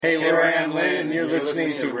Hey, Laura Ann Lynn, you're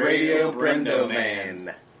listening to Radio Brendo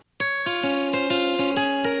Man.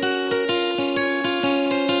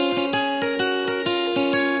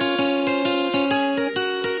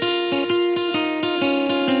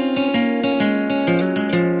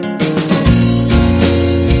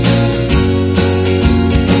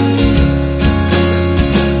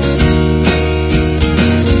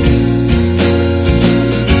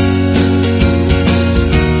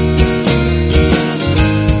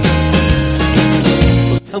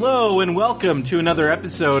 Hello and welcome to another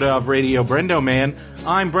episode of Radio Brendo Man.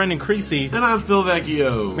 I'm Brendan Creasy. And I'm Phil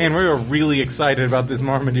Vecchio. Man, we are really excited about this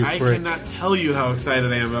Marmaduke I brick. cannot tell you how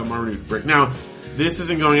excited I am about Marmaduke brick. Now, this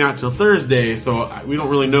isn't going out till Thursday, so we don't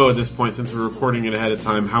really know at this point, since we're recording it ahead of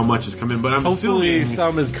time, how much has come in. But Hopefully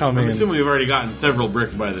some is coming. I'm assuming we've already gotten several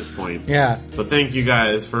bricks by this point. Yeah. So thank you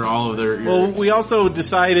guys for all of their... Well, we also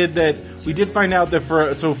decided that we did find out that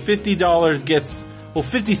 $50 gets... Well,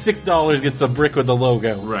 $56 gets a brick with the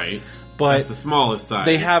logo. Right. But that's the smallest size.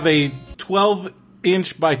 They have a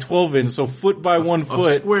 12-inch by 12-inch, so foot by 1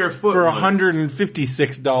 foot, square foot for one.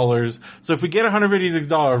 $156. So if we get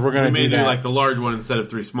 $156, we're going to do that. do like the large one instead of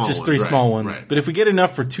three small ones. Just three small ones. Right. But if we get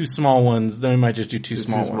enough for two small ones, then we might just do two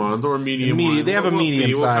small ones. Or medium ones. They have a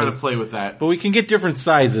medium size. We'll kind of play with that. But we can get different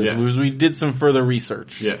sizes, Yes. because we did some further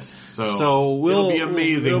research. Yes. So it'll be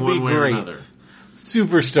amazing it'll one be way great. or another.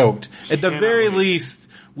 Super stoked. At the Cannot very wait. least,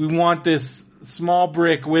 we want this small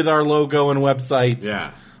brick with our logo and website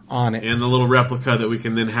on it. And the little replica that we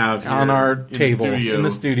can then have here on our in table the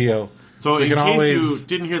studio. So in you can case always you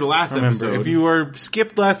didn't hear the last remember, episode. if you were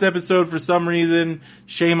skipped last episode for some reason,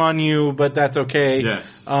 shame on you, but that's okay.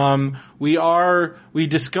 Yes. We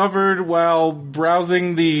discovered while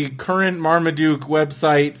browsing the current Marmaduke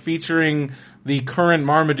website featuring the current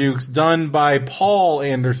Marmadukes done by Paul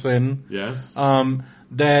Anderson. Yes.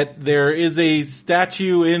 That there is a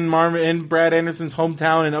statue in Brad Anderson's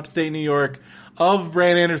hometown in upstate New York of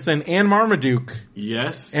Brad Anderson and Marmaduke.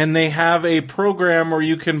 Yes. And they have a program where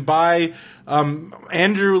you can buy,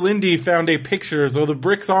 Andrew Lindy found a picture, so the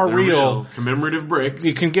bricks are They're real. Commemorative bricks.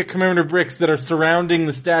 You can get commemorative bricks that are surrounding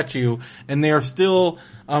the statue, and they are still,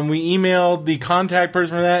 we emailed the contact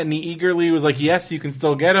person for that, and he eagerly was like, yes, you can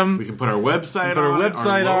still get them. We can put our website our on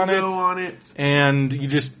website it, our logo on on it. And you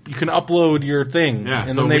can upload your thing. Yeah,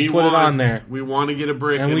 and so then they put it on there. We want to get a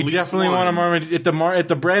brick, And at we least definitely one, want a Marmaduke, at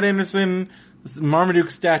the Brad Anderson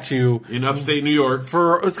Marmaduke statue. in upstate New York.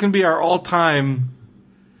 It's gonna be our all-time.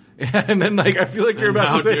 And then, I feel like you're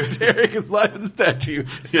about to say Derek is live at the statue.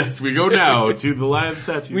 Yes, we go now to the live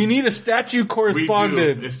statue. We need a statue We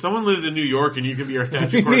correspondent. do. If someone lives in New York and you can be our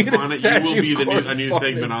statue We need a correspondent, you will statue be a new correspondent.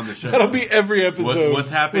 segment on the show. That'll be every episode.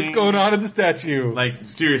 What's happening? What's going on at the statue?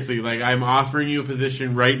 Seriously, I'm offering you a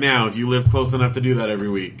position right now if you live close enough to do that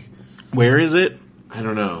every week. Where is it? I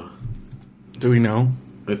don't know. Do we know?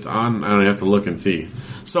 It's on. I don't have to look and see.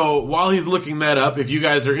 So while he's looking that up, if you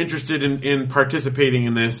guys are interested in participating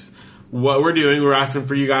in this, what we're doing, we're asking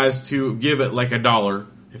for you guys to give it like $1.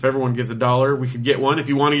 If everyone gives $1, we could get one. If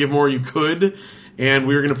you want to give more, you could. And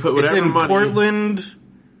we're going to put whatever It's in money. Portland,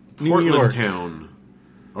 New York. Town.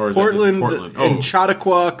 Or is Portland, it Portland? and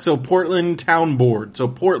Chautauqua, so Portland Town Board. So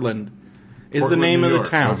Portland is Portland, the name New of the York.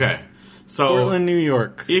 town. Okay. So Portland, New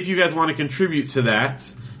York. if you guys want to contribute to that,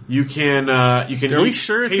 you can. Are we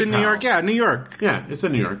sure it's in New York? Yeah, New York. Yeah, it's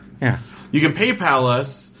in New York. Yeah. You can PayPal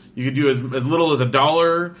us. You can do as little as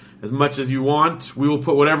 $1, as much as you want. We will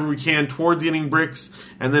put whatever we can towards getting bricks,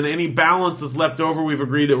 and then any balance that's left over, we've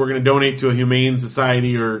agreed that we're going to donate to a humane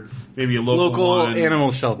society or maybe a local one,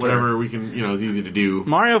 animal shelter. whatever we can. It's easy to do.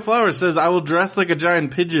 Mario Flowers says, "I will dress like a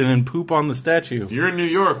giant pigeon and poop on the statue." If you're in New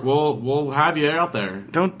York, we'll have you out there.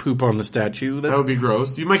 Don't poop on the statue. That would be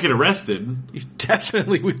gross. You might get arrested. You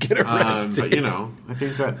definitely would get arrested. But I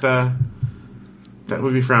think that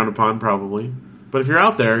would be frowned upon probably. But if you're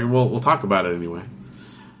out there, we'll talk about it anyway.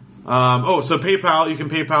 So PayPal, you can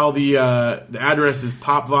PayPal the address is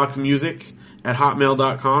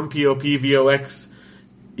popvoxmusic@hotmail.com, POPVOX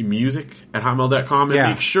music@hotmail.com, and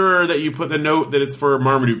make sure that you put the note that it's for a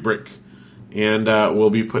Marmaduke brick, and we'll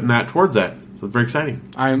be putting that towards that. So it's very exciting.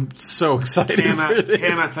 I'm so excited.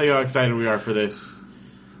 Cannot tell you how excited we are for this.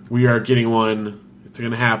 We are getting one. It's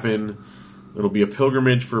going to happen. It'll be a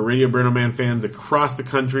pilgrimage for Radio Brendo Man fans across the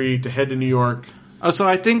country to head to New York. Oh, so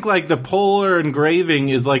I think the polar engraving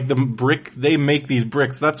is the brick. They make these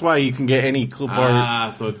bricks. That's why you can get any clip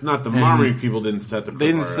art. So it's not the Marmaduke people didn't set the clip They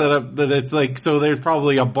didn't art set up, but it's so there's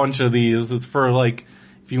probably a bunch of these. It's for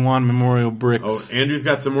if you want memorial bricks. Oh, Andrew's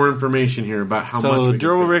got some more information here about how much. So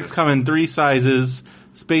durable bricks come in 3 sizes,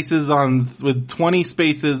 with 20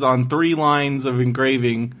 spaces on 3 lines of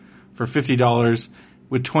engraving for $50.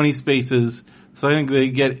 with 20 spaces. So I think they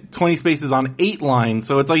get 20 spaces on 8 lines.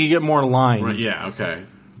 So it's like you get more lines. Right, yeah, okay.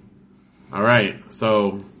 All right,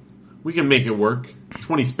 so we can make it work.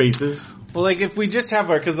 20 spaces. Well, like if we just have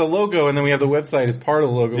because the logo and then we have the website as part of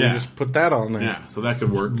the logo, Yeah. we just put that on there. Yeah, so that could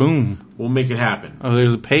work. Boom. We'll make it happen. Oh,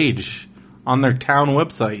 there's a page on their town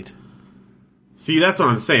website. See, that's what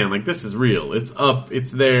I'm saying. Like, this is real. It's up. It's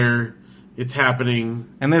there. It's happening.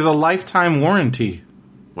 And there's a lifetime warranty.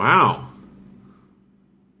 Wow.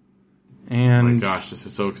 And Oh my gosh, this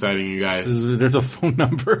is so exciting, you guys. there's a phone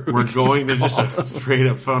number. We're going to just a straight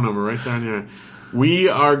up phone number right down here. We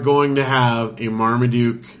are going to have a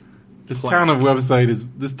Marmaduke. This town of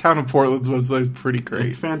Portland's website is pretty great.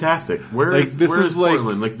 It's fantastic. Where Like, is this where is is like-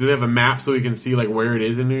 Portland? Like, do they have a map so we can see like where it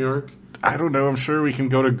is in New York? I don't know. I'm sure we can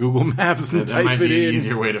go to Google Maps and That might type it be an in.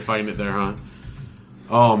 easier way to find it there, huh?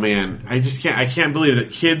 Oh man, I can't believe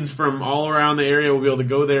that kids from all around the area will be able to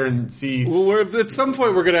go there and see. Well, at some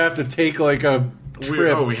point we're gonna have to take like a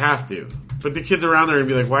trip. We have to. But the kids around there and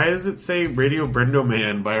be like, why does it say Radio Brendo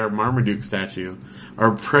Man by our Marmaduke statue?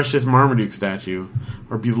 Our precious Marmaduke statue.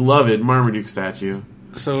 Our beloved Marmaduke statue.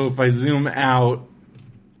 So if I zoom out,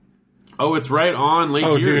 Oh, it's right on Lake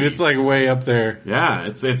Erie. dude, it's like way up there. Yeah,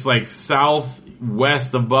 it's like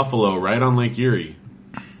southwest of Buffalo, right on Lake Erie.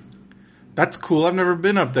 That's cool. I've never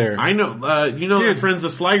been up there. I know, Dude. the friends, the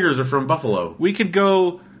Sligers are from Buffalo. We could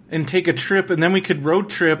go and take a trip, and then we could road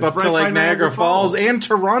trip up right to by like Niagara Niagara Falls Falls. and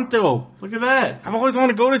Toronto. Look at that. I've always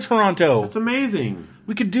wanted to go to Toronto. That's amazing.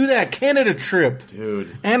 We could do that Canada trip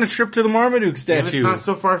Dude. and a trip to the Marmaduke And statue. it's not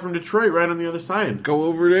so far from Detroit, right on the other side. Go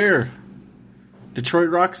over there, Detroit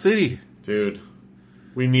Rock City. Dude.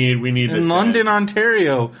 We need this In guy. London,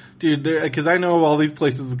 Ontario. Dude, because I know of all these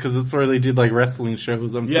places because it's where they did like wrestling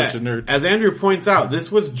shows. I'm Yeah, such a nerd. as Andrew points out,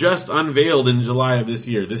 this was just unveiled in July of this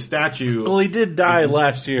year. This statue... Well, he did die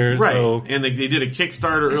last year, Right. so... And they did a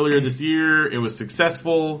Kickstarter earlier this year. It was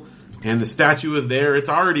successful. And the statue is there. It's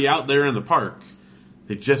already out there in the park.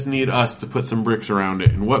 They just need us to put some bricks around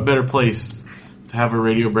it. And what better place to have a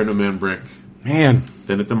Radio Brendo Man brick Man.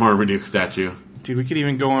 than at the Marmaduke statue? Dude, we could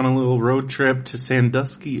even go on a little road trip to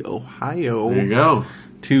Sandusky, Ohio. There you go.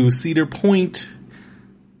 To Cedar Point.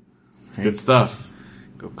 It's good stuff.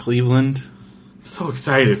 Go Cleveland. So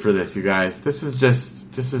excited for this, you guys. This is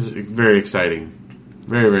very exciting.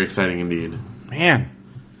 Very, very exciting indeed. Man.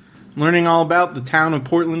 Learning all about the town of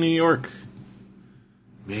Portland, New York.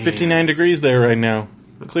 It's 59 degrees there right now.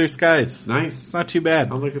 Clear skies. Nice. It's not too bad.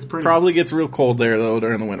 Sounds like it's pretty. Probably gets real cold there, though,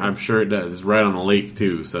 during the winter. I'm sure it does. It's right on the lake,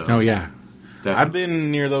 too, so. Oh, yeah. Definitely. I've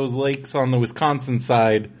been near those lakes on the Wisconsin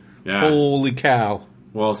side. Yeah. Holy cow.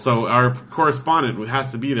 Well, so our correspondent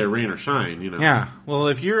has to be there, rain or shine, you know. Yeah. Well,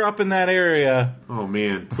 if you're up in that area, Oh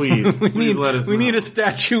man, please, we please let us know. need a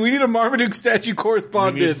statue. We need a Marmaduke statue We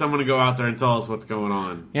correspondent. need someone to go out there and tell us what's going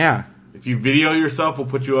on. Yeah. If you video yourself, we'll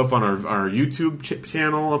put you up on our YouTube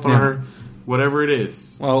channel, up on Yeah. our whatever it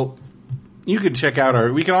is. Well, you can check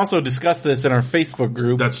out we can also discuss this in our Facebook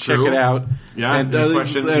group. That's Check true. it out. Yeah, And any this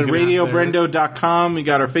questions is you at can ask radiobrendo.com. We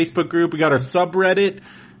got our Facebook group. We got our subreddit,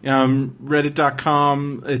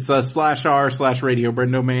 reddit.com. It's /r/Radio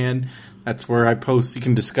Brendo Man. That's where I post. You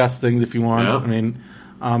can discuss things if you want. Yep. I mean,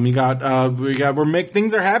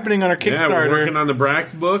 things are happening on our Yeah, we're Kickstarter. working on the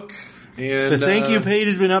Brax book. And The thank you page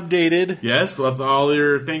has been updated. Yes, well, that's all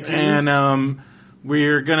your thank yous. And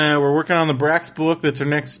we're working on the Brax book. That's our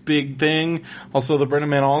next big thing. Also, the Brendo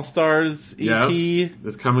Man All Stars EP. Yep.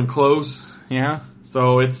 It's coming close. Yeah,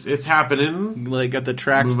 So it's happening. like got the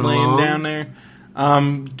tracks Moving laying along. down there.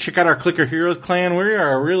 Check out our Clicker Heroes clan. We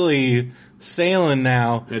are really sailing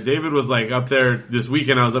now. Yeah, David was like up there this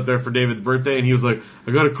weekend. I was up there for David's birthday, and he was like,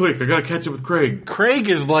 "I gotta catch up with Craig." Craig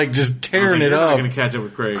is like just tearing I was like, it "You're up. not gonna catch up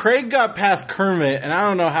with Craig. Craig got past Kermit, and I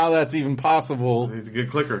don't know how that's even possible. He's a good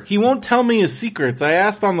clicker. He won't tell me his secrets. I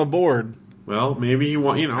asked on the board. Well, maybe he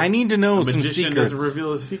want I need to know a some magician secrets. doesn't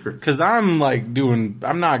reveal his secrets. Because I'm not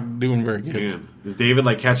doing very good. Man, is David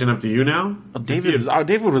like catching up to you now? David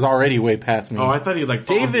was already way past me. Oh, I thought he'd like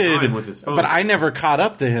fallen behind with his phone. but I never caught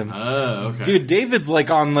up to him. Oh, okay. Dude, David's like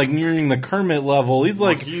on like nearing the Kermit level. He's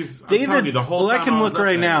like I'm telling David. you, the whole Well, I time can I was look up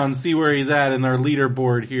right there. now and see where he's at in our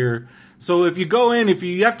leaderboard here. So if you go in, if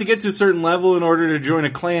you have to get to a certain level in order to join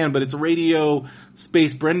a clan, but it's Radio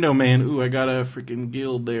Space Brendo Man. Ooh, I got a freaking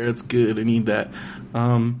guild there. That's good. I need that.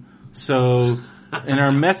 So in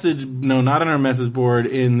our message, no, not on our message board,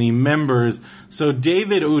 in the members. So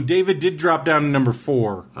David did drop down to number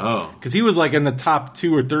 4. Oh, Cause he was like in the top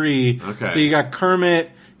 2 or 3. Okay. So you got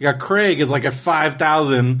Kermit, you got Craig is like at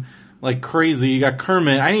 5,000, like crazy. You got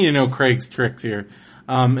Kermit. I need to know Craig's tricks here.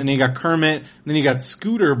 And you got Kermit, and then you got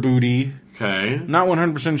Scooter Booty. Okay. Not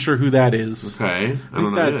 100% sure who that is. Okay. I I think don't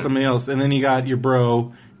know. that's Yet. somebody else. And then you got your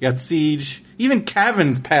bro. You got Siege. Even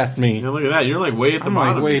Cavan's past me. Yeah, look at that. You're like way at the I'm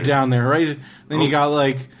bottom. like way here. down there, right? Then you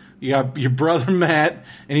got your brother Matt,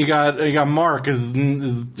 and you got Mark is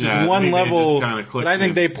just Yeah, I one think they level. just kinda clicked But I think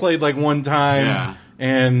in. they played like one time. Yeah.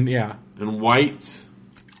 And yeah, And White.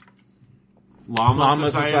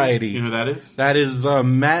 Llama Society. You know who that is? that is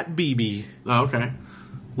Matt Beebe, Oh, okay.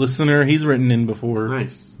 listener. He's written in before.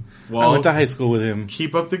 Nice. I Well, went to high school with him.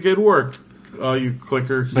 keep up the good work, all you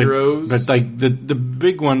clicker heroes. But like the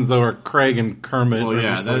big ones though are Craig and Kermit. well, are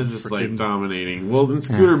yeah, just, that like, is just like freaking- dominating. Well, then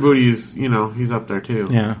Scooter Booty's, he's up there too.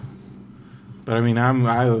 yeah. But I mean, I'm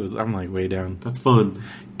like way down That's fun.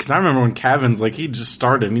 because I remember when Cavan's like he just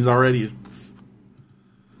started and he's already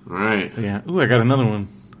All right. yeah. Ooh, I got another one.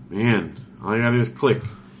 Man, all you gotta do is click.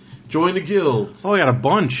 Join the guild. Oh, I got a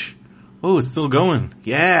bunch. Oh, it's still going.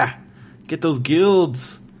 Yeah, get those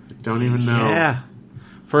guilds. Don't even know. Yeah,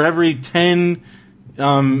 for every 10,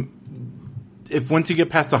 if once you get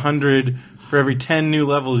past 100, for every 10 new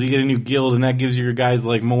levels, you get a new guild, and that gives your guys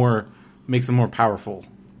like more, makes them more powerful.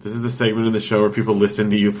 This is the segment of the show where people listen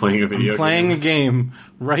to you playing a video Playing game. a game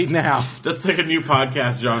right now. That's like a new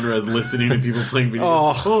podcast genre, is listening to people playing video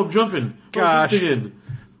games. Oh. Oh, I'm jumping. Gosh. Oh, I'm jumping in.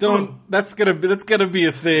 Don't. That's gonna be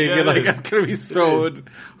a thing. Yeah, it like is. that's gonna be so.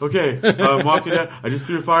 Okay, I'm walking out. I just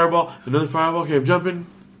threw a fireball. Another fireball. Okay, I'm jumping.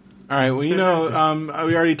 All right. Well,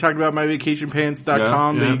 we already talked about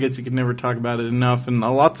myvacationpants.com. Yeah, yeah. I guess you can never talk about it enough, and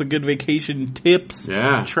lots of good vacation tips.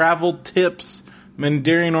 Yeah. Travel tips.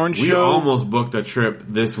 Mandarian Orange We Show. almost booked a trip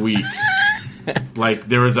this week. Like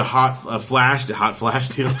there was a hot flash deal. Hot flash.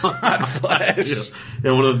 Flash.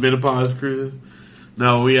 Yeah, one of those menopause cruises.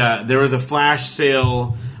 No, there was a flash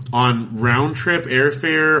sale on round trip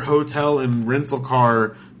airfare, hotel, and rental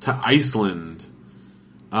car to Iceland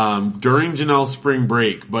during Janelle's spring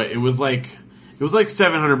break. But it was like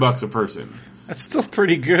 $700 a person. That's still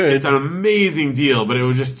pretty good. It's an amazing deal, but it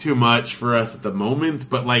was just too much for us at the moment.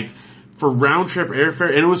 But like for round trip airfare,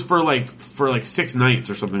 and it was for like 6 nights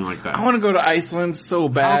or something like that. I want to go to Iceland so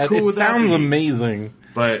bad. How cool it would that sounds be? amazing.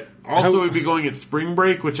 But also we'd be going at spring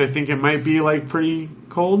break, which I think it might be like pretty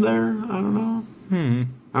cold there. I don't know. I don't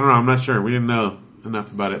know. I'm not sure. We didn't know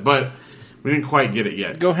enough about it, but we didn't quite get it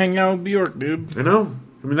yet. Go hang out with Bjork, dude. I know.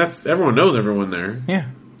 I mean, everyone knows everyone there, Yeah.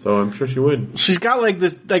 so I'm sure she would. She's got like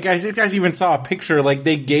this, like I guys even saw a picture, like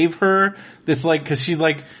they gave her this like, cause she's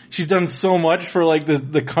done so much for like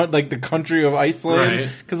the country of Iceland. Right.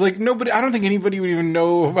 Cause like nobody, I don't think anybody would even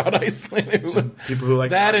know about Iceland. It was People who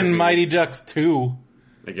like that and photography, Mighty Ducks 2.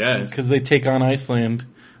 I guess. Cause they take on Iceland.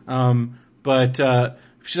 I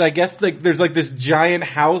guess like there's like this giant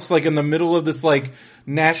house like in the middle of this like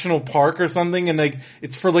national park or something, and like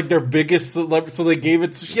it's for like their biggest celebrity. So they gave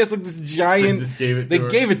it. So she has like this giant. They just gave it to They her.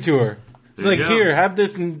 gave it to her. It's There like you go. here, have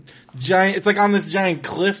this giant. It's like on this giant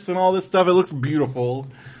cliffs and all this stuff. It looks beautiful.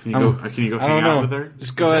 Can you go I hang don't out know. with her?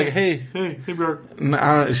 Just go like, hey, Hey, Bjork.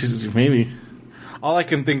 nah, maybe. All I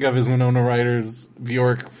can think of is Winona Ryder's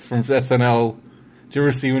Bjork from SNL. Did you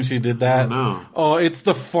ever see when she did that? No. Oh, it's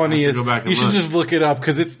the funniest. go back and You should look. just look it up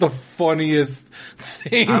because it's the funniest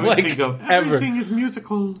thing I would like think of ever. everything is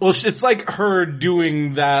musical. Well, it's like her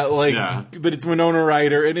doing that, like, Yeah. but it's Winona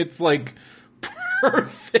Ryder, and it's like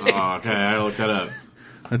perfect. Oh, okay, I gotta look that up.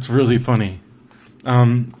 That's really funny.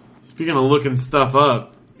 Speaking of looking stuff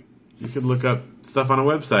up, you could look up stuff on a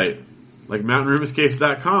website, like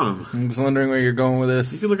mountainroomescapes.com. I was wondering where you're going with You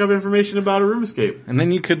this, could look up information about a room escape. and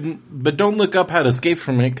then you could, but don't look up how to escape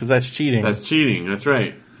from it because that's cheating. That's cheating, that's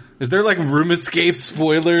right. Is there like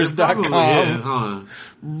roomescapespoilers.com? Probably is, huh?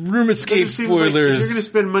 Room It escape just seems like if spoilers. you're gonna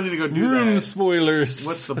spend money to go do Room that. spoilers.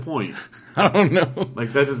 What's the point? I don't know.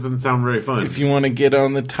 Like, that doesn't sound very fun. If you want to get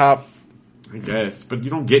on the top. I guess. But you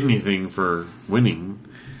don't get anything for winning.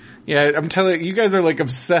 Yeah, I'm telling you guys are like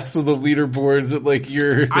obsessed with the leaderboards that like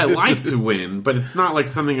you're. I like to win, but it's not like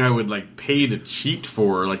something I would like pay to cheat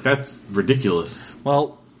for. Like, that's ridiculous.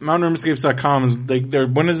 Well, mountainroomescapes.com is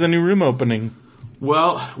like, when is the new room opening?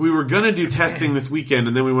 Well, we were gonna do testing this weekend,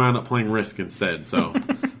 and then we wound up playing Risk instead. So,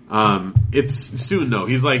 it's soon though.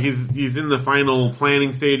 He's in the final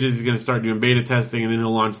planning stages. He's gonna start doing beta testing, and then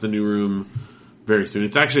he'll launch the new room very soon.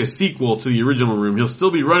 It's actually a sequel to the original room. He'll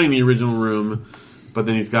still be running the original room, but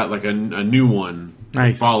then he's got like a new one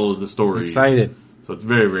Nice. that follows the story. Excited. So it's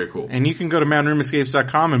very, very cool. And you can go to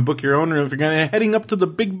mountainroomescapes.com and book your own room if you're heading up to the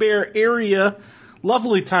Big Bear area.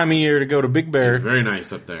 Lovely time of year to go to Big Bear. It's very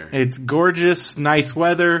nice up there. It's gorgeous, nice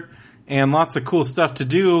weather, and lots of cool stuff to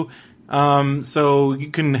do. So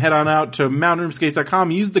you can head on out to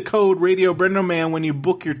mountainroomescapes.com. Use the code Radio Brendoman when you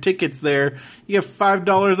book your tickets there. You get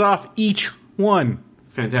 $5 off each one.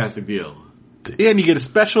 Fantastic deal. And you get a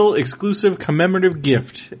special, exclusive, commemorative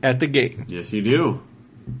gift at the game. Yes, you do.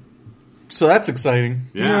 So that's exciting.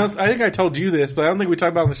 Yeah. You know, I think I told you this, but I don't think we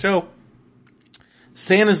talked about it on the show.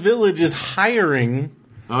 Santa's Village is hiring.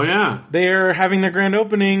 Oh, yeah. They're having their grand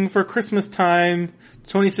opening for Christmas time,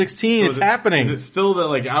 2016. So it's happening. Is it still the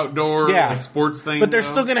like outdoor like sports thing? But they're though?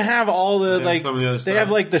 still going to have all the like some of the other they stuff. have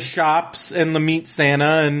like the shops and the Meet Santa,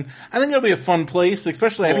 and I think it'll be a fun place.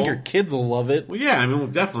 Especially, I think Cool. your kids will love it. Well, yeah, I mean, we'll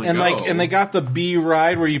definitely And go. and they got the bee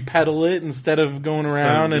ride where you pedal it instead of going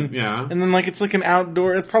around, and then like it's like an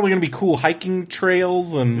outdoor. It's probably going to be cool hiking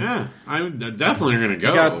trails and yeah, I'm definitely going to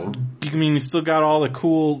go. You still got all the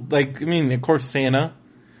cool of course Santa,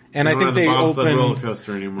 and I think they open roller opened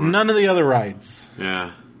coaster anymore. none of the other rides.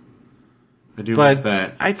 Yeah, I do miss But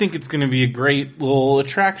that. I think it's going to be a great little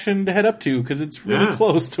attraction to head up to because it's really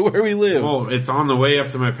close to where we live. Well, it's on the way up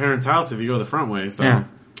to my parents' house if you go the front way. So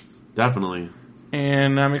definitely.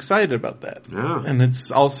 And I'm excited about that. Yeah. And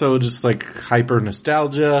it's also just like hyper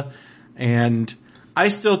nostalgia. And I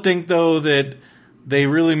still think though that they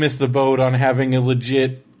really missed the boat on having a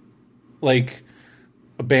legit like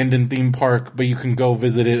abandoned theme park, but you can go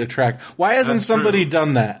visit it, attract. Why hasn't That's somebody true.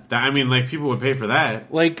 done that? I mean, like people would pay for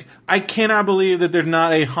that. Like, I cannot believe that there's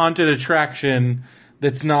not a haunted attraction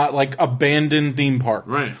that's not like abandoned theme park.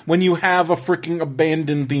 Right. When you have a freaking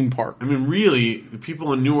abandoned theme park. I mean, really, the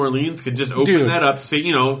people in New Orleans could just open that up, say,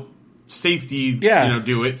 safety,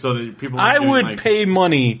 do it so that people. I would pay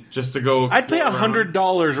money just to go. I'd pay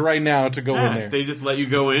 $100 right now to go in there. They just let you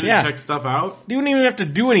go in and check stuff out. You don't even have to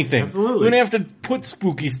do anything. Absolutely. You don't have to put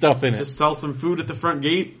spooky stuff in it. Just sell some food at the front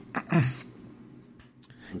gate.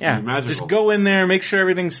 Yeah, just go in there, make sure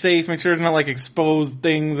everything's safe, make sure there's not like exposed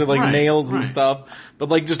things or like nails and stuff, but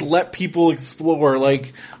like just let people explore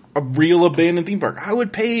like a real abandoned theme park.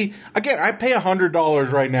 I'd pay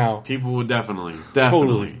 $100 right now. People would definitely.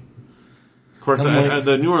 Totally. Of course,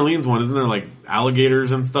 the New Orleans one, isn't there like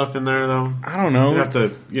alligators and stuff in there though? I don't know. You have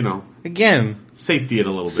to, again, safety it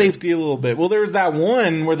a little bit. Well, there was that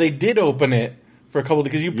one where they did open it for a couple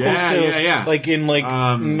because you posted like in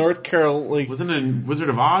North Carolina. Wasn't it a Wizard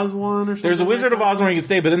of Oz one or something? There's a Wizard of Oz one you can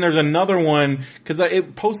stay, but then there's another one because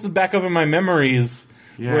it posted back up in my memories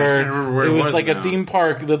where it was like a theme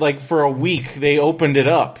park that like for a week they opened it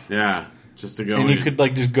up. Yeah. Just to go and you could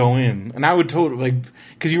like just go in, and I would totally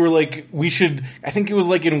because you were like we should. I think it was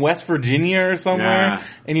like in West Virginia or somewhere,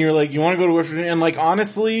 and you're like you want to go to West Virginia, and like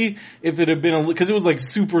honestly, if it had been because it was like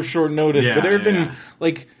super short notice, but there had been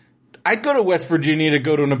like I'd go to West Virginia to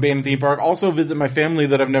go to an abandoned theme park, also visit my family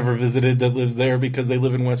that I've never visited that lives there because they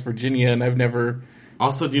live in West Virginia, and I've never.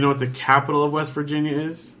 Also, do you know what the capital of West Virginia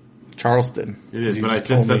is? Charleston. It is, but I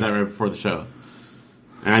just said that right before the show,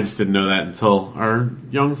 and I just didn't know that until our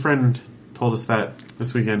young friend told us that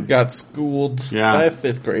this weekend. Got schooled by a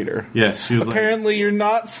fifth grader. Yes, she was apparently you're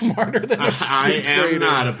not smarter than a fifth grader. I am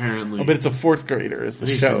not, apparently. Oh, but it's a fourth grader is the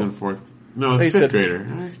show. She's in fourth. No, it's fifth grader.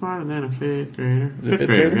 I'm smarter than a fifth grader. Fifth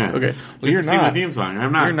grader? Yeah. Okay. Well, you're not. The theme song.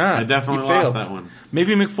 I'm not. You're not. I definitely lost that one.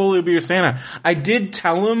 Maybe McFoley will be your Santa. I did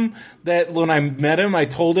tell him that when I met him, I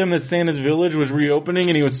told him that Santa's Village was reopening,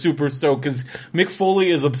 and he was super stoked because Mick Foley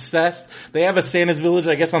is obsessed. They have a Santa's Village,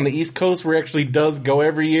 I guess, on the East Coast where he actually does go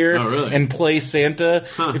every year and play Santa.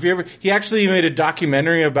 Huh. He actually made a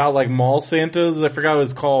documentary about like mall Santas. I forgot what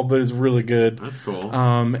it's called, but it's really good. That's cool.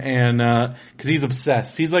 Because he's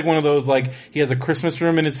obsessed. He's like one of those like he has a Christmas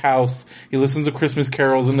room in his house. He listens to Christmas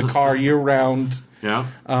carols in the car year round. Yeah.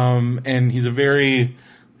 And he's a very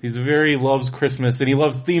loves Christmas and he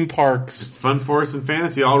loves theme parks. It's fun, forest, and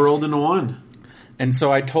fantasy all rolled into one. And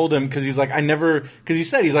so I told him because he's like I never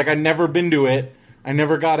been to it. I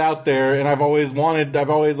never got out there, and I've always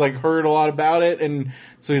like heard a lot about it, and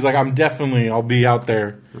so he's like I'll be out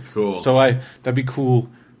there. That's cool. So that'd be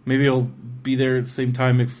cool. Maybe I'll be there at the same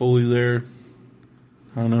time McFoley there.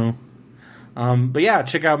 I don't know. But yeah,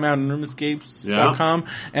 check out mountainroomescapes.com.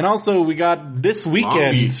 And also we got this weekend.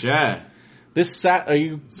 Long Beach,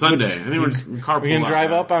 Sunday. I think we're just carpool. We're going to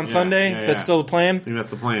drive up on Sunday? Yeah. That's still the plan? I think that's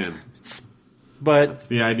the plan. But that's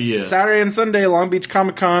the idea. Saturday and Sunday, Long Beach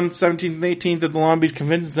Comic Con, 17th and 18th at the Long Beach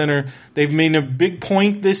Convention Center. They've made a big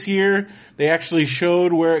point this year. They actually showed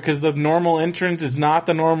because the normal entrance is not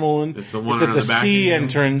the normal. It's at the C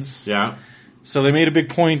entrance. Yeah. So they made a big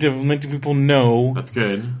point of letting people know. That's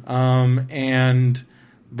good.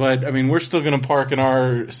 But I mean, we're still going to park in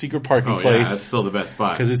our secret parking place. Yeah, it's still the best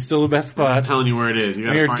spot. Because it's still the best spot. I'm not telling you where it is.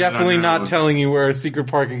 We're definitely not telling you where our secret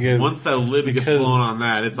parking is. Once that lid gets blown on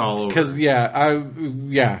that, it's all over. Because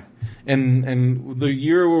and the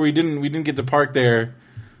year where we didn't get to park there,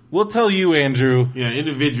 we'll tell you, Andrew. Yeah,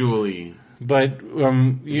 individually. But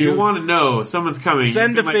you want to know if someone's coming.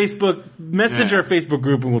 Send a Facebook message our Facebook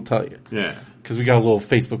group, and we'll tell you. Yeah, because we got a little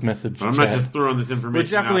Facebook message. But I'm not just throwing this information. We're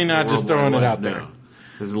definitely not just throwing it out there. No.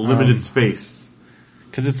 There's a limited space.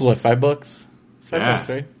 Because it's what, $5? It's $5,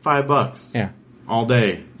 right? $5. Yeah, all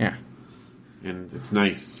day. Yeah, and it's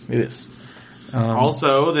nice. It is.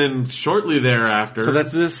 Also, then shortly thereafter. So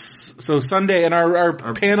that's this. So Sunday, and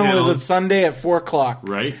our panel is a Sunday at 4:00,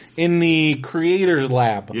 right? In the Creators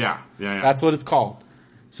Lab. Yeah. That's what it's called.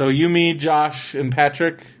 So you, me, Josh, and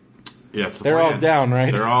Patrick. Yes, they're all down,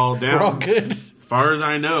 right? They're all down. We're all good. As far as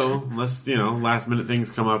I know, unless last minute things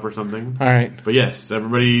come up or something. All right. But yes,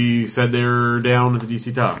 everybody said they're down at the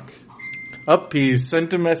DC Talk. He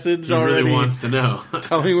sent a message he already. He really wants to know.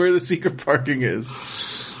 Tell me where the secret parking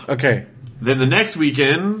is. Okay. Then the next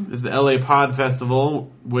weekend is the LA Pod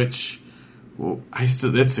Festival, which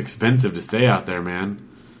it's expensive to stay out there, man.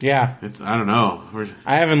 Yeah. I don't know.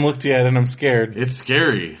 I haven't looked yet, and I'm scared. It's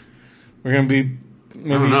scary. We're going to be... I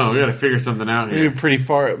don't know. We got to figure something out here. Maybe pretty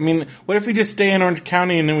far. I mean, what if we just stay in Orange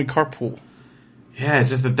County and then we carpool? Yeah, it's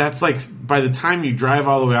just that's like, by the time you drive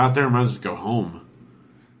all the way out there, I might as well go home.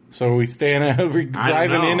 So we driving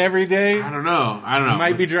in every day? I don't know. We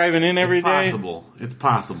might be driving in every day. It's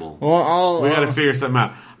possible. Well, we got to figure something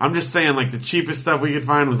out. I'm just saying, like, the cheapest stuff we could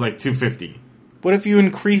find was like $250. What if you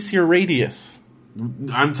increase your radius?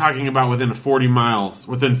 I'm talking about within 40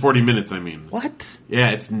 minutes, I mean. What?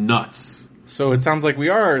 Yeah, it's nuts. So it sounds like we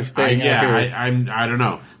are staying out here. I don't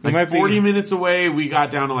know. Like 40 minutes away, we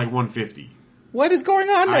got down to like 150. What is going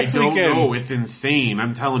on next weekend? I don't know. It's insane.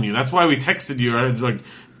 I'm telling you. That's why we texted you. I was like,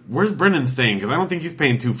 where's Brendan staying? Because I don't think he's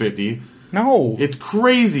paying $250. No. It's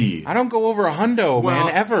crazy. I don't go over $100, man,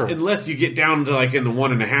 ever. Unless you get down to like in the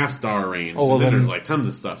 1.5 star range. Oh, well, then there's like tons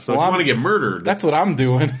of stuff. So if you want to get murdered. That's what I'm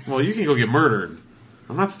doing. Well, you can go get murdered.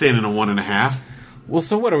 I'm not staying in a 1.5. Well,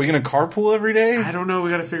 so what? Are we going to carpool every day? I don't know.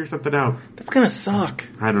 We got to figure something out. That's going to suck.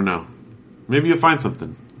 I don't know. Maybe you'll find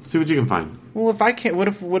something. See what you can find. Well, if I can't,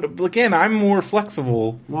 again, I'm more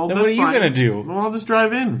flexible. Well, then what are you going to do? Well, I'll just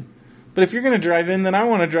drive in. But if you're going to drive in, then I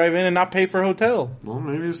want to drive in and not pay for a hotel. Well,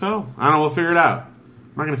 maybe so. I don't know. We'll figure it out.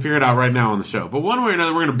 I'm not going to figure it out right now on the show. But one way or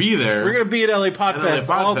another, we're going to be there. We're going to be at LA Podfest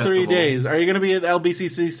all 3 days. Are you going to be at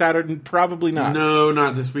LBCC Saturday? Probably not. No,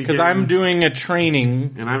 not this weekend. Because I'm doing a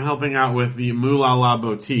training. And I'm helping out with the Moolah La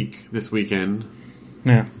Boutique this weekend.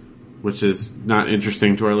 Yeah. Which is not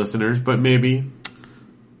interesting to our listeners, but maybe.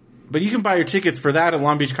 But you can buy your tickets for that at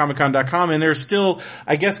longbeachcomiccon.com. And there's still,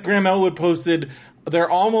 I guess Graham Elwood posted, they're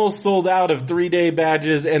almost sold out of 3-day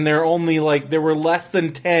badges, and they're only there were less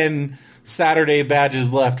than 10 Saturday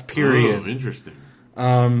badges left, period. Oh, interesting.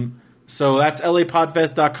 So that's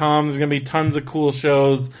lapodfest.com. There's going to be tons of cool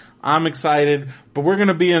shows. I'm excited. But we're going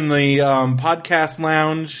to be in the podcast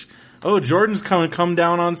lounge. Oh, Jordan's come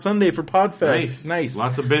down on Sunday for Podfest. Nice.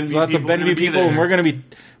 Lots of Benview people. And we're going to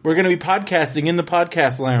be podcasting in the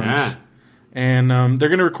podcast lounge. Yeah. And they're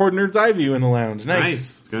going to record Nerd's Eye View in the lounge.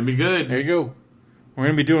 Nice. It's going to be good. There you go. We're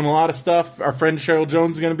going to be doing a lot of stuff. Our friend Cheryl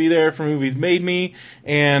Jones is going to be there from Movies Made Me.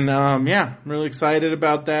 And, I'm really excited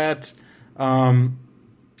about that. Let's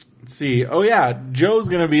see. Oh, yeah. Joe's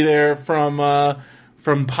going to be there from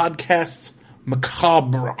Podcast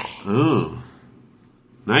Macabre. Oh.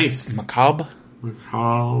 Nice. Macabre.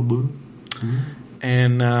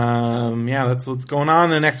 And, that's what's going on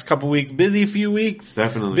in the next couple weeks. Busy few weeks.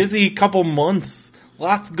 Definitely. Busy couple months.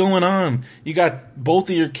 Lots going on. You got both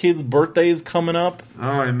of your kids' birthdays coming up. Oh,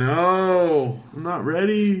 I know. I'm not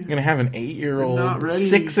ready. You're going to have an 8-year-old. I'm not ready.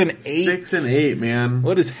 6 and 8. 6 and 8, man.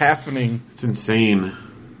 What is happening? It's insane.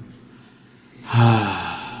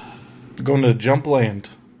 Going to Jump Land.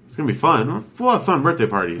 It's going to be fun. We'll have fun birthday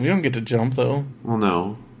parties. We don't get to jump, though. Well,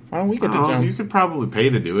 no. Why don't we get to jump? You could probably pay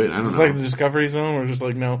to do it. I don't know. It's like the Discovery Zone. We're just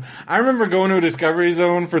like, no. I remember going to a Discovery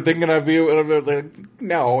Zone for thinking I'd be like,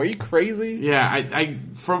 no, are you crazy? Yeah,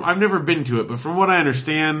 I've never been to it, but from what I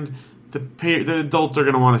understand, the adults are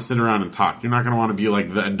going to want to sit around and talk. You're not going to want to be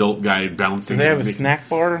like the adult guy bouncing. Do they have a snack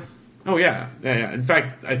bar? Oh, yeah. Yeah. In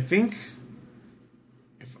fact, I think,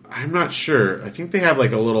 I'm not sure. I think they have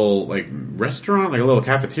like a little restaurant, like a little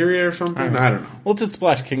cafeteria or something. I don't know. Well, it's at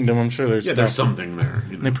Splash Kingdom. I'm sure there's stuff. There's something there.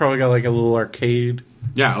 You know? They probably got like a little arcade.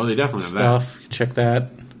 Yeah, they definitely have stuff. that. Check that.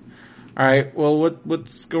 All right. Well,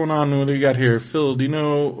 what's going on? What do you got here, Phil? Do you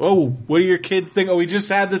know? Oh, what do your kids think? Oh, we just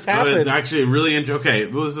had this happen. It's actually really interesting.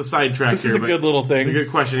 Okay, well, this is a sidetrack. This is a good little thing. It's a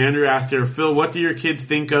good question. Andrew asked here, Phil, what do your kids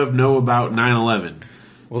know about 9/11?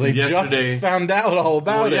 Well, they just found out all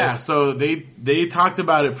about it. Yeah, so they talked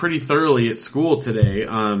about it pretty thoroughly at school today.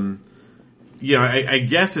 I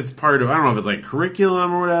guess it's part of, I don't know if it's like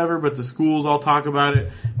curriculum or whatever, but the schools all talk about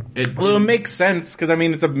it. it makes sense because I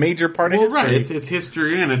mean it's a major part of history. Right, it's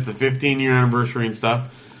history and it's a 15-year anniversary and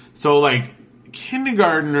stuff. So like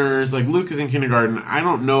kindergartners, like Luke is in kindergarten. I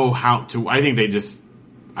don't know how to. I think they just,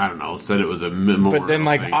 I don't know, said it was a memorial. But then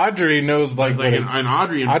like thing. Audrey knows like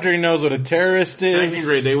Audrey knows what a terrorist is. Second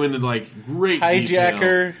grade, they went into like great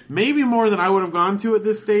hijacker. Detail. Maybe more than I would have gone to at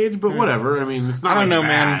this stage, but whatever. I mean, it's not. I don't know,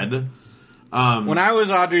 bad. Man. When I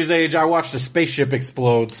was Audrey's age, I watched a spaceship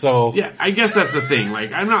explode. So yeah, I guess that's the thing.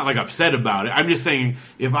 Like, I'm not like upset about it. I'm just saying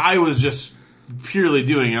if I was just purely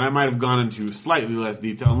doing it, I might have gone into slightly less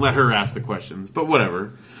detail and let her ask the questions. But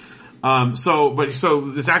whatever.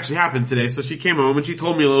 So this actually happened today. So she came home and she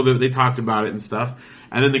told me a little bit. They talked about it and stuff.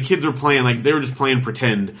 And then the kids were playing, like, they were just playing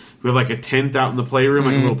pretend. We have like a tent out in the playroom,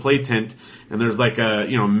 like a little play tent. And there's like a,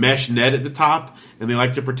 mesh net at the top. And they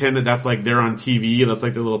like to pretend that that's like they're on TV. That's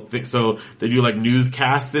like the little thing. So they do like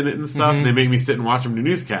newscasts in it and stuff. And they make me sit and watch them do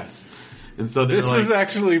newscasts. And so this is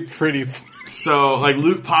actually pretty funny. So, like,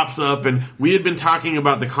 Luke pops up, and we had been talking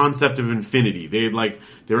about the concept of infinity. They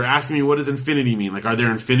were asking me, what does infinity mean? Like, are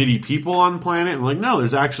there infinity people on the planet? And I'm like, no,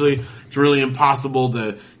 it's really impossible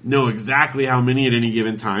to know exactly how many at any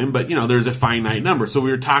given time, but, there's a finite number. So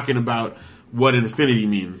we were talking about what infinity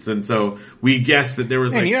means. And so we guessed that there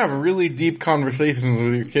was you have really deep conversations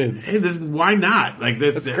with your kids. Hey, why not? Like,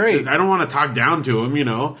 that's great. I don't want to talk down to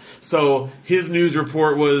him, So his news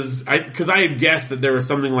report was, because I had guessed that there was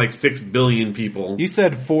something like 6 billion people. You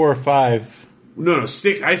said 4 or 5. No,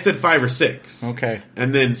 6. I said 5 or 6. Okay.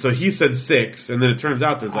 And then, so he said 6, and then it turns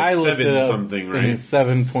out there's like 7 something, right? It's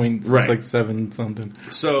 7 points. Right. It's like 7 something.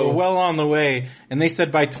 So. We're well on the way. And they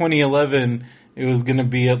said by 2011, it was going to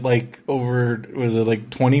be at like was it like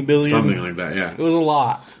 20 billion? Something like that, yeah. It was a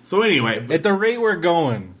lot. So anyway. At the rate we're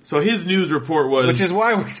going. So his news report was. Which is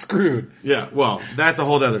why we're screwed. Yeah, well, that's a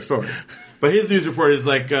whole other story. But his news report is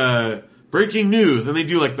like, breaking news, and they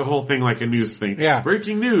do like the whole thing like a news thing. Yeah.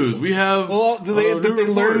 Breaking news, we have. Well, did they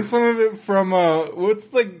learn some of it from, what's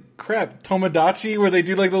the crap, Tomodachi, where they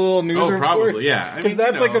do like the little news report? Probably, yeah. Because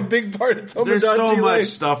that's like a big part of Tomodachi. There's so much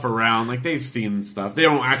stuff around, like they've seen stuff. They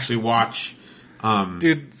don't actually watch.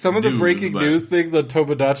 Dude, some of the breaking news things on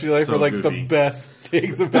Tomodachi Life are like the best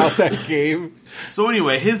things about that game. So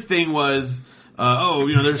anyway, his thing was,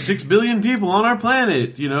 there's 6 billion people on our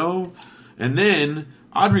planet, and then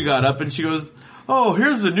Audrey got up and she goes, oh,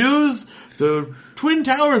 here's the news. The Twin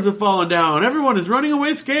Towers have fallen down. Everyone is running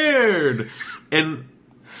away scared. And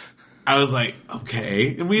I was like,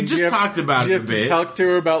 okay. And we just talked about it a bit. Did you have to talk to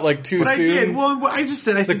her about like too soon? I did. Well, I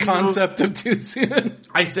said the concept of too soon.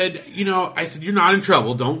 I said, you're not in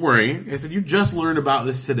trouble. Don't worry. I said, you just learned about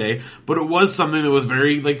this today, but it was something that was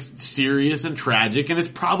very like serious and tragic, and it's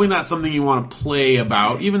probably not something you want to play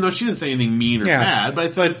about, even though she didn't say anything mean or bad, but I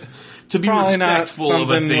said, to be respectful of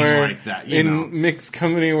a thing like that, mixed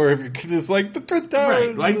company where it's like the Twin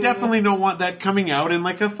Towers. Right. I definitely don't want that coming out in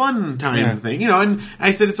like a fun time thing, and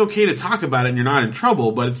I said it's okay to talk about it and you're not in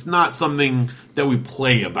trouble, but it's not something that we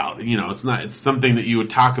play about. It's something that you would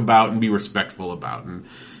talk about and be respectful about. And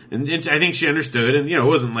I think she understood, and it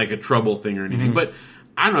wasn't like a trouble thing or anything, but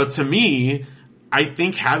I don't know, to me, I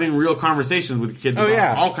think having real conversations with kids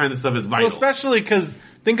about all kinds of stuff is vital. Well, especially because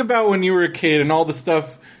think about when you were a kid and all the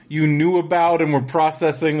stuff you knew about and were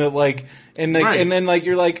processing that and then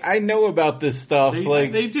you're like, I know about this stuff.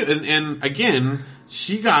 They do. And again,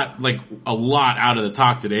 she got like a lot out of the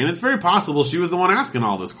talk today, and it's very possible she was the one asking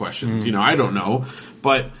all those questions. I don't know,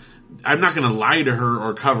 but I'm not going to lie to her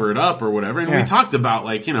or cover it up or whatever. And we talked about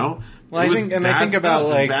I think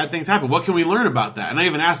about bad things happen. What can we learn about that? And I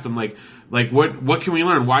even asked them what can we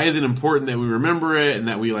learn? Why is it important that we remember it and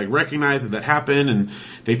that we recognize that happened? And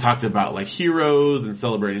they talked about heroes and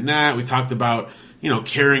celebrating that. We talked about,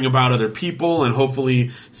 caring about other people and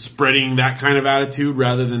hopefully spreading that kind of attitude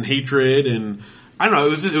rather than hatred. And I don't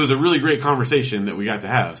know, it was a really great conversation that we got to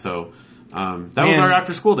have. So, that was our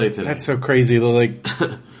after school day today. That's so crazy. But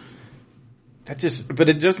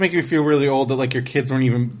it just makes me feel really old that your kids weren't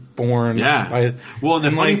even born. Yeah. Well, and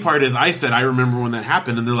the funny part is I said, I remember when that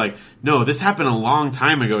happened, and they're like, no, this happened a long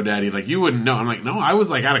time ago, Daddy. You wouldn't know. I'm like, no, I was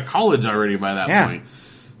out of college already by that point.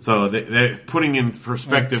 So they're putting in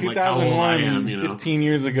perspective how old I am, 15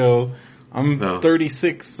 years ago. I'm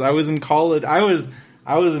 36. I was in college. I was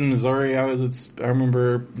in Missouri. I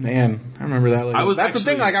remember that. That's the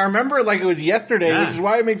thing. I remember it was yesterday, which is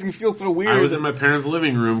why it makes me feel so weird. I was in my parents'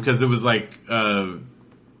 living room because it was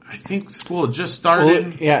I think school had just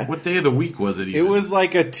started. What day of the week was it even? It was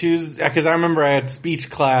a Tuesday, because I remember I had speech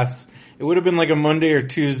class. It would have been a Monday or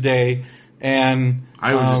Tuesday, and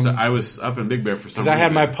I was up in Big Bear for some reason. Because I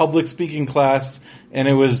had my public speaking class, and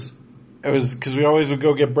it was because we always would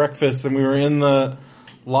go get breakfast, and we were in the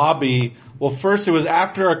lobby. Well, first it was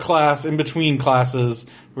after a class, in between classes,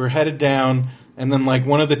 we were headed down, and then like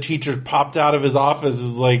one of the teachers popped out of his office,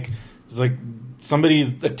 is like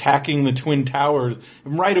somebody's attacking the Twin Towers,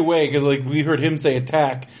 and right away, because like we heard him say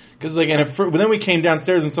attack. Cause like, but then we came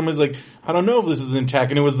downstairs and somebody's like, I don't know if this is an attack,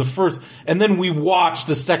 and it was the first, and then we watched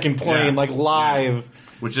the second plane, like live. Yeah.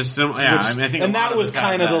 Which is similar, I think and that was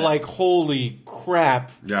kind of the like, holy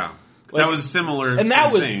crap. Yeah. Like, that was similar. And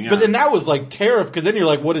that was, thing, but then that was like tariff, because then you're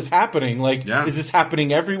like, what is happening? Like, is this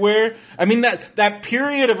happening everywhere? I mean, that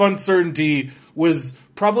period of uncertainty was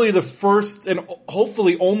probably the first and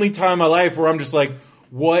hopefully only time in my life where I'm just like,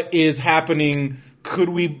 what is happening? Could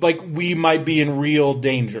we might be in real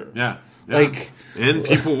danger. Yeah. Like, and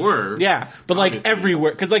people were. Yeah. But like obviously.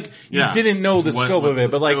 Everywhere. Cause like, you didn't know the scope of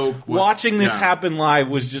it. But like, watching this happen live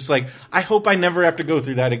was just like, I hope I never have to go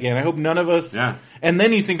through that again. I hope none of us. Yeah. And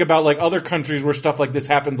then you think about like other countries where stuff like this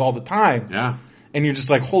happens all the time. Yeah. And you're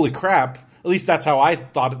just like, holy crap. At least that's how I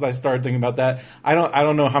thought. I started thinking about that. I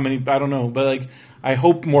don't know how many, I don't know, but like, I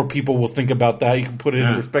hope more people will think about that. You can put it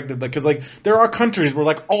in perspective, because like there are countries where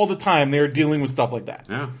like all the time they're dealing with stuff like that.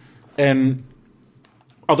 Yeah. And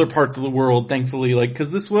other parts of the world, thankfully, like,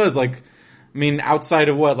 because this was like, I mean, outside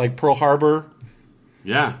of what, like Pearl Harbor.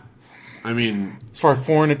 Yeah. I mean, as far as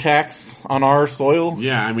foreign attacks on our soil.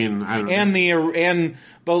 Yeah, I mean, I don't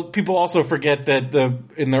but people also forget that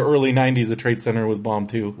in the early 90s the Trade Center was bombed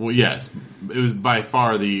too. Well, yes, it was by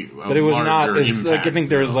far but it was not as, like, I think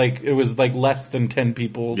there was like, it was like less than 10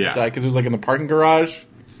 people died, because it was like in the parking garage.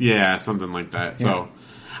 Yeah, something like that. Yeah.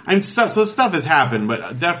 So stuff has happened,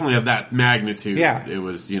 but definitely of that magnitude. Yeah. It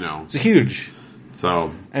was, it's huge.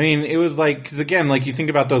 So, I mean, it was like, cause again, like you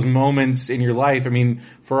think about those moments in your life. I mean,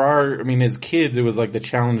 as kids, it was like the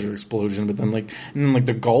Challenger explosion, but then like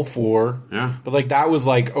the Gulf War. Yeah. But like that was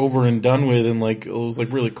like over and done with, and like it was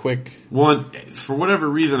like really quick. Well, for whatever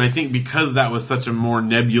reason, I think because that was such a more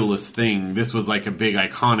nebulous thing, this was like a big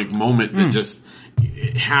iconic moment that just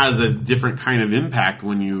it has a different kind of impact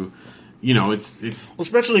when it's well,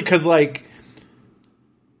 especially cause like,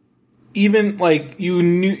 even like you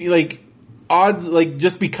knew, like, odds, like,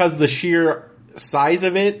 just because the sheer size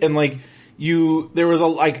of it, and like there was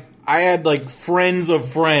I had like friends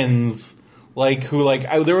of friends, like, who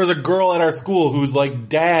like, there was a girl at our school whose like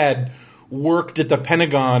dad worked at the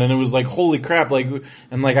Pentagon, and it was like, holy crap, like,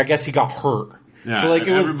 and like, I guess he got hurt. Yeah, so like,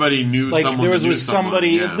 it was, everybody knew like, someone there was knew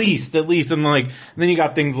somebody someone, at least, and like, and then you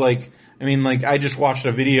got things like, I mean, like, I just watched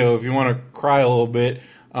a video, if you want to cry a little bit,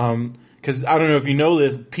 cause I don't know if you know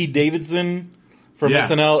this, Pete Davidson from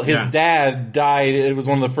SNL, his dad died. It was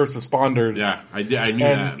one of the first responders. Yeah, I knew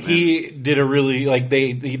that. And he did a really, like,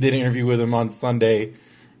 he did an interview with him on Sunday.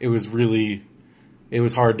 It was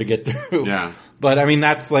hard to get through. Yeah. But I mean,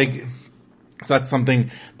 that's like, so that's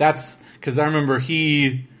something, cause I remember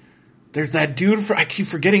there's that dude I keep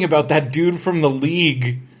forgetting about that dude from The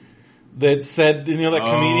League that said, that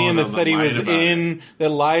comedian that said he was that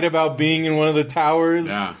lied about being in one of the towers.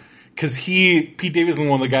 Yeah. Cause Pete Davidson was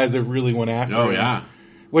one of the guys that really went after him. Oh, yeah.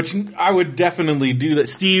 Which I would definitely do that.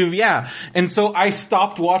 Steve, yeah. And so I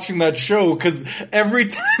stopped watching that show, cause every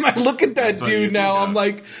time I look at that dude now, I'm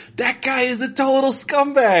like, that guy is a total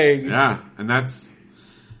scumbag. Yeah. And that's,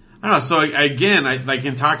 I don't know. So again, like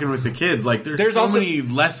in talking with the kids, like there's so many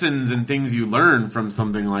lessons and things you learn from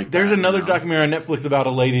something like that. There's another documentary on Netflix about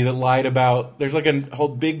a lady that lied about, there's like a whole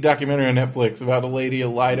big documentary on Netflix about a lady that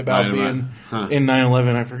lied about being in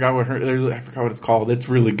 9/11. I forgot what it's called. It's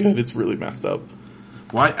really good. It's really messed up.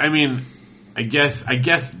 Well, I mean, I guess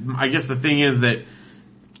the thing is that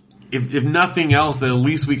if nothing else, that at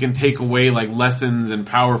least we can take away like lessons and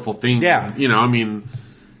powerful things. Yeah. I mean,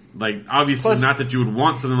 like, obviously not that you would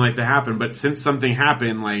want something like to happen, but since something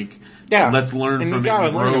happened, like, let's learn from it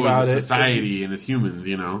and grow as a society and as humans,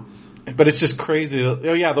 But it's just crazy.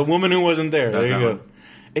 Oh yeah, the woman who wasn't there. There you go.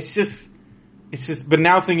 It's just, but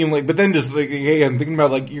now thinking like, but then just like, again, thinking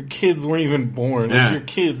about like, your kids weren't even born. Yeah. Like, your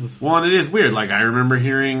kids. Well, and it is weird. Like, I remember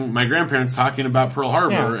hearing my grandparents talking about Pearl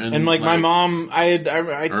Harbor and like my mom, I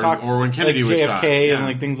talked, or when Kennedy was shot. JFK and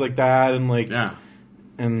like things like that, and like,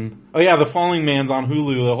 and The Falling Man's on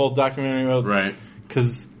Hulu, the whole documentary about, right?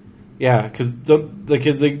 Cause they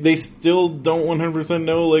still don't 100%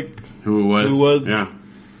 know like who it was.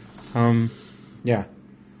 Yeah.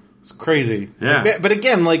 It's crazy. Yeah. But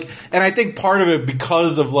again, like, and I think part of it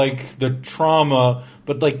because of like the trauma,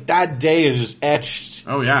 but like that day is just etched.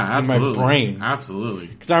 Oh yeah, absolutely. In my brain. Absolutely.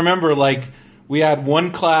 Cause I remember like we had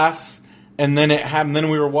one class and then then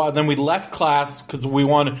we left class cause we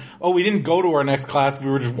didn't go to our next class. We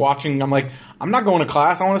were just watching. I'm like, I'm not going to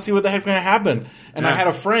class. I want to see what the heck's going to happen. And I had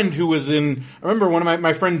a friend who was I remember one of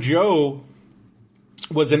my friend Joe,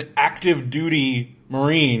 was an active duty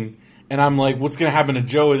Marine, and I'm like, what's going to happen to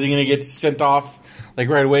Joe? Is he going to get sent off like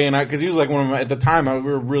right away? And because he was like one of my, at the time,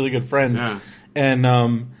 we were really good friends. Yeah.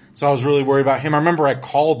 And so I was really worried about him. I remember I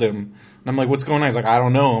called him, and I'm like, what's going on? He's like, I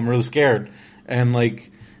don't know. I'm really scared. And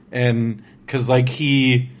because like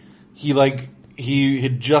he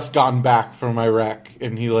had just gotten back from Iraq,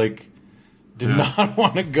 and he like did not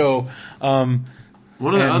want to go.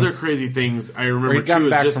 One of the other crazy things I remember he'd gotten too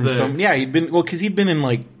back is just from because he'd been in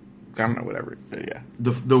like, I don't know, whatever. Yeah.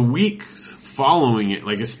 The weeks following it,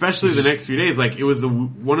 like especially the next few days, like it was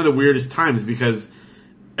one of the weirdest times because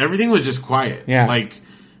everything was just quiet. Yeah. Like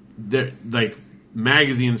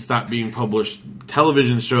magazines stopped being published,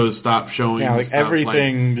 television shows stopped showing. Yeah, like stuff,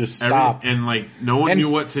 everything just stopped, and like no one knew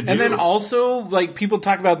what to do. And then also, like people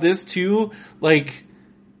talk about this too, like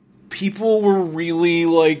people were really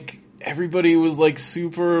like. Everybody was like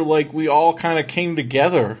super, like we all kind of came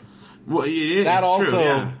together. Well, yeah, that also,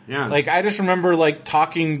 true. Yeah. Like I just remember like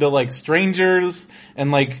talking to like strangers, and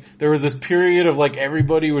like there was this period of like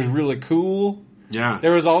everybody was really cool. Yeah.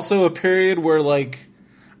 There was also a period where like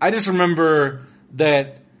I just remember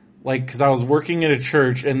that like because I was working at a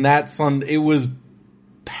church, and that Sunday it was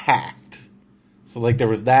packed. So like there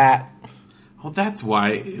was that. Well, that's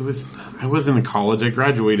why I was in college. I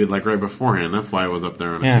graduated like right beforehand. That's why I was up there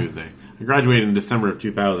on a Tuesday. I graduated in December of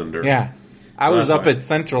 2000. Yeah. I was up at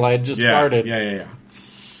Central. I had just started. Yeah.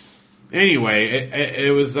 Anyway,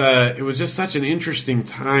 it was just such an interesting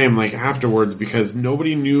time like afterwards because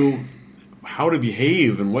nobody knew how to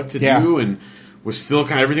behave and what to do, and was still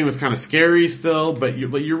everything was kind of scary still, but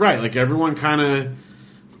you're right. Like everyone kind of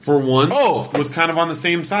for once was kind of on the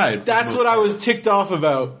same side. That's what I was ticked off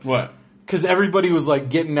about. What? Because everybody was like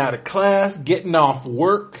getting out of class, getting off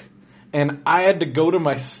work, and I had to go to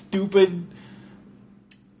my stupid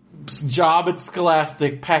job at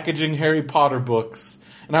Scholastic packaging Harry Potter books.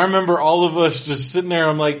 And I remember all of us just sitting there,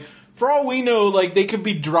 I'm like, for all we know, like they could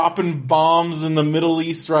be dropping bombs in the Middle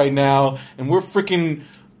East right now, and we're freaking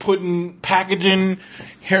packaging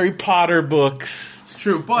Harry Potter books.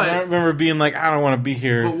 True, but and I remember being like, I don't want to be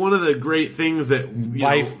here. But one of the great things that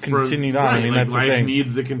life continued on. Right, I mean, like that's life the thing.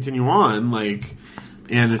 needs to continue on. Like,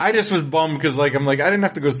 and I just was bummed because, like, I'm like, I didn't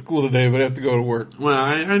have to go to school today, but I have to go to work. Well,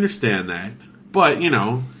 I understand that, but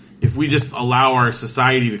if we just allow our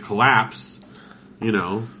society to collapse,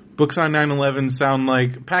 books on 9/11 sound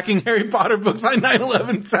like packing Harry Potter books on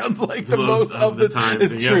 9/11 sounds like the most of the time.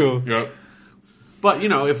 It's true. Yep. But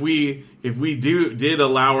if we did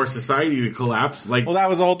allow our society to collapse, like that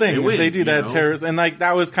was the whole thing. If they do that, terrorists, and like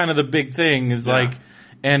that was kind of the big thing. Is like,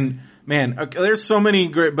 and man, there's so many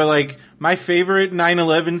great. But like my favorite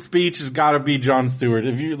 9/11 speech has got to be Jon Stewart.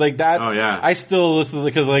 If you like that, I still listen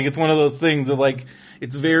because like it's one of those things that like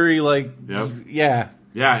it's very like yeah,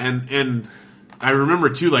 and I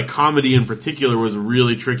remember too like comedy in particular was a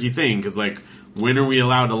really tricky thing because like. When are we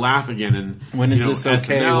allowed to laugh again? And when is this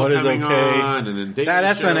okay? SNL what is okay? On, and then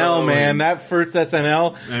that SNL, man, that first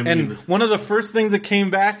SNL, and one of the first things that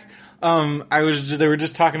came back, they were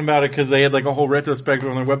just talking about it because they had like a whole retrospective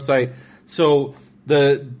on their website. So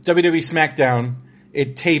the WWE SmackDown,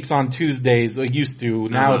 it tapes on Tuesdays, it used to,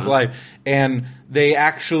 now it's live, and they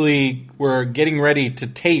actually were getting ready to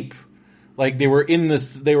tape, like they were getting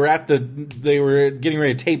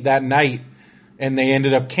ready to tape that night. And they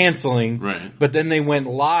ended up canceling. Right. But then they went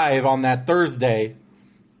live on that Thursday.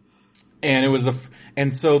 And it was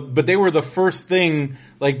but they were the first thing,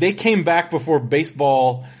 like they came back before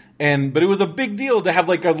baseball but it was a big deal to have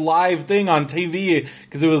like a live thing on TV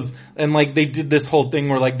because it was, and like they did this whole thing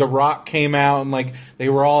where like The Rock came out and like they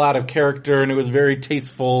were all out of character and it was very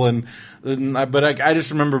tasteful but I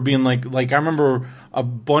just remember being like I remember a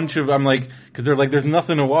bunch of, I'm like, cause they're like, there's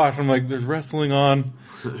nothing to watch. I'm like, there's wrestling on.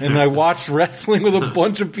 And I watched wrestling with a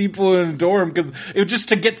bunch of people in a dorm cause it was just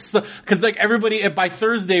to get, cause like everybody, by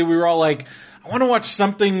Thursday we were all like, I want to watch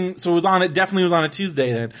something. So it definitely was on a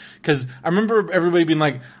Tuesday then. Cause I remember everybody being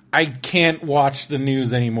like, I can't watch the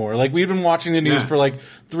news anymore. Like we'd been watching the news for like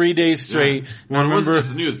 3 days straight. Yeah. Well, it wasn't just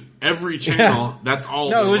the news. Every channel, that's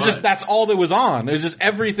all. No, it was just, that's all that was on. It was just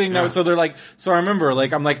everything that was, so they're like, so I remember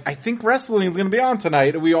like, I'm like, I think wrestling is going to be on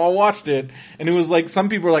tonight. And we all watched it. And it was like, some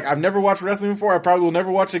people were like, I've never watched wrestling before. I probably will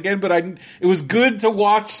never watch it again, but it was good to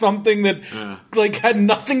watch something that like had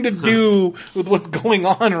nothing to do with what's going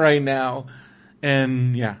on right now.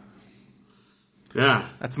 And yeah,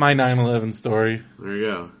 that's my 9/11 story. There you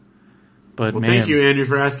go. But well, thank you, Andrew,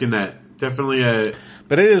 for asking that. Definitely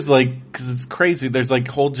but it is like, cause it's crazy. There's like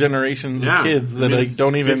whole generations of kids that like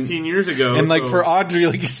don't even 15 years ago. And like for Audrey,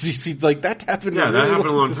 like she's like that happened. Yeah, that happened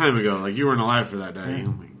a long time ago. Like you weren't alive for that day.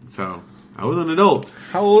 So I was an adult.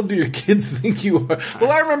 How old do your kids think you are?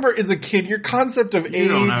 Well, I remember as a kid, your concept of age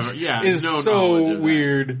is no so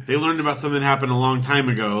weird. They learned about something that happened a long time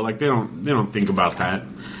ago. Like they don't think about that.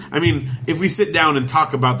 I mean, if we sit down and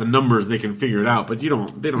talk about the numbers, they can figure it out. But they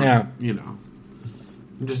don't. Yeah. You know,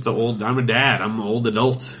 I'm just I'm a dad. I'm an old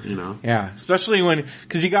adult. You know. Yeah, especially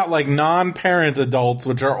because you got like non-parent adults,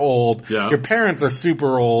 which are old. Yeah. Your parents are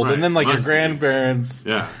super old, Right. and then like Must your grandparents.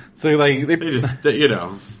 Yeah. So like They just, you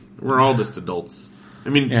know, we're all just adults. I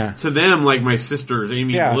mean, Yeah. to them, like my sisters,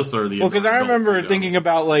 Amy and Melissa, are the well, because I adults, remember you know. thinking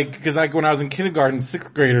about like because like when I was in kindergarten,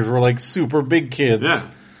 6th graders were like super big kids. Yeah.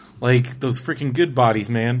 Like those freaking good bodies,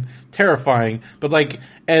 man, terrifying. But like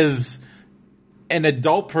as an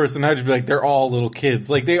adult person, I'd just be like, they're all little kids.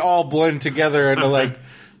 Like they all blend together and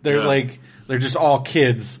they're just all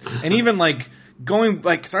kids. And even like going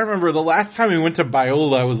like, because I remember the last time we went to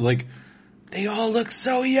Biola, I was like, they all look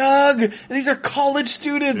so young. And these are college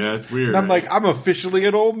students. Yeah, it's weird. And I'm right? like, I'm officially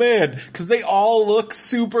an old man because they all look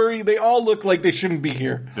they all look like they shouldn't be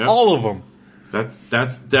here. Yep. All of them.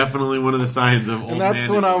 That's definitely one of the signs of old And that's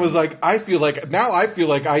man. when I was like, I feel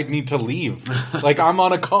like I need to leave. Like I'm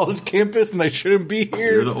on a college campus and I shouldn't be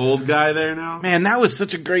here. You're the old guy there now? Man, that was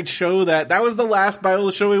such a great show. That was the last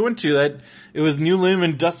Biola show we went to. That it was New Limb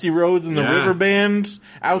and Dusty Rhodes and the Yeah. River Band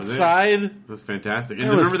outside. It was fantastic. And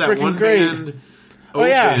It was remember that freaking one great. band Oh,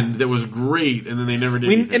 yeah. opened that was great, and then they never did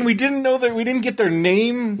anything. And we didn't know that we didn't get their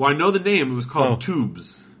name. Well, I know the name. It was called Oh.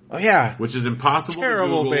 Tubes. Oh yeah, Which is impossible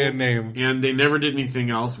Terrible to Google, band name. And they never did anything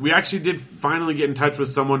else. We actually did finally get in touch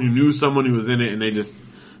with someone who knew someone who was in it, and they just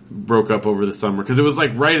broke up over the summer. Because it was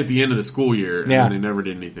like right at the end of the school year, and Yeah. they never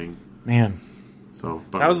did anything. man. So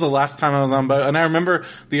That was the last time I was on Biola. And I remember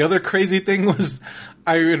the other crazy thing was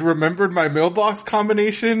I had remembered my mailbox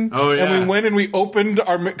combination. Oh, yeah. And we went and we opened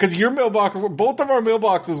because your mailbox, both of our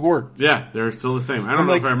mailboxes worked. Yeah, they're still the same. I don't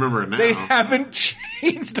know if I remember it now. They haven't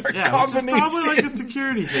changed our yeah, combination. it's probably like a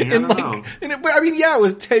security thing. I And don't like, know. but I mean, yeah, it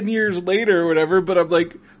was 10 years later or whatever, but I'm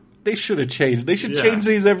like, they should have changed. They should Yeah. change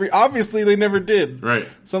these obviously they never did. Right.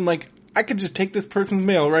 So I'm like, I could just take this person's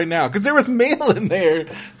mail right now. Cause there was mail in there.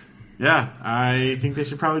 Yeah, I think they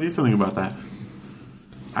should probably do something about that.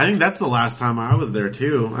 I think that's the last time I was there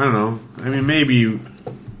too. I don't know. I mean, maybe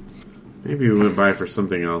we went by for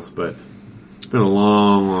something else, but it's been a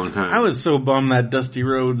long, long time. I was so bummed that Dusty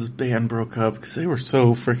Rhodes band broke up because they were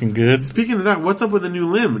so freaking good. Speaking of that, what's up with the New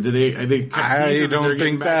Limb? Are they kept I teasing don't they're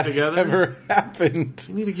getting think back that together? ever happened.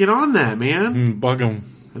 You need to get on that, man. Bug them.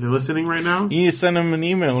 Are they listening right now? You need to send them an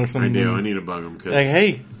email or I something. do. I need to bug them because Like,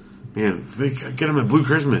 hey, man, get them at Blue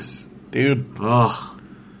Christmas. dude, Oh,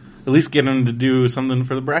 at least get them to do something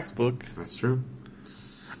for the Brax book. that's true.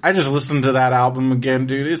 I just listened to that album again,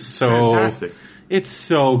 dude. It's so Fantastic. It's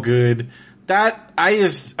so good. That I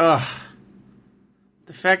just the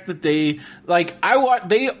fact that they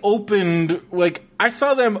they opened I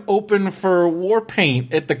saw them open for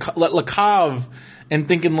Warpaint at the La Cave and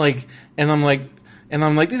thinking I'm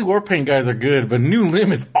like these Warpaint guys are good, but New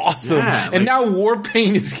Limb is awesome, Yeah, and now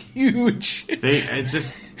Warpaint is huge.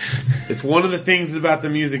 It's one of the things about the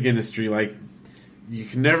music industry. Like you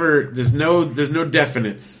can never. There's no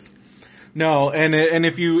definites. No, and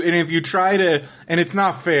if you try to, and it's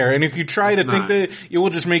not fair, and if you try to think that, it will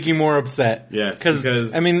just make you more upset. Yes,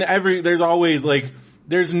 because I mean, there's always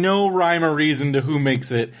there's no rhyme or reason to who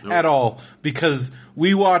makes it at all, because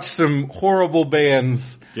we watch some horrible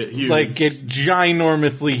bands Get huge. get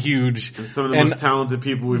ginormously huge, And some of the most talented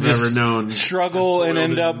people we've ever just known struggle and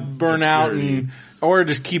end up burn out or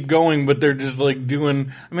just keep going, but they're just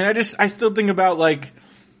doing. I mean, I still think about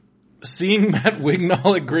seeing Matt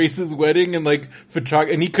Wignall at Grace's wedding and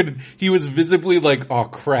and he was visibly oh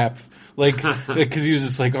crap. Cause he was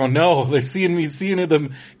just oh no, they're seeing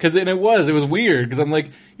them. Cause, and it was weird. Cause I'm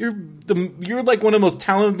you're one of the most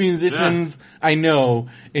talented musicians I know.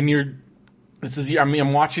 And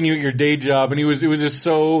I'm watching you at your day job. And he was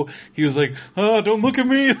oh, don't look at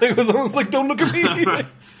me. It was almost don't look at me.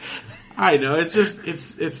 I know, it's just,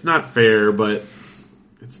 it's not fair, but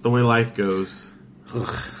it's the way life goes.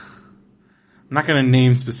 I'm not gonna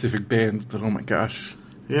name specific bands, but oh my gosh.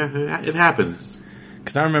 Yeah, it happens.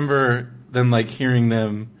 Cause I remember them hearing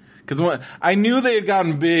them. Cause I knew they had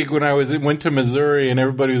gotten big when I went to Missouri and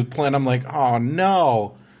everybody was playing. I'm oh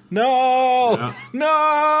no. No!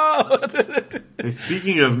 No! Hey,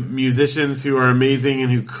 speaking of musicians who are amazing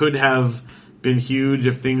and who could have been huge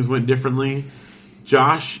if things went differently,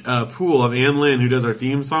 Josh Poole of Ann Lynn, who does our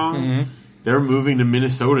theme song, they're moving to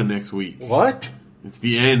Minnesota next week. What? It's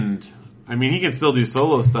the end. I mean, he can still do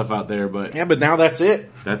solo stuff out there, but Yeah, but now that's it.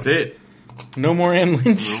 that's it. No more Ann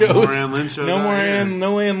Lynn shows. No more Ann Lynn shows. No out more here.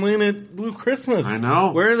 no Ann Lynn at Blue Christmas. I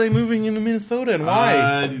know. Where are they moving into Minnesota and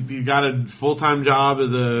why? He got a full-time job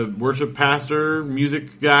as a worship pastor,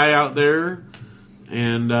 music guy out there.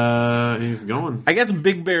 And he's going. I guess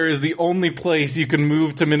Big Bear is the only place you can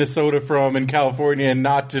move to Minnesota from in California and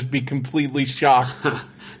not just be completely shocked.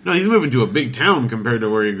 No, he's moving to a big town compared to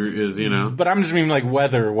where he is, you know. But I'm just meaning like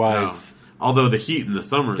weather-wise. No. Although the heat in the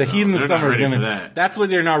summer, Heat in the summer is going to. That's what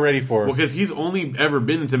they're not ready for. Well, because he's only ever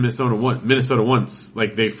been to Minnesota once.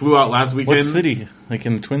 Like they flew out last weekend. What city? Like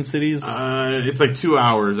in the Twin Cities? It's like 2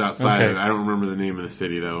 hours outside. Okay. Of it. I don't remember the name of the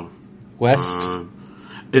city though. West.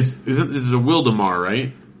 It's a Wildemar,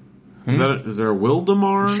 right? Is there a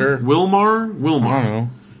Wildemar? Sure. Wilmar? I don't know.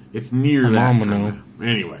 It's near My that. mom would know.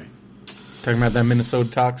 Anyway, Talking about that Minnesota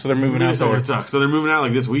talk, so they're moving out there. Minnesota talk. So they're moving out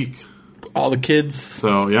like this week. All the kids.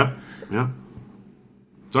 So yeah.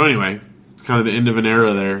 So anyway, it's kind of the end of an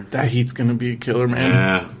era there. That heat's gonna be a killer, man.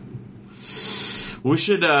 Yeah. We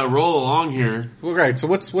should roll along here. All right, so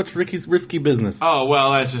what's Ricky's risky business? Oh,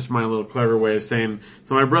 well, that's just my little clever way of saying.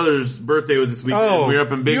 So my brother's birthday was this weekend. Oh, we were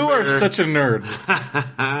up in Big you Bear. are such a nerd.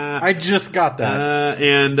 I just got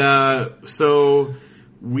that. So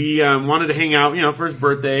we wanted to hang out, for his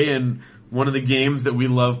birthday, and one of the games that we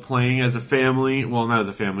love playing as a family, well, not as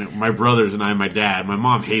a family, my brothers and I, my dad. My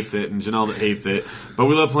mom hates it, and Janelle hates it, but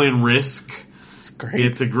we love playing Risk. It's great.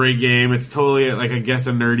 It's a great game. It's totally, like, I guess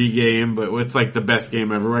a nerdy game, but it's like the best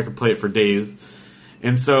game ever. I could play it for days.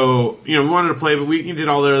 And so, we wanted to play, but we did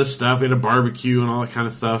all the other stuff. We had a barbecue and all that kind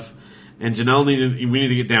of stuff. And we needed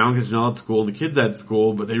to get down because Janelle had school and the kids had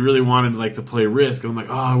school, but they really wanted, like, to play Risk. And I'm like,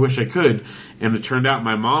 oh, I wish I could. And it turned out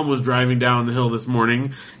my mom was driving down the hill this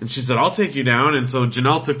morning, and she said, I'll take you down. And so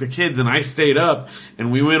Janelle took the kids, and I stayed up,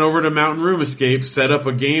 and we went over to Mountain Room Escape, set up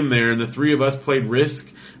a game there, and the three of us played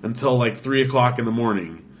Risk until like 3 o'clock in the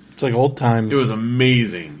morning. It's like old times. It was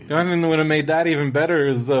amazing. The only thing that would have made that even better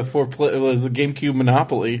is the GameCube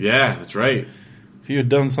Monopoly. Yeah, that's right. If you had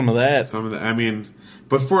done some of that.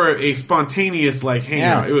 But for a spontaneous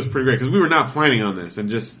hangout, It was pretty great because we were not planning on this,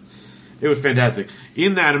 and it was fantastic.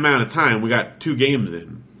 In that amount of time, we got 2 games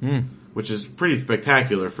in, which is pretty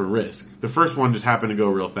spectacular for Risk. The first one just happened to go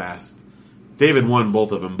real fast. David won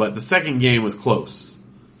both of them, but the second game was close.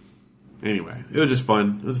 Anyway, it was just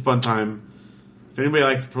fun. It was a fun time. If anybody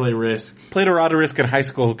likes to play Risk. Played a lot of Risk in high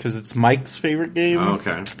school because it's Mike's favorite game. Oh,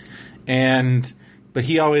 okay. But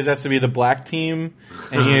he always has to be the black team,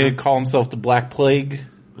 and he'd call himself the Black Plague.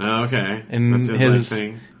 Oh, okay. And that's his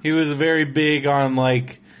thing. He was very big on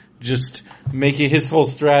just making his whole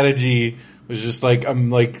strategy was just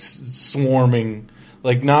swarming,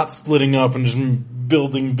 not splitting up and just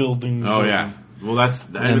building. Oh yeah. Well,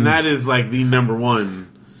 that is the number one.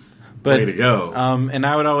 Way to go. And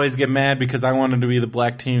I would always get mad because I wanted to be the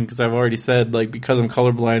black team because I've already said, because I'm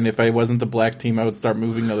colorblind, if I wasn't the black team, I would start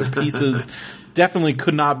moving other pieces. Definitely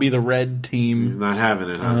could not be the red team. He's not having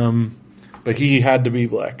it, huh? But he had to be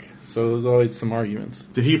black. So there was always some arguments.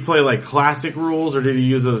 Did he play classic rules or did he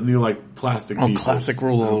use those new plastic pieces? Oh, classic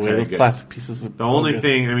rules all the way. Those good. plastic pieces. The only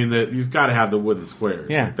thing, you've got to have the wooden squares.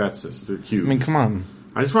 Yeah. That's just the cubes. Come on.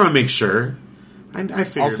 I just want to make sure. I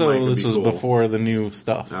figured also, Mike would this be was cool. before the new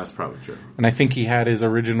stuff. That's probably true. And I think he had his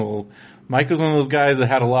original. Mike was one of those guys that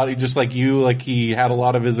had a lot, just like you, he had a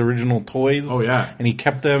lot of his original toys. Oh yeah, and he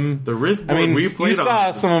kept them. The Risk board we played. You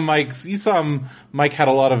saw some of Mike's. You saw him. Mike had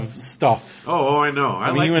a lot of stuff. Oh, I know.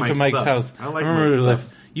 You went to Mike's house. I like remember Mike's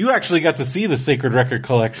stuff. You actually got to see the Sacred Record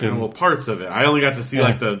collection. Well, parts of it. I only got to see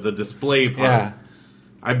the display part. Yeah.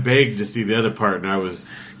 I begged to see the other part, and I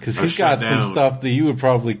was. Because he's got some stuff that you would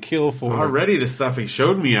probably kill for. Already the stuff he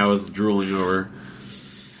showed me I was drooling over.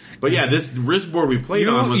 But yeah, this Risk board we played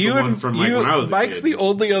on was the one from when I was a Mike's kid. the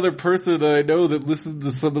only other person that I know that listens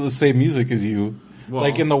to some of the same music as you. Well,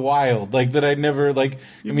 in the wild. That I never,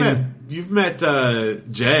 You've met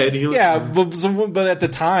Jed. But at the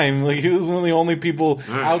time, he was one of the only people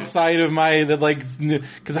outside of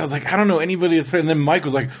because I was I don't know anybody that's, and then Mike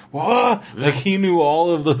was what? Yeah. He knew all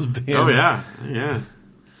of those bands. Oh yeah. Yeah.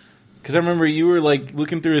 Because I remember you were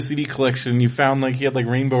looking through a CD collection and you found he had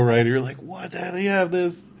Rainbow Rider. You're what the hell do you have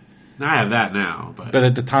this? I have that now, but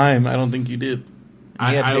at the time I don't think you did.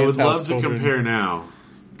 I would love to compare now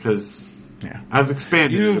because I've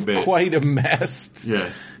expanded it a bit. You've quite amassed.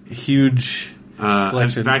 Yes, huge. In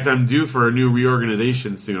fact, I'm due for a new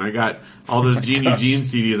reorganization soon. I got all those Gene Eugene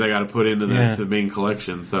CDs I got to put into the main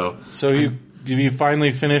collection. So did you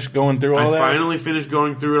finally finish going through all that? I finally finished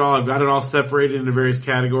going through it all. I've got it all separated into various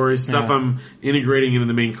categories. Stuff I'm integrating into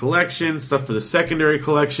the main collection, stuff for the secondary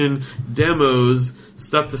collection, demos,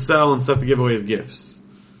 stuff to sell, and stuff to give away as gifts.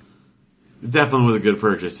 It definitely was a good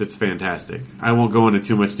purchase. It's fantastic. I won't go into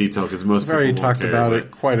too much detail because most I've already people won't talked care, about but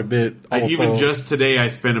it quite a bit. Also. even just today, I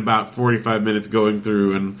spent about 45 minutes going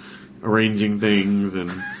through and arranging things,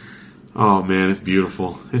 and oh man, it's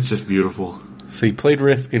beautiful. It's just beautiful. So you played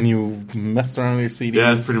Risk and you messed around with your CDs.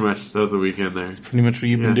 Yeah, that's pretty much, that was the weekend there. Pretty much what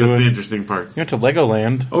you've been That's doing. the interesting part. You went to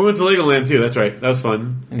Legoland. Oh, we went to Legoland too, that's right. That was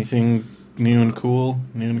fun. Anything new and cool?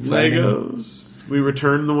 New and exciting? Legos. We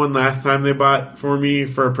returned the one last time they bought for me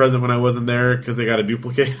for a present when I wasn't there because they got a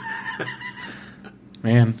duplicate.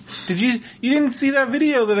 Man. You didn't see that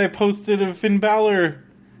video that I posted of Finn Balor?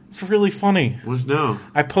 It's really funny. No.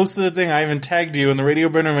 I posted a thing. I even tagged you in the Radio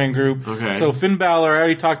Brennerman group. Okay. So Finn Balor, I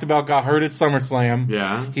already talked about, got hurt at SummerSlam.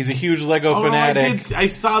 Yeah. He's a huge Lego fanatic. I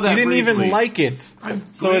saw that. He didn't briefly. even like it. I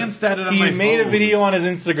So glanced at it on he my made phone. a video on his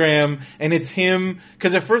Instagram, and it's him.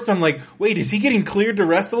 Because at first I'm like, wait, is he getting cleared to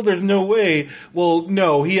wrestle? There's no way. Well,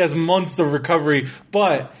 no, he has months of recovery,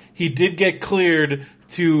 but he did get cleared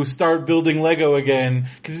to start building Lego again,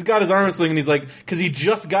 because he's got his arm wrestling, and he's like, because he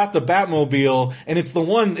just got the Batmobile, and it's the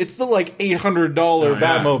like $800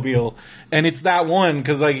 Batmobile, and it's that one,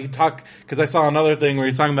 because I saw another thing where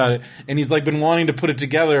he's talking about it, and he's like been wanting to put it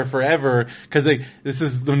together forever, because this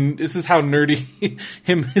is how nerdy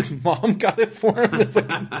his mom got it for him as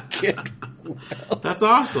like a kid. That's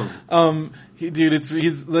awesome. Dude,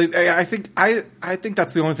 he's like, I think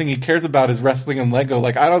that's the only thing he cares about is wrestling and Lego.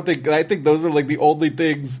 Like, I think those are like the only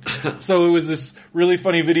things. So it was this really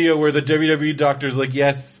funny video where the WWE doctor's like,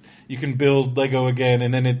 yes, you can build Lego again,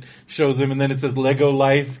 and then it shows him, and then it says Lego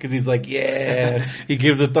Life, because he's like, yeah, he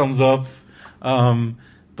gives a thumbs up.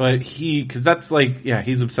 But cause that's like, yeah,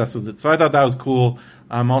 he's obsessed with it. So I thought that was cool.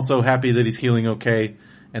 I'm also happy that he's healing okay,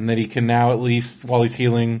 and that he can now, at least while he's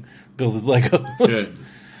healing, build his Lego. Good.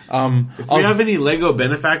 If we have any Lego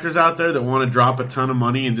benefactors out there that want to drop a ton of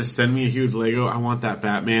money and just send me a huge Lego, I want that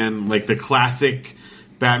Batman, like the classic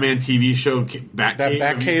Batman TV show Batcave. That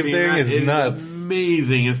Batcave thing is It's nuts.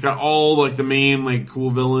 amazing. It's got all like the main like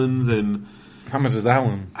cool villains, and How much is that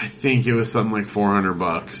one? I think it was something like $400.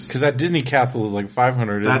 Because that Disney Castle is like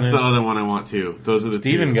 $500. That's isn't the it? other one I want too. Those are the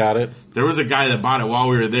Steven two. got it. There was a guy that bought it while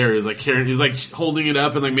we were there. He was like carrying, he was like holding it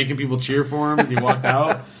up and like making people cheer for him as he walked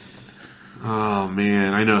out. Oh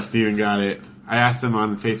man, I know Steven got it. I asked him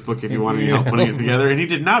on Facebook if he wanted any help putting it together, and he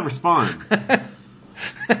did not respond.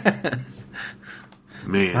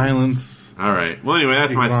 Man. Silence. All right. Well, anyway,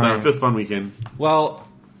 that's my Fine. stuff. It was a fun weekend. Well,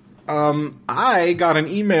 I got an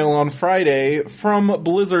email on Friday from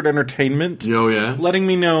Blizzard Entertainment Oh, yeah. letting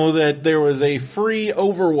me know that there was a free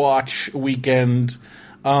Overwatch weekend,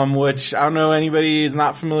 which I don't know anybody is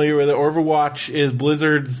not familiar with it. Overwatch is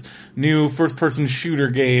Blizzard's new first-person shooter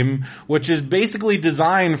game, which is basically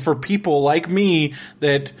designed for people like me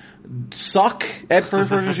that suck at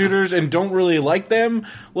first-person shooters and don't really like them.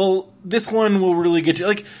 Well, this one will really get you,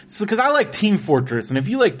 like, so, cause I like Team Fortress, and if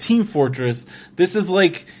you like Team Fortress, this is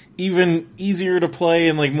like even easier to play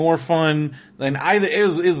and like more fun than it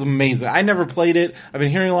was amazing. I never played it. I've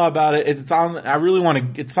been hearing a lot about it. It's on, I really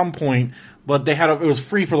want to at some point, but it was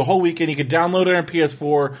free for the whole weekend. You could download it on PS4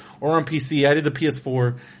 or on PC. I did the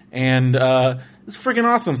PS4, and it's freaking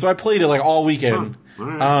awesome. So I played it like all weekend. Huh.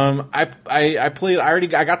 All right. I played,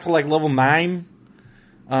 I got to like level 9.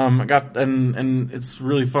 And it's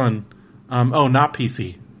really fun. Not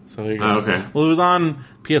PC. So there you go. Oh, okay. Well, it was on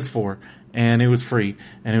PS4, and it was free,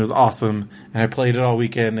 and it was awesome, and I played it all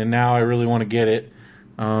weekend, and now I really want to get it.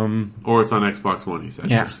 Or it's on Xbox One, he said.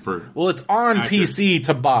 Yeah. Just for, Well, it's on accurate. PC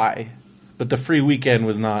to buy, but the free weekend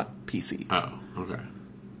was not PC. oh, okay.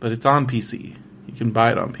 But it's on PC. You can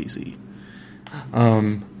buy it on PC.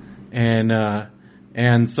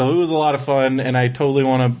 And so it was a lot of fun, and I totally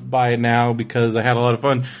want to buy it now because I had a lot of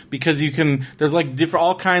fun. Because there's like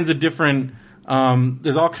all kinds of different free,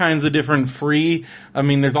 there's all kinds of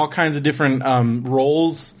different,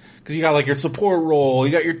 roles. Cause you got like your support role,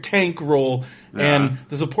 you got your tank role, and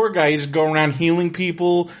the support guy, you just go around healing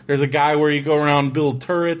people. There's a guy where you go around and build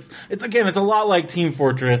turrets. It's a lot like Team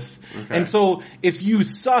Fortress. Okay. And so if you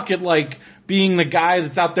suck at like being the guy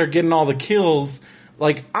that's out there getting all the kills,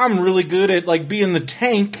 like, I'm really good at, like, being the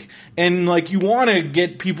tank, and, like, you want to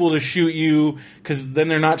get people to shoot you, because then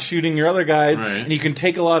they're not shooting your other guys, Right. and you can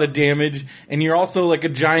take a lot of damage, and you're also, like, a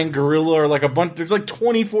giant gorilla, or, like, there's, like,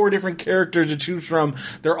 24 different characters to choose from.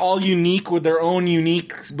 They're all unique with their own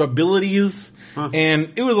unique abilities,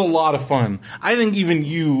 and it was a lot of fun. I think even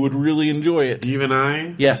you would really enjoy it. Even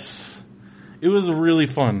I? Yes. It was really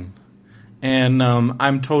fun. And,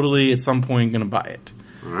 I'm totally, at some point, gonna buy it.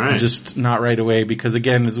 All right. Just not right away, because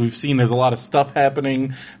again, as we've seen, there's a lot of stuff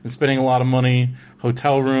happening and spending a lot of money,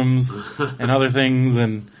 hotel rooms and other things,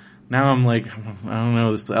 and now I'm like, I don't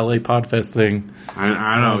know, this LA Podfest thing.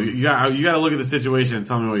 I don't know. You got to look at the situation and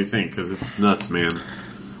tell me what you think, because it's nuts, man.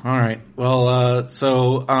 All right. Well,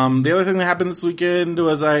 the other thing that happened this weekend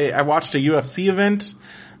was I watched a UFC event,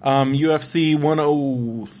 UFC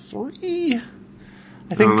 103.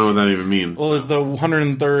 I don't know what that even means. Well, it's the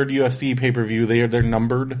 103rd UFC pay-per-view. They're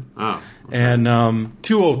numbered. Oh. Okay. And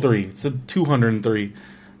 203. It's a 203.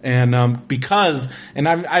 And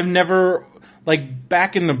I've never, like,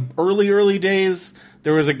 back in the early days,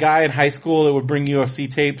 there was a guy in high school that would bring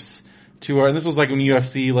UFC tapes to and this was like when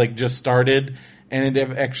UFC like just started, and it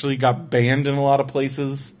actually got banned in a lot of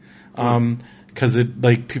places. Cause it,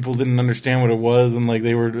 like, people didn't understand what it was, and like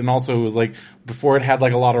and also it was like, before it had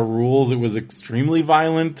like a lot of rules, it was extremely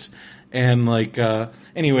violent, and like,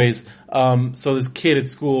 anyways, so this kid at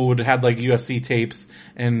school would have like UFC tapes,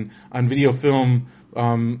 and on video film,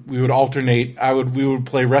 we would alternate, we would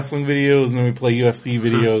play wrestling videos, and then we'd play UFC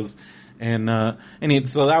videos,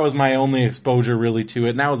 so that was my only exposure really to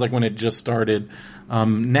it, and that was like when it just started.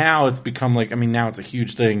 Now it's become like, now it's a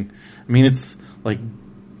huge thing. It's like,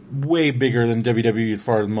 way bigger than WWE as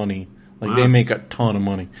far as money. Like, They make a ton of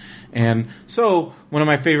money. And so, one of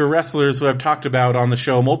my favorite wrestlers who I've talked about on the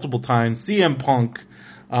show multiple times, CM Punk,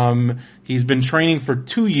 he's been training for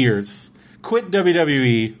 2 years, quit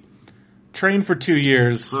WWE, trained for 2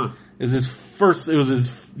 years, it was his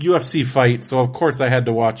UFC fight, so of course I had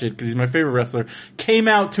to watch it, because he's my favorite wrestler, came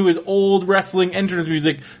out to his old wrestling entrance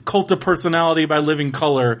music, Cult of Personality by Living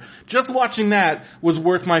Colour. Just watching that was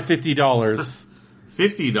worth my $50.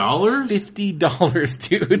 $50? $50,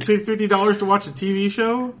 dude. You paid $50 to watch a TV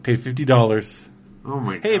show? Paid $50. Oh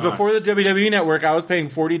my god. Hey, before the WWE Network, I was paying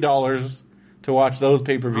 $40 to watch those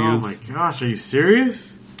pay-per-views. Oh my gosh, are you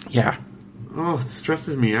serious? Yeah. Oh, it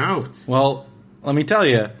stresses me out. Well, let me tell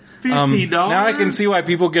you. $50? Now I can see why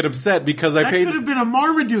people get upset, because I paid... That could have been a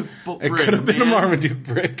Marmaduke brick, It could have been a Marmaduke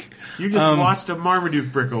brick. You just watched a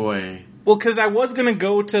Marmaduke brick away. Well, because I was going to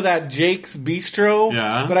go to that Jake's Bistro,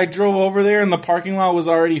 but I drove over there and the parking lot was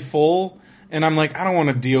already full, and I'm like, I don't want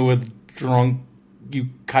to deal with drunk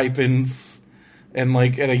Kuipens and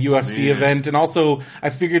like at a UFC event, and also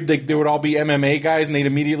I figured like there would all be MMA guys and they'd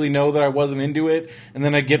immediately know that I wasn't into it, and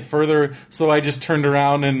then I'd get further, so I just turned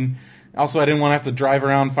around, and also I didn't want to have to drive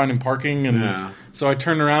around finding parking, and so I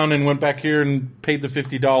turned around and went back here and paid the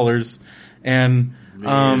 $50, and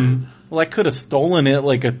well, I could have stolen it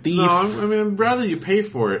like a thief. No, I'd rather you pay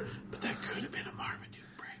for it, but that could have been a Marmaduke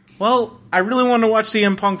brick. Well, I really wanted to watch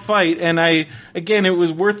CM Punk fight, and it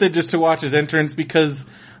was worth it just to watch his entrance, because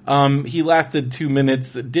he lasted 2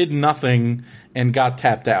 minutes, did nothing, and got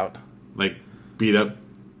tapped out. Like, beat up?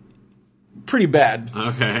 Pretty bad.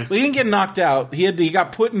 Okay. He didn't get knocked out. He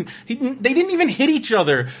got put in. They didn't even hit each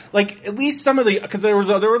other. Like, at least some of because there was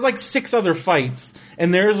like 6 other fights,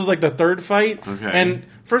 and theirs was like the third fight. Okay. And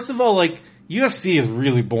first of all, like, UFC is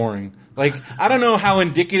really boring. Like, I don't know how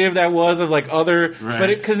indicative that was of like other, but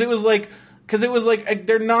because it was like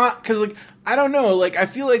they're not, because like I don't know. Like, I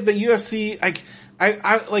feel like the UFC, like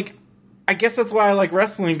I guess that's why I like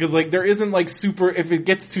wrestling, because like there isn't like super, if it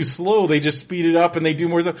gets too slow, they just speed it up and they do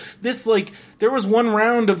more stuff. This, like, there was one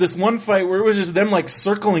round of this one fight where it was just them like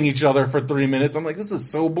circling each other for 3 minutes. I'm like, this is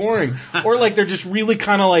so boring. Or like they're just really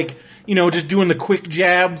kind of like, just doing the quick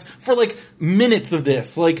jabs for like minutes of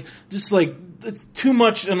this. Like, just like, it's too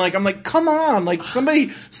much, and like, I'm like, come on, like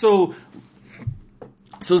somebody, so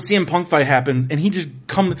the CM Punk fight happens, and he just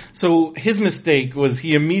so his mistake was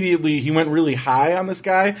he went really high on this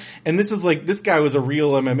guy, and this guy was a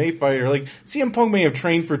real MMA fighter. Like, CM Punk may have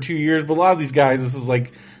trained for 2 years, but a lot of these guys, this is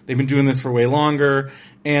like, they've been doing this for way longer,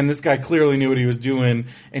 and this guy clearly knew what he was doing,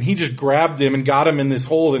 and he just grabbed him and got him in this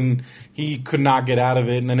hold, and he could not get out of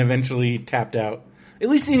it, and then eventually tapped out. At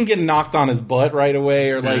least he didn't get knocked on his butt right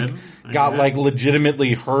away, or like, got like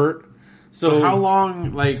legitimately hurt. So how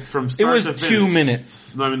long, like, from start to finish? It was 2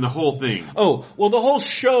 minutes. No, the whole thing. Oh, well, the whole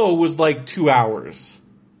show was like 2 hours.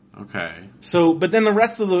 Okay. So, but then the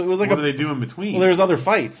rest of it was like what do they do in between? Well, there was other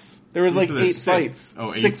fights. There was like 8 fights.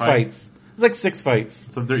 Oh, 8 6 fights. It was like 6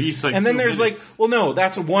 fights. So they're each like, and then there's minutes. like, well, no,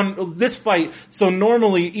 that's one, this fight, so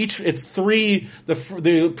normally it's 3, the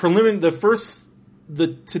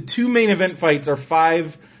 2 main event fights are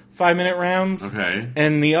 5-minute rounds. Okay.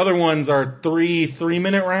 And the other ones are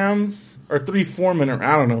 3-minute rounds. Or 4-minute,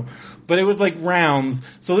 I don't know. But it was like rounds.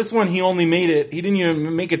 So this one, he didn't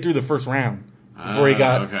even make it through the first round before he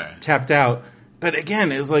got tapped out. But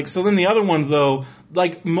again, it was like, so then the other ones though,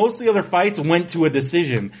 like most of the other fights went to a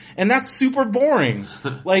decision. And that's super boring.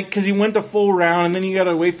 Like, cause you went the full round and then you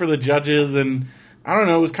gotta wait for the judges, and I don't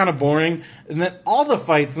know, it was kind of boring. And then all the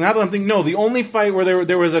fights, now that I'm thinking, no, the only fight where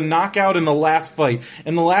there was a knockout in the last fight,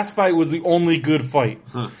 and the last fight was the only good fight.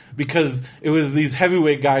 Because it was these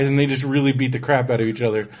heavyweight guys and they just really beat the crap out of each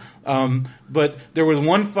other. But there was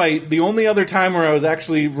one fight, the only other time where I was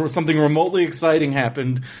actually, something remotely exciting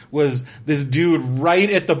happened was this dude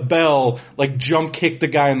right at the bell, like jump kicked the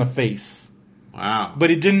guy in the face. Wow.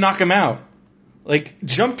 But it didn't knock him out. Like,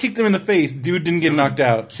 jump kicked him in the face, dude didn't get knocked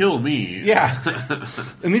out. Kill me. Yeah.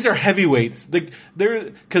 And these are heavyweights. Like,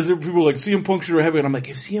 cause people are like, CM Punk should have heavyweight. I'm like,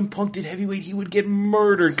 if CM Punk did heavyweight, he would get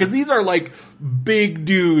murdered. Cause these are like big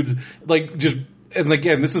dudes. Like, just, and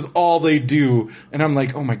again, this is all they do. And I'm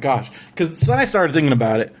like, oh my gosh. Cause so then I started thinking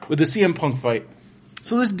about it with the CM Punk fight.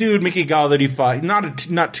 So this dude, Mickey Gall, that he fought,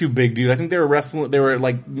 not too big dude. I think they were wrestling, they were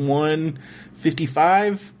like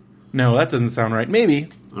 155. No, that doesn't sound right. Maybe.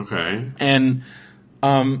 Okay. And,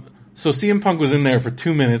 so CM Punk was in there for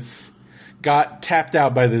 2 minutes, got tapped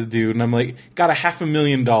out by this dude, and I'm like, got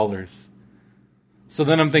 $500,000. So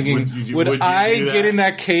then I'm thinking, would I get in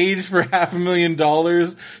that cage for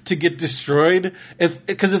 $500,000 to get destroyed?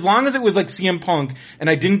 Cause as long as it was like CM Punk and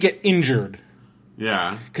I didn't get injured.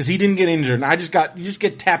 Yeah. Cause he didn't get injured and you just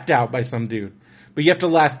get tapped out by some dude. But you have to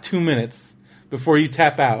last 2 minutes before you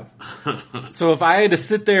tap out. So if I had to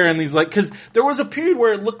sit there and these cause there was a period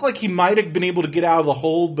where it looked like he might have been able to get out of the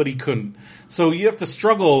hold, but he couldn't. So you have to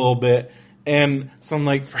struggle a little bit. And so I'm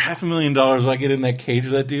like, for $500,000, I get in that cage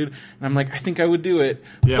with that dude. And I'm like, I think I would do it.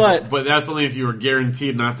 Yeah, but that's only if you were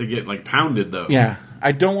guaranteed not to get pounded though. Yeah.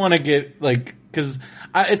 I don't want to get cause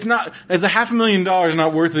it's not, as $500,000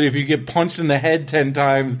 not worth it if you get punched in the head 10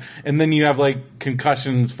 times and then you have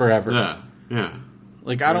concussions forever. Yeah. Yeah.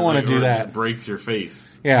 I don't want to do that. It breaks your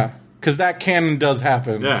face. Yeah. Cause that does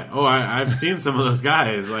happen. Yeah. Oh, I've seen some of those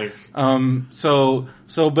guys.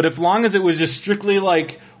 But if long as it was just strictly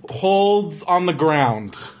holds on the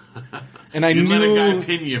ground. And I knew. Let a guy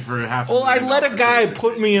pin you for $500,000. Well, I let a guy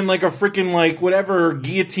put me in a freaking whatever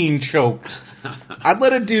guillotine choke. I'd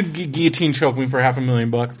let a dude guillotine choke me for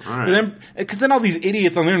 $500,000. All right. But then, cause then all these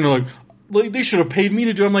idiots on there and they're like, they should have paid me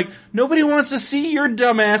to do it. I'm like, nobody wants to see your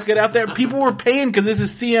dumb ass get out there. People were paying because this is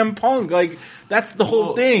CM Punk. That's the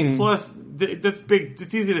whole thing. Plus, that's big.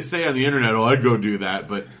 It's easy to say on the internet, oh, I'd go do that,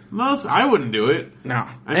 but I wouldn't do it. No.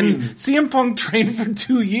 I mean, CM Punk trained for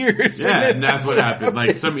 2 years. Yeah, and that's what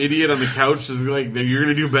happened. Some idiot on the couch is like, you're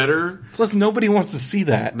gonna do better? Plus, nobody wants to see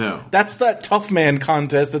that. No. That's that Tough Man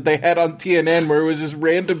contest that they had on TNN where it was just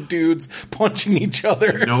random dudes punching each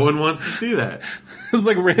other. No one wants to see that. It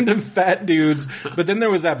was random fat dudes. But then there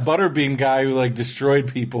was that Butterbean guy who destroyed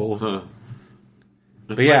people. Huh.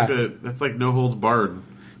 But yeah. That's No Holds Barred.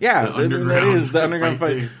 Yeah, that is the underground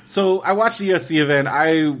fight. So I watched the UFC event.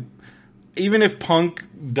 Even if Punk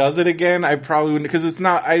does it again, I probably wouldn't, because it's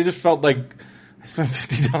not, I just felt like I spent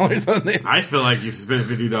 $50 on it. I feel like you've spent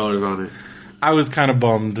 $50 on it. I was kind of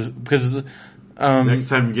bummed, because next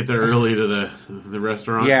time you get there early to the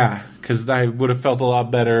restaurant. Yeah, because I would have felt a lot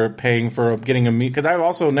better paying for getting a meat, because I've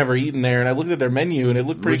also never eaten there, and I looked at their menu, and it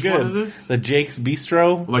looked pretty good. Which one is this? The Jake's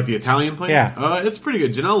Bistro. The Italian place? Yeah. It's pretty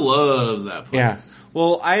good. Janelle loves that place. Yeah.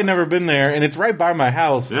 Well, I had never been there, and it's right by my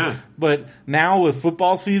house. Yeah. But now with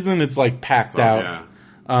football season, it's packed out.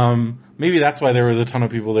 Yeah. Maybe that's why there was a ton of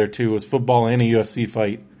people there too, was football and a UFC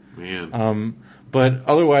fight. Man. But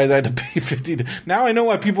otherwise I had to pay $50. Now I know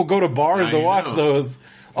why people go to bars to watch those.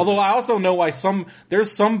 Although I also know why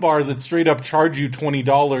there's some bars that straight up charge you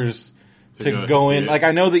 $20 to go in.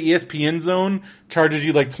 I know the ESPN Zone charges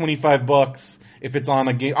you $25 if it's on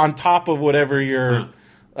a game, on top of whatever your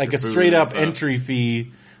a straight up entry fee,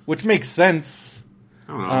 which makes sense.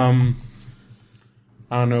 I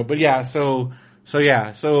don't know. But yeah, so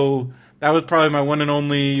that was probably my one and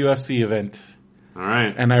only UFC event. All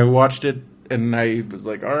right. And I watched it and I was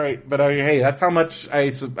like, all right, but hey, that's how much I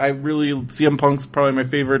really, CM Punk's probably one of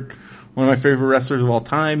my favorite wrestlers of all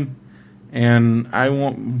time. And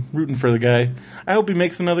I'm rooting for the guy. I hope he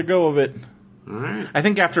makes another go of it. All right. I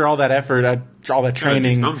think after all that effort, all that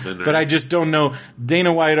training, right? But I just don't know.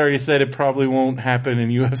 Dana White already said it probably won't happen in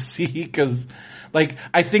UFC because,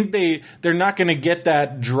 I think they're not going to get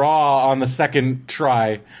that draw on the second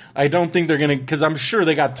try. I don't think they're going to, because I'm sure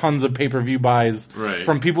they got tons of pay-per-view buys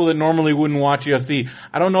from people that normally wouldn't watch UFC.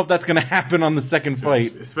 I don't know if that's going to happen on the second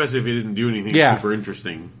fight, especially if he didn't do anything super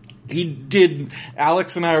interesting. He did.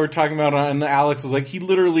 Alex and I were talking about it, and Alex was like, he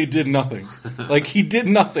literally did nothing. He did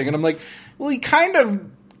nothing. And I'm like, well, he kind of,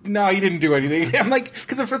 no, he didn't do anything. I'm like,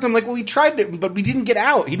 because at first I'm like, well, he tried it, but we didn't get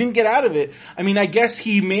out. He didn't get out of it. I mean, I guess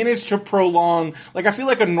he managed to prolong, I feel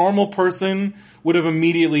like a normal person would have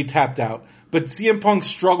immediately tapped out. but CM Punk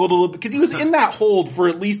struggled a little because he was in that hold for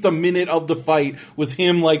at least a minute of the fight. Was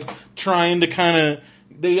him like trying to kind of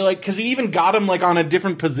because he even got him like on a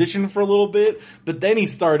different position for a little bit, but then he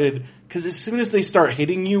started. Because as soon as they start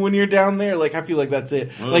hitting you when you're down there, like, I feel like that's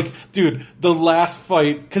it. Ugh. Like, dude, the last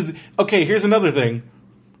fight, because, okay, here's another thing.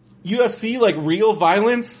 UFC, like, real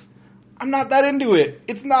violence, I'm not that into it.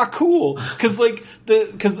 It's not cool. Because, like,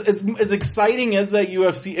 because as exciting as that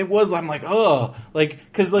UFC, it was, I'm like, ugh. Like,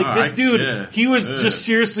 because, like, this dude, he was just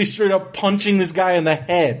seriously straight up punching this guy in the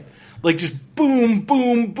head. Like, just boom,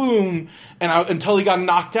 boom, boom. Until he got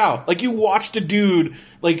knocked out. Like, you watched a dude,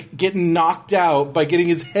 like, get knocked out by getting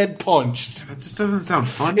his head punched. That just doesn't sound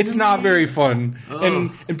fun. It's not very fun. And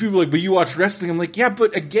people are like, but you watch wrestling. I'm like, yeah,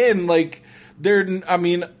 but again, like,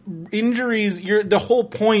 injuries, the whole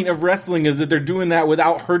point of wrestling is that they're doing that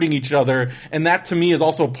without hurting each other. And that to me is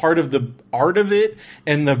also part of the art of it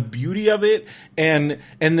and the beauty of it. And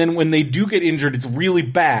then when they do get injured, it's really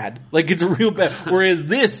bad. Like, it's real bad. Whereas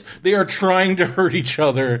this, they are trying to hurt each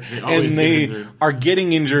other and they are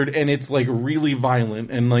getting injured and it's like really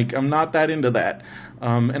violent. And like, I'm not that into that.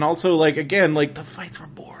 And also like, again, like the fights were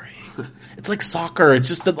boring. It's like soccer. It's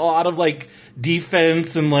just a lot of like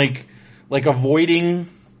defense and like avoiding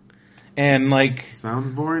and like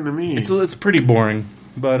sounds boring to me. It's pretty boring.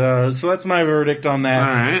 But so that's my verdict on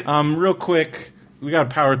that. All right. Real quick, we gotta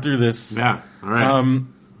power through this. Yeah. All right.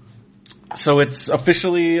 So it's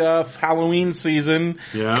officially Halloween season.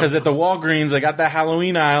 Yeah. Because at the Walgreens, I got that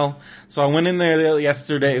Halloween aisle. So I went in there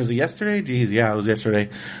yesterday. Was it yesterday? Jeez, yeah, it was yesterday.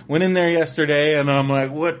 Went in there yesterday, and I'm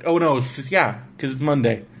like, what? Oh no, because it's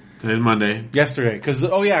Monday. Today's Monday. Yesterday.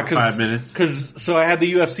 5 minutes. So I had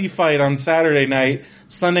the UFC fight on Saturday night.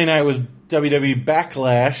 Sunday night was WWE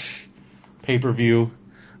Backlash pay-per-view.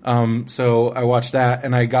 So I watched that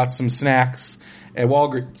and I got some snacks at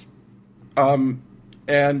Walgreens.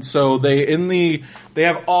 And so they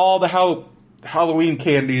have all the Halloween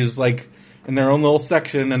candies like in their own little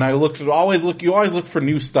section, and you always look for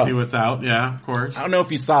new stuff. See what's out, yeah, of course. I don't know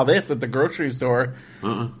if you saw this at the grocery store.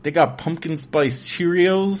 They got pumpkin spice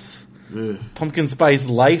Cheerios, pumpkin spice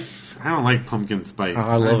Life. I don't like pumpkin spice. Oh,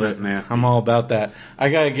 I love it. Nasty. I'm all about that. I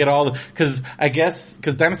gotta get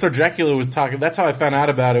because Dinosaur Dracula was talking, that's how I found out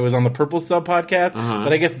about it, was on the Purple Sub podcast,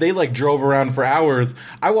 but I guess they like drove around for hours.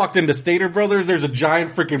 I walked into Stater Brothers, there's a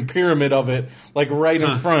giant freaking pyramid of it, like right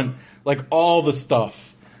in front, like all the stuff.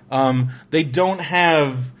 They don't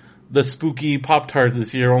have the spooky Pop-Tarts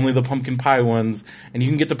this year, only the pumpkin pie ones. And you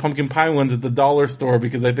can get the pumpkin pie ones at the dollar store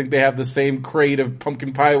because I think they have the same crate of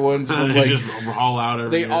pumpkin pie ones. From, they just haul out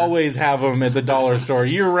every year. Always have them at the dollar store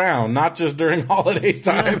year round, not just during holiday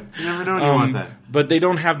time. Yeah, you never know when you want that. But they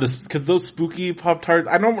don't have this, because those spooky Pop-Tarts,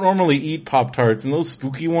 I don't normally eat Pop-Tarts, and those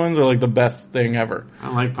spooky ones are like the best thing ever. I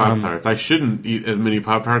like Pop-Tarts. I shouldn't eat as many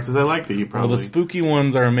Pop-Tarts as I like to eat, probably. Well, the spooky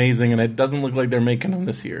ones are amazing, and it doesn't look like they're making them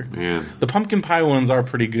this year. Man. The pumpkin pie ones are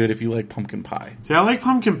pretty good if you like pumpkin pie. See, I like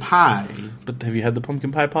pumpkin pie. But have you had the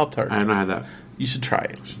pumpkin pie Pop-Tarts? I have not had that. You should try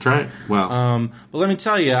it. Should try it. Well. But let me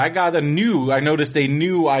tell you, I noticed a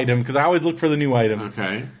new item, because I always look for the new items.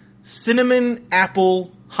 Okay. Cinnamon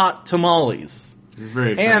apple hot tamales. This is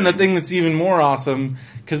very exciting. And the thing that's even more awesome,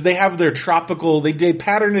 because they have their tropical, they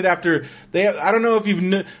pattern it after, I don't know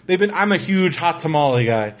if I'm a huge hot tamale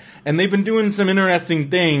guy, and they've been doing some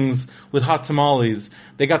interesting things with hot tamales.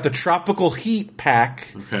 They got the tropical heat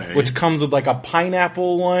pack, which comes with like a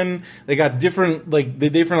pineapple one. They got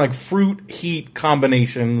different fruit heat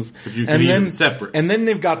combinations. But you can eat them separate. And then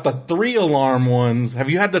they've got the 3-alarm ones. Have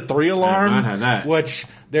you had the 3-alarm? I have not had that. Which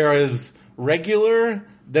there is regular,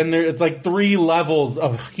 then it's like 3 levels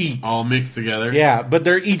of heat. All mixed together? Yeah, but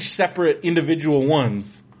they're each separate individual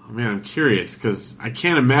ones. Oh man, I'm curious, because I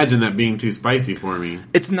can't imagine that being too spicy for me.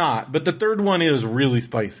 It's not, but the third one is really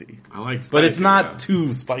spicy. I like spicy. But it's not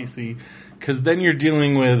too spicy, because then you're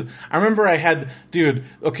dealing with, so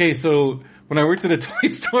when I worked at a toy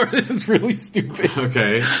store, this is really stupid.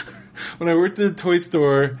 Okay. When I worked at a toy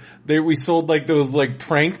store, we sold like those like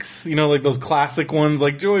pranks, like those classic ones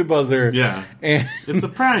like Joey Buzzer. Yeah. And it's a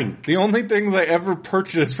prank. The only things I ever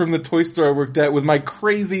purchased from the toy store I worked at with my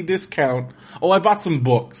crazy discount. Oh, I bought some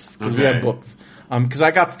books, because we had books. Because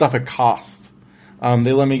I got stuff at cost.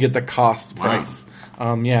 They let me get the cost price.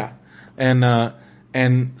 Yeah.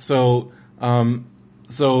 And so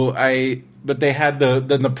but they had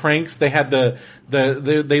the pranks, they had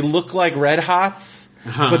they look like Red Hots.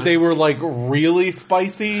 But they were like really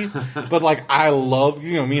spicy, but like I love,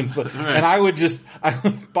 me and I would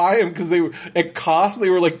buy them because at cost they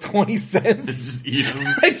were like 20 cents. Just eat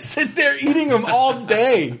them. I'd sit there eating them all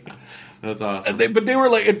day. That's awesome. But they were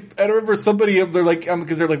like, I remember somebody up there like,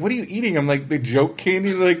 because they're like, what are you eating? I'm like, they joke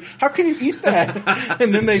candy. They're like, how can you eat that?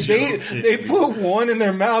 And then they put one in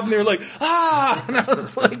their mouth and they were like, ah! And I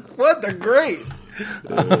was like, what? They're great.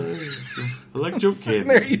 I like joke candy.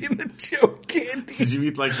 They're eating the joke candy. Did you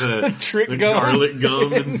eat like the trick the gum? garlic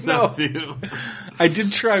gum and stuff too? I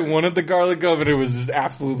did try one of the garlic gum and it was just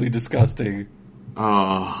absolutely disgusting.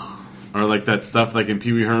 Oh. Or like that stuff like in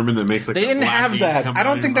Pee Wee Herman that makes like they didn't have that. I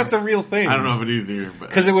don't think that's a real thing. I don't know if it is either, but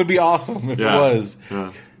because it would be awesome if it was.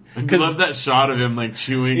 Yeah. I love that shot of him like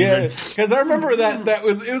chewing. Yeah, because I remember it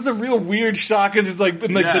was a real weird shot because it's like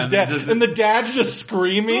and the dad's just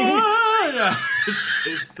screaming. Yeah,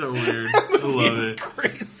 it's so weird. I love it. It's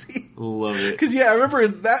crazy. Love it. Because I remember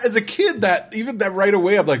as a kid that right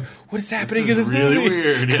away I'm like, what is happening in this really movie?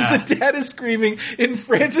 Weird. Yeah. The dad is screaming and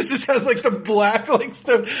Francis just has like the black like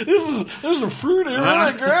stuff. This is a fruit. It's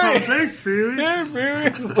really great. Thanks, Phoebe. Yeah,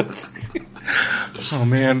 Phoebe. Oh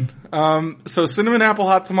man. So cinnamon apple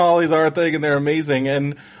hot tamales are a thing and they're amazing.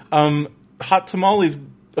 And Hot Tamales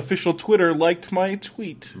official Twitter liked my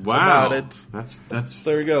tweet about it. That's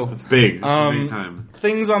there we go. That's big. That's big time.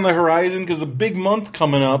 Things on the horizon because a big month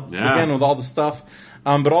coming up again with all the stuff.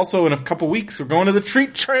 But also in a couple weeks we're going to the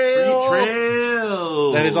Treat Trail. Treat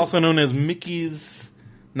Trail. That is also known as Mickey's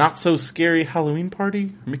Not So Scary Halloween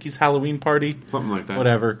Party. Mickey's Halloween Party. Something like that.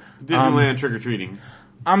 Whatever. Disneyland trick or treating.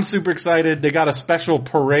 I'm super excited. They got a special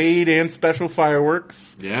parade and special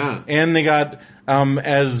fireworks. Yeah. And they got,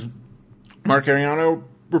 as Mark Ariano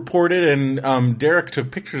reported and Derek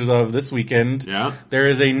took pictures of this weekend, there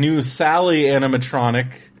is a new Sally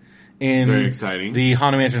animatronic in very exciting. The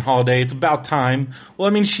Haunted Mansion Holiday. It's about time. Well,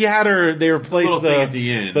 I mean, they replaced at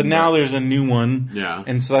the end, but now there's a new one. Yeah.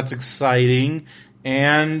 And so that's exciting.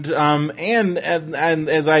 And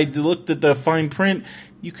as I looked at the fine print,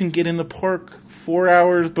 you can get in the park 4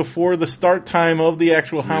 hours before the start time of the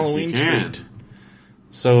actual Halloween treat.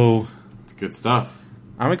 So, it's good stuff.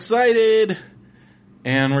 I'm excited.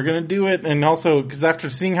 And we're gonna do it. And also, because after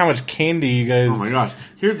seeing how much candy you guys... Oh my gosh.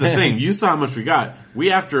 Here's the thing. You saw how much we got.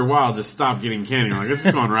 We, after a while, just stopped getting candy. We're like, let's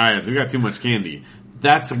just go on riots. We got too much candy.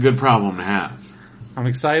 That's a good problem to have. I'm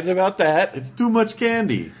excited about that. It's too much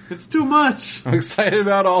candy. It's too much. I'm excited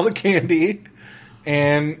about all the candy.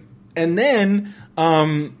 And then,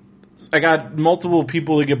 I got multiple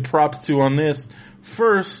people to give props to on this.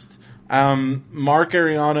 First, Mark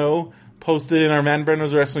Ariano posted in our Man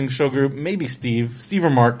Brendo's Wrestling Show group, maybe Steve or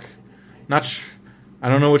Mark. Not sure. I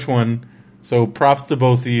don't know which one. So props to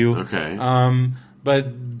both of you. Okay.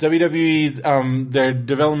 But WWE's, their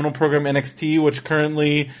developmental program NXT, which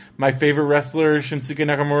currently my favorite wrestler, Shinsuke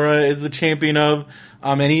Nakamura, is the champion of.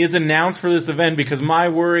 And he is announced for this event because my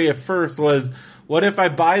worry at first was, what if I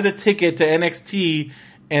buy the ticket to NXT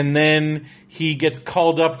and then he gets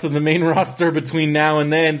called up to the main roster between now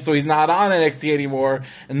and then, so he's not on NXT anymore,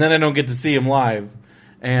 and then I don't get to see him live.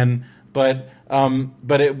 But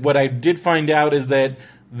what I did find out is that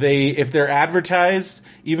if they're advertised,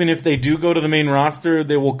 even if they do go to the main roster,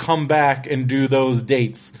 they will come back and do those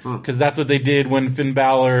dates. Because that's what they did when Finn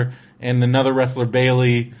Balor and another wrestler,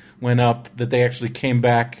 Bayley, went up, that they actually came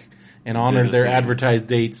back and honored their advertised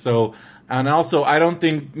dates. So, and also, I don't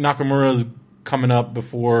think Nakamura's coming up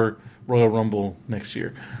before Royal Rumble next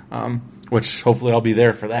year. Which hopefully I'll be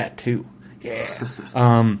there for that too. Yeah.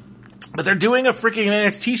 But they're doing a freaking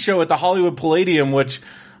NXT show at the Hollywood Palladium, which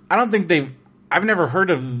I don't think I've never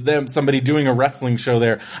heard of somebody doing a wrestling show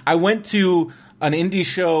there. I went to an indie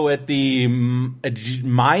show at the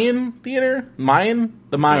Mayan Theater?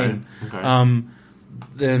 The Mayan. Okay.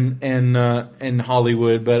 In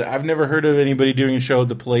Hollywood, but I've never heard of anybody doing a show at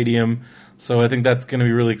the Palladium, so I think that's going to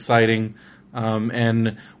be really exciting.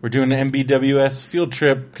 And we're doing an MBWS field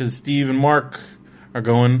trip because Steve and Mark are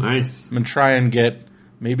going. Nice. I'm going to try and get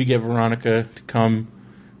Veronica to come,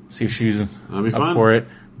 see if she's up for it.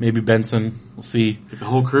 Maybe Benson. We'll see. Get the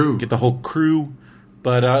whole crew.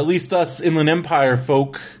 But at least us Inland Empire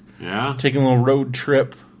folk taking a little road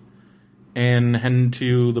trip and heading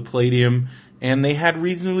to the Palladium. And they had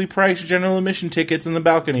reasonably priced general admission tickets in the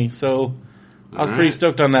balcony. So I was pretty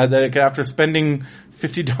stoked on that after spending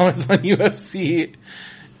 $50 on UFC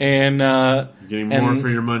and getting more for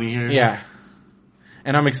your money here. Yeah.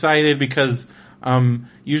 And I'm excited because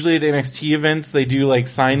usually at the NXT events they do like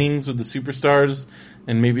signings with the superstars,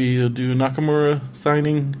 and maybe they'll do a Nakamura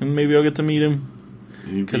signing and maybe I'll get to meet him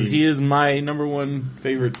because he is my number one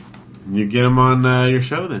favorite. You get him on your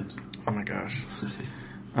show then. Oh my gosh.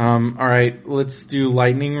 All right, let's do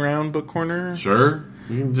lightning round book corner. Sure.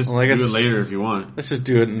 You can just do it later if you want. Let's just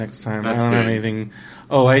do it next time. That's I don't good. have anything.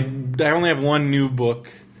 Oh, I only have one new book.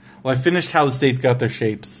 Well, I finished How the States Got Their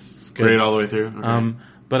Shapes It's good. Read it all the way through? Okay.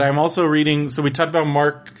 But I'm also reading, so we talked about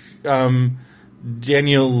Mark,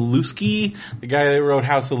 Danielewski, the guy that wrote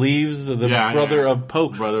House of Leaves, the brother of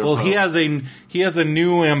Poe. He has a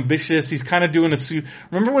new ambitious, he's kind of doing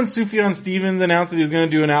remember when Sufjan Stevens announced that he was going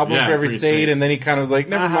to do an album for every state, and then he kind of was like,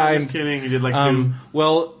 never mind. I'm just kidding, he did like two.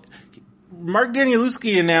 Well, Mark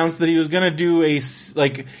Danielewski announced that he was going to do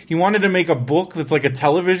he wanted to make a book that's like a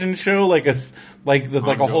television show, like a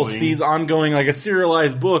whole season ongoing, like a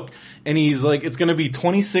serialized book. And he's like, it's going to be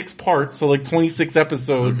 26 parts, so like 26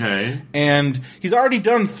 episodes. Okay. And he's already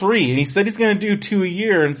done 3, and he said he's going to do 2 a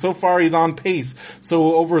year, and so far he's on pace.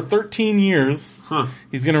 So over 13 years,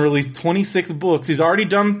 he's going to release 26 books. He's already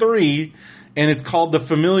done 3. And it's called The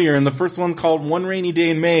Familiar, and the first one's called One Rainy Day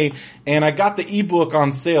in May, and I got the ebook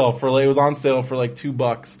on sale it was on sale for like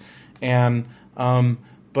 $2. And,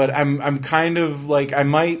 but I'm kind of like,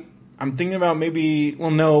 I'm thinking about maybe,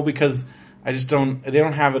 well no, because they don't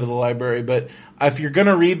have it at the library, but if you're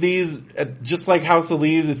gonna read these, just like House of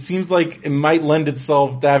Leaves, it seems like it might lend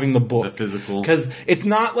itself to having the book. The physical. Cause it's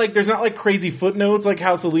not like, there's not like crazy footnotes like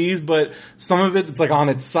House of Leaves, but some of it's like on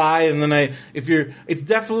its side, and then it's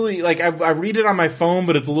definitely, like, I read it on my phone,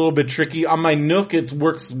 but it's a little bit tricky. On my Nook, it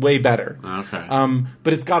works way better. Okay.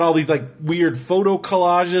 But it's got all these like weird photo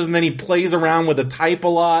collages, and then he plays around with the type a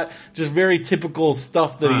lot. Just very typical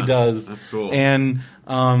stuff that he does. That's cool. And,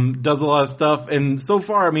 does a lot of stuff. And so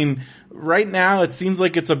far, I mean, right now it seems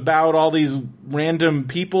like it's about all these random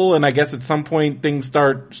people, and I guess at some point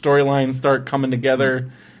storylines start coming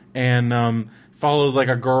together, and follows like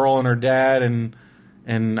a girl and her dad, and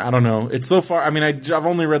I don't know. It's so far, I mean, I've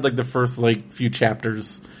only read like the first like few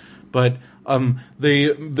chapters, but the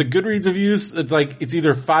Goodreads reviews, it's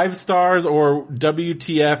either 5 stars or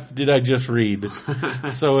WTF did I just read?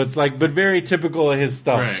 So it's like, but very typical of his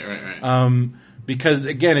stuff. Right. Because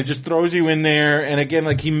again, it just throws you in there, and again,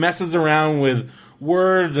 like, he messes around with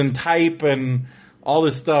words and type and all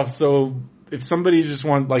this stuff. So if somebody just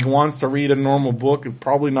wants to read a normal book, it's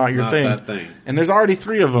probably not your thing. That thing. And there's already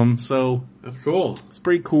 3 of them, so that's cool. It's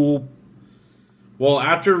pretty cool. Well,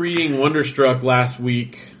 after reading Wonderstruck last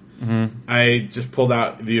week, I just pulled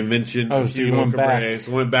out the Invention. Oh, so you went back.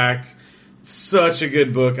 So went back. Such a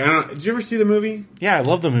good book. Did you ever see the movie? Yeah, I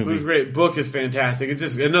love the movie. It was great. Book is fantastic. It's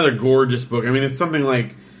just another gorgeous book. I mean, it's something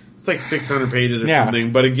like, it's like 600 pages or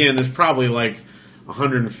something. But again, there's probably like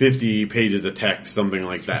 150 pages of text, something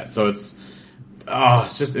like that. So it's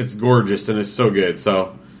gorgeous, and it's so good.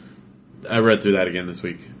 So I read through that again this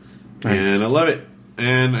week. Nice. And I love it.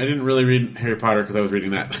 And I didn't really read Harry Potter because I was reading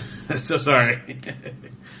that. So sorry.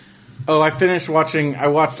 I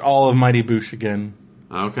watched all of Mighty Boosh again.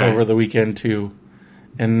 Okay. Over the weekend too,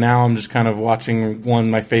 and now I'm just kind of watching one of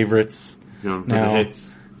my favorites going for now, the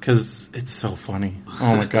hits, because it's so funny.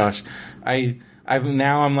 Oh my gosh, I'm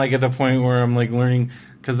like at the point where I'm like learning,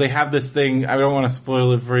 because they have this thing. I don't want to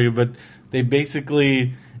spoil it for you, but they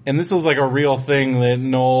basically, and this was like a real thing that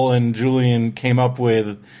Noel and Julian came up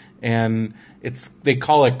with, and they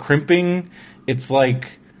call it crimping. It's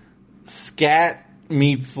like scat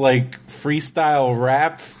meets like freestyle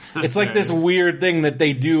rap. It's like this weird thing that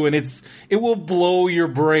they do, and it will blow your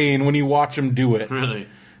brain when you watch them do it. Really?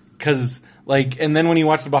 Cause and then when you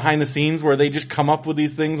watch the behind the scenes where they just come up with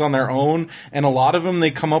these things on their own, and a lot of them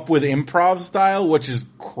they come up with improv style, which is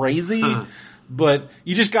crazy. But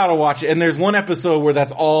you just gotta watch it. And there's one episode where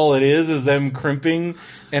that's all it is them crimping,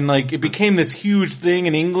 and like it became this huge thing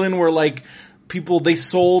in England where like they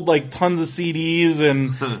sold like tons of CDs,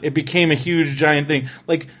 and it became a huge giant thing.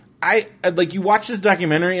 You watch this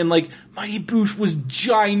documentary, and like Mighty Boosh was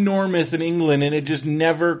ginormous in England, and it just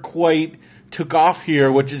never quite took off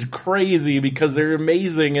here, which is crazy because they're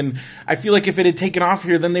amazing. And I feel like if it had taken off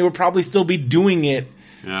here, then they would probably still be doing it.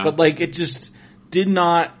 Yeah. But like it just did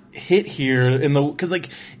not hit here because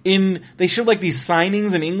they showed like these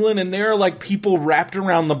signings in England, and there are like people wrapped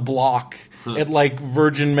around the block at like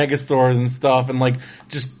Virgin Megastores and stuff, and like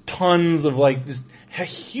just tons of like just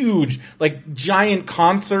huge, like giant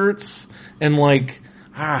concerts, and like,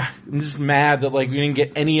 I'm just mad that like we didn't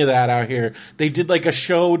get any of that out here. They did like a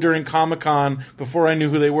show during Comic-Con before I knew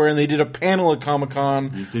who they were, and they did a panel at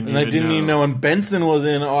Comic-Con, and I didn't even know, and Benson was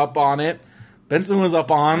up on it. Benson was up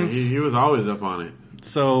on. He was always up on it.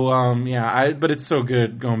 So, but it's so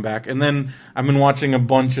good going back. And then I've been watching a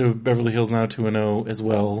bunch of Beverly Hills 90210 as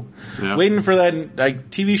well. Yep. Waiting for that, like,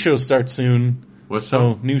 TV show starts soon.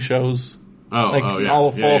 New shows. Oh, yeah.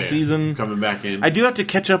 All fall season. Coming back in. I do have to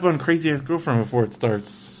catch up on Crazy Ex-Girlfriend before it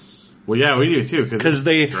starts. Well, yeah, we do too. Because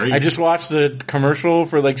I just watched a commercial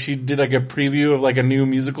for like, she did like a preview of like a new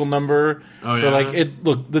musical number. Oh, for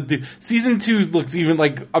like, season 2 looks even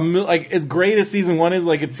like, as great as season 1 is,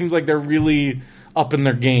 like, it seems like they're really up in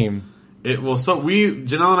their game. Janelle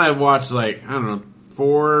and I have watched like, I don't know,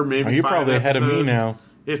 4, maybe 5 you're probably episodes. ahead of me now.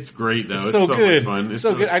 It's great though. It's so good. Much fun. It's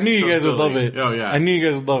so good. I knew you guys would love it. Oh yeah. I knew you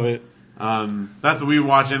guys would love it. That's what we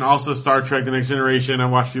watch, and also Star Trek: The Next Generation. I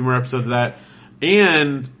watched a few more episodes of that.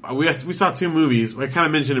 And we saw 2 movies. I kind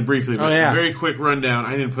of mentioned it briefly, but a very quick rundown.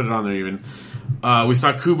 I didn't put it on there even. We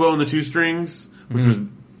saw Kubo and the Two Strings, which was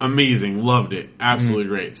amazing. Loved it. Absolutely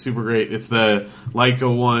great. Super great. It's the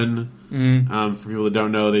Leica one. For people that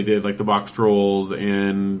don't know, they did like the Box Trolls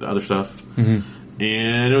and other stuff.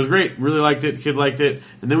 And it was great. Really liked it. Kids liked it.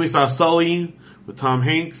 And then we saw Sully with Tom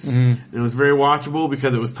Hanks. And it was very watchable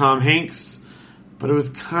because it was Tom Hanks. But it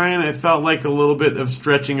was it felt like a little bit of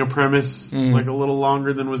stretching a premise, like a little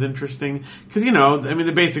longer than was interesting. Because,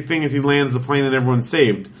 the basic thing is he lands the plane and everyone's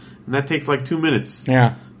saved. And that takes like 2 minutes.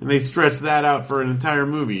 Yeah. And they stretch that out for an entire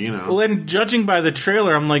movie, Well, then judging by the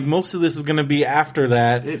trailer, I'm like, most of this is going to be after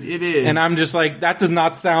that. It is. And I'm just like, that does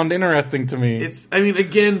not sound interesting to me.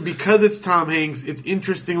 Again, because it's Tom Hanks, it's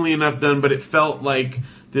interestingly enough done, but it felt like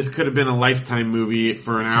this could have been a Lifetime movie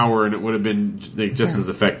for an hour and it would have been just as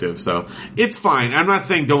effective. So it's fine. I'm not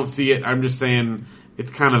saying don't see it. I'm just saying it's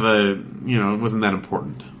kind of it wasn't that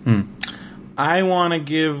important. I want to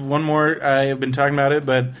give one more. I have been talking about it,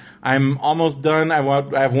 but I'm almost done. I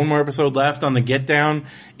have one more episode left on the Get Down.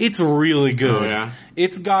 It's really good. Oh, yeah?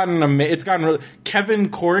 It's gotten really, Kevin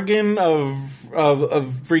Corrigan of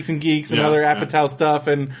Freaks and Geeks and other Apatow stuff,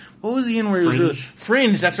 and what was he in where he was really,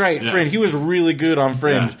 Fringe, that's right, Fringe. He was really good on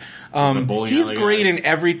Fringe. He's great in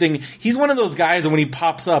everything. He's one of those guys that when he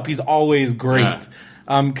pops up, he's always great.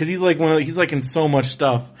 Cause he's like he's like in so much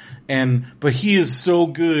stuff. But he is so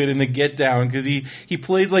good in the Get Down because he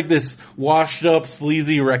plays like this washed up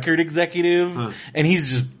sleazy record executive and he's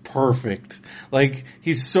just perfect. Like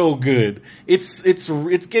he's so good. It's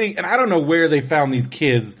getting, and I don't know where they found these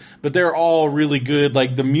kids, but they're all really good.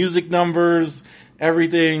 Like the music numbers,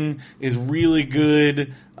 everything is really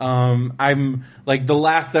good. I'm like the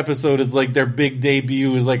last episode is like their big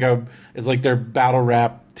debut is like their battle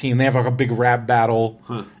rap team. They have like a big rap battle,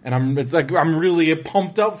 and I'm really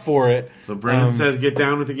pumped up for it. So Brendan says, "Get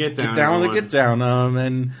down with the Get Down." Get down with the Get Down.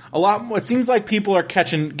 And a lot more. It seems like people are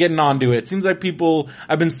getting onto it. It seems like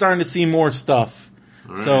I've been starting to see more stuff.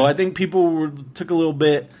 Right. So I think people took a little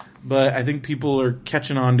bit, but I think people are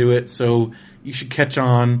catching on to it. So you should catch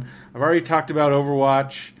on. I've already talked about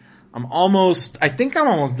Overwatch. I think I'm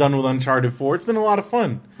almost done with Uncharted 4. It's been a lot of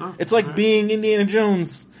fun. It's like being Indiana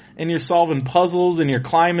Jones. And you're solving puzzles and you're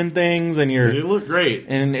climbing things and you look great.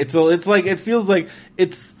 And it feels like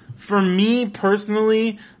it's, for me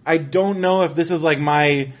personally, I don't know if this is like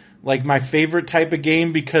my favorite type of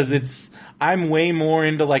game because I'm way more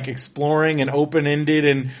into like exploring and open-ended,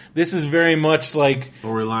 and this is very much like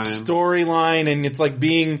storyline and it's like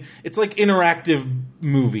interactive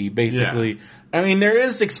movie basically. Yeah. I mean, there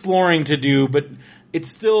is exploring to do, but it's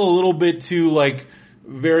still a little bit too like,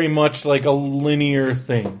 very much like a linear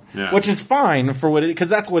thing, which is fine for because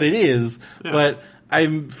that's what it is. Yeah. But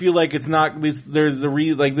I feel like it's not. This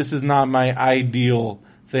is not my ideal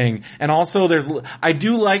thing. And also, I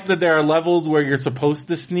do like that there are levels where you're supposed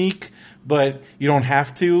to sneak, but you don't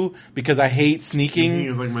have to because I hate sneaking.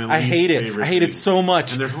 Is like my I hate it. I hate it so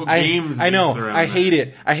much. And there's whole games. I know. I hate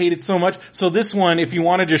it. I hate it so much. So this one, if you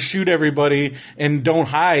want to just shoot everybody and don't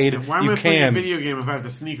hide, why am I playing a video game if I have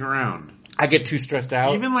to sneak around? I get too stressed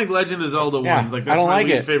out. Even like Legend of Zelda ones, like that's I don't my like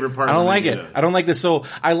least it. favorite part. I don't like it. I don't like this. So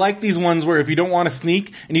I like these ones where if you don't want to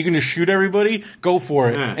sneak and you can just shoot everybody, go for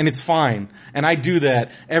it, and it's fine. And I do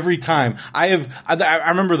that every time. I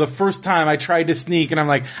remember the first time I tried to sneak, and I'm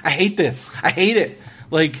like, I hate this. I hate it.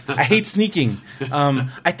 Like I hate sneaking.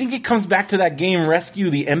 I think it comes back to that game, Rescue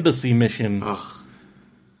the Embassy Mission. Ugh.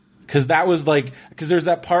 Cause that was cause there's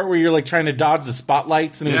that part where you're like trying to dodge the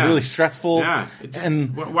spotlights and it was really stressful. Yeah.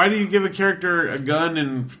 And why do you give a character a gun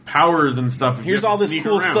and powers and stuff? Here's all this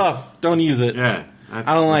cool stuff. Don't use it. Yeah.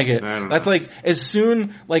 I don't like it. That's like, as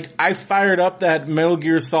soon, like, I fired up that Metal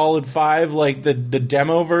Gear Solid 5, like, the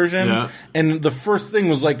demo version, and the first thing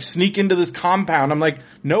was like, sneak into this compound. I'm like,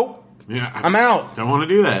 nope. Yeah. I'm out. Don't want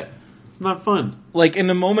to do that. It's not fun. Like, in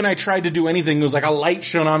the moment I tried to do anything, there was like a light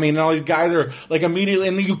shone on me and all these guys are like immediately,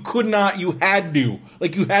 and you had to.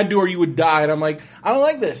 Like, you had to or you would die. And I'm like, I don't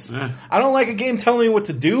like this. Yeah. I don't like a game telling me what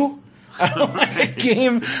to do. I don't like a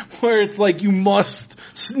game where it's like, you must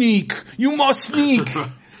sneak. You must sneak.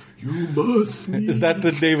 You must sneak. Is that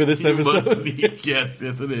the name of this episode? Must sneak. Yes,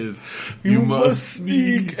 it is. You must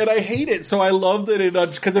sneak. And I hate it. So I love that it,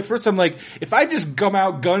 because at first I'm like, if I just come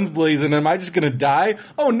out guns blazing, am I just going to die?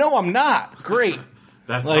 Oh, no, I'm not. Great.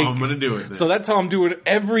 That's how I'm going to do it then. So that's how I'm doing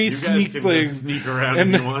every sneak thing. Sneak around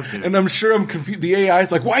if you want to. And I'm sure I'm confused. The AI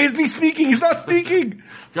is like, why isn't he sneaking? He's not sneaking.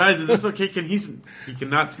 Guys, is this okay? He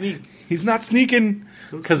cannot sneak. He's not sneaking.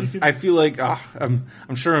 Because I feel like, I'm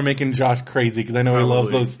sure I'm making Josh crazy because I know he loves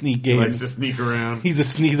those sneak games. He likes to sneak around.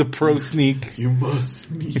 He's a pro sneak. You must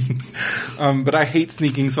sneak. But I hate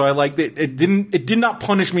sneaking, so I like that it did not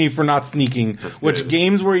punish me for not sneaking. Which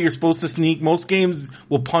games where you're supposed to sneak, most games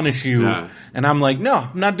will punish you. Yeah. And I'm like, no,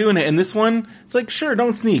 I'm not doing it. And this one, it's like, sure,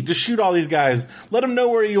 don't sneak. Just shoot all these guys. Let them know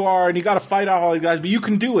where you are and you gotta fight off all these guys, but you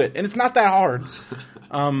can do it. And it's not that hard.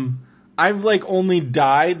 I've like only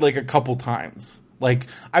died like a couple times. Like,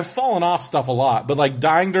 I've fallen off stuff a lot, but like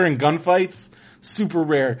dying during gunfights, super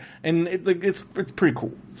rare. And it's pretty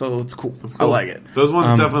cool. So it's cool. I like it. Those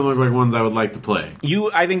ones definitely look like ones I would like to play.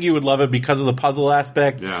 I think you would love it because of the puzzle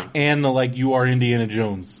aspect. Yeah. And the you are Indiana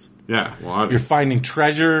Jones. Yeah. Well, you're finding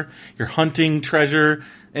treasure, you're hunting treasure,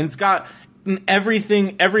 and it's got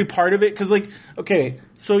everything, every part of it. Cause okay,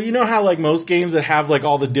 so you know how most games that have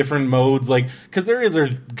all the different modes, cause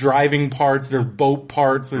there's driving parts, there's boat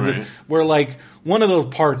parts, where one of those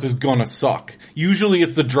parts is gonna suck. Usually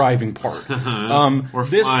it's the driving part. Or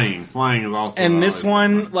flying. Flying is also. And this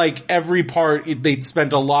one, every part, they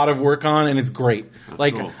spent a lot of work on, and it's great.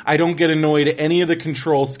 That's cool. I don't get annoyed at any of the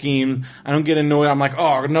control schemes. I don't get annoyed. I'm like,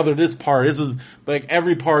 oh, this part. This is,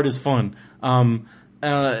 every part is fun. And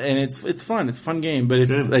it's fun. It's a fun game, but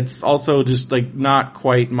it's also just not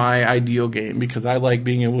quite my ideal game because I like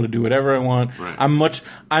being able to do whatever I want. Right.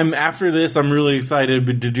 I'm after this, I'm really excited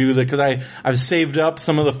to do that because I've saved up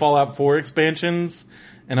some of the Fallout 4 expansions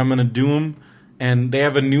and I'm gonna do them. And they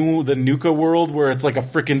have the Nuka World where it's like a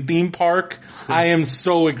freaking theme park. I am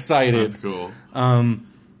so excited. That's cool.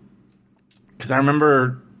 Cause I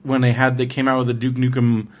remember when they came out with the Duke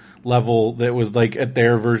Nukem level that was at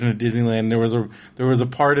their version of Disneyland. There was a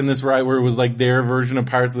part in this ride where it was their version of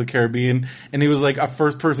Pirates of the Caribbean, and it was a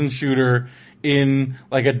first person shooter in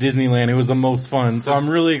a Disneyland. It was the most fun. So I'm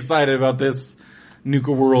really excited about this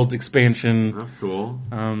Nuka World expansion. That's cool.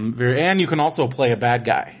 And you can also play a bad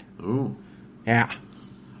guy. Ooh. Yeah.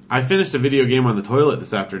 I finished a video game on the toilet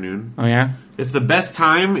this afternoon. Oh yeah? It's the best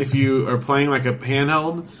time if you are playing a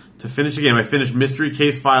handheld to finish a game. I finished Mystery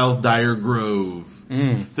Case Files Dire Grove.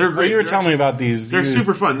 They're great. You were telling me about these. They're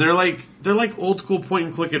super fun. They're like old school point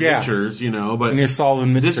and click adventures, but and you're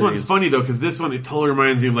solving mysteries. This one's funny though because this one it totally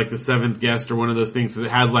reminds me of The Seventh Guest or one of those things. It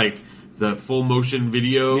has the full motion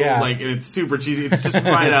video, and it's super cheesy. It's just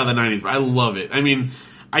right out of the 90s, but I love it. I mean,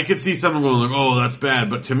 I could see someone going oh, that's bad,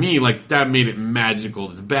 but to me, that made it magical.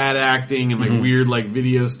 It's bad acting and weird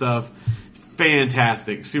video stuff.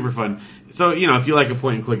 Fantastic, super fun. So, if you like a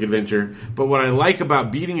point and click adventure, but what I like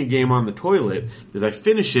about beating a game on the toilet is I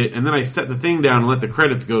finish it and then I set the thing down and let the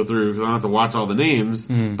credits go through because I don't have to watch all the names,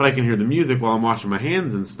 but I can hear the music while I'm washing my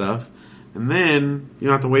hands and stuff, and then you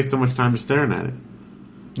don't have to waste so much time just staring at it.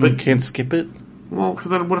 But you can't skip it? Well,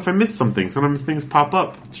 because what if I miss something? Sometimes things pop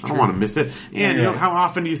up. I don't want to miss it. And how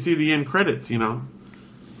often do you see the end credits, on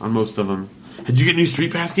most of them? Did you get new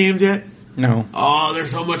Street Pass games yet? No. Oh, they're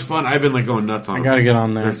so much fun. I've been going nuts on them. I gotta get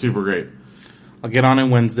on there. They're super great. I'll get on it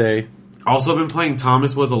Wednesday. Also been playing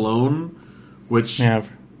Thomas Was Alone, which is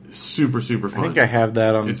super, super fun. I think I have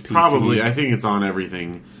that on PC. I think it's on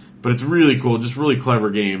everything. But it's really cool. Just really clever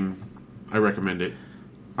game. I recommend it.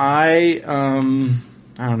 I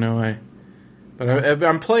don't know.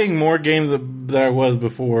 I'm playing more games than I was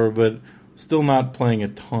before, but still not playing a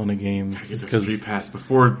ton of games. It's a Street Pass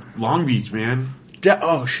before Long Beach, man.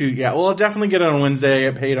 Oh shoot, yeah. Well, I'll definitely get it on Wednesday.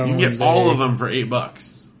 I paid on Wednesday. You can get all of them for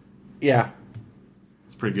 $8. Yeah.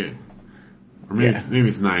 It's pretty good. Or maybe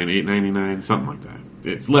it's $8.99, something like that.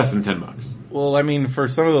 It's less than $10. Well, I mean, for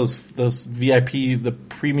some of those VIP, the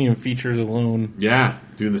premium features alone. Yeah,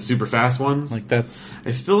 doing the super fast ones. That's.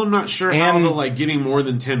 I still am not sure how the getting more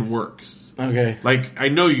than 10 works. Okay. I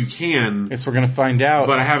know you can. Guess we're gonna find out.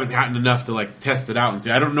 But I haven't gotten enough to test it out and see.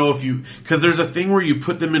 I don't know if cause there's a thing where you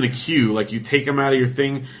put them in a queue, you take them out of your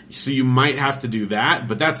thing, so you might have to do that,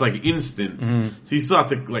 but that's instant. Mm-hmm. So you still have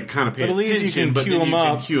to kind of pay attention, at least you can queue them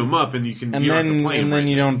up. Can queue them up and you can, and you then, don't have to play them. And then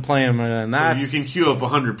you don't play them, and that's. You can queue up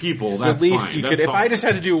 100 people, so that's at least fine. You could, if I just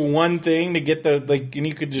had to do one thing to get and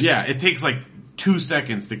you could just. Yeah, it takes 2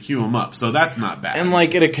 seconds to queue them up, so that's not bad. And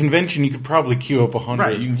at a convention, you could probably queue up 100.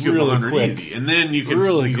 Right, you can queue really up 100 quick. easy, and then you can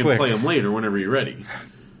play them later whenever you're ready.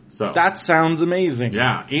 So That sounds amazing.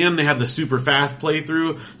 yeah, and they have the super fast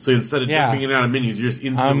playthrough, so instead of jumping in and out of menus, you just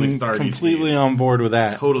instantly I'm start. completely on board with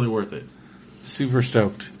that. Totally worth it. Super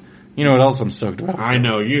stoked. You know what else I'm stoked about? I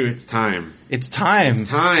know you. It's time. It's time. It's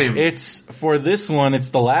time. It's, for this one, it's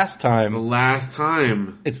the last time. The last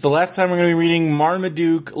time. It's the last time we're going to be reading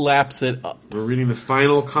Marmaduke Laps It Up. We're reading the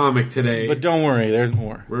final comic today. But don't worry, there's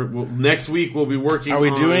more. Next week we'll be working. Are we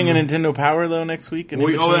on, doing a Nintendo Power though next week? that's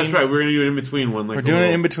right. We're going to do an in between one. We're doing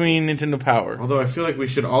it in between Nintendo Power. Although I feel like we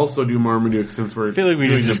should also do Marmaduke since we're. I feel like we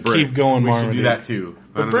doing should just the break. keep going We Marmaduke. should do that too.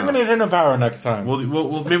 But bring a Nintendo Power next time.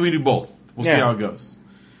 We'll maybe we do both. We'll see Yeah. how it goes.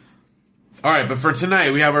 All right, but for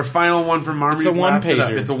tonight we have our final one from Marmaduke. It's a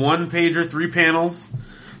one-pager. It's a one-pager, 3 panels.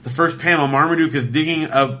 The first panel, Marmaduke is digging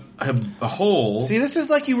a hole. See, this is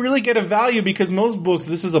like you really get a value because most books,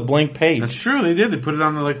 this is a blank page. That's true. They did. They put it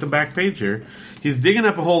on the back page here. He's digging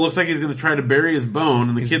up a hole. Looks like he's going to try to bury his bone,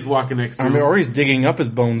 and the kid's walking next to him. Or he's digging up his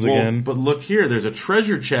bones again. But look here. There's a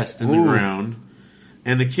treasure chest in the ground,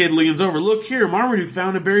 and the kid leans over. Look here. Marmaduke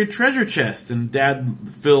found a buried treasure chest, and Dad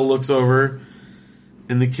Phil looks over,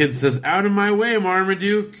 and the kid says, "Out of my way,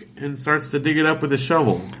 Marmaduke," and starts to dig it up with a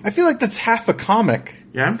shovel. I feel like that's half a comic.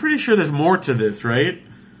 Yeah, I'm pretty sure there's more to this, right?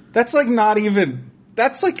 That's like not even,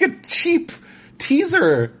 that's like a cheap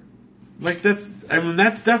teaser. Like that's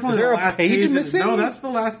definitely Is there the a last page missing? No, that's the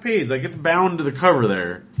last page. Like it's bound to the cover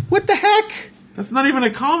there. What the heck? That's not even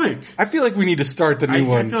a comic. I feel like we need to start the new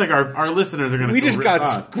one. I feel like our listeners are going to. We just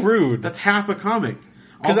got screwed. That's half a comic.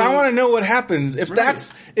 Because I want to know what happens. If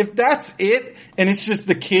that's it, and it's just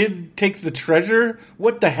the kid takes the treasure,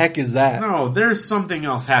 what the heck is that? No, there's something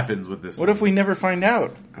else happens with this. What if we never find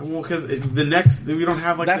out? Well, because the next we don't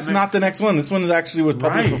have That's not the next one. This one is actually was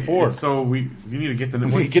published before. And so we need to get the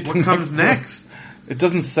what comes next. It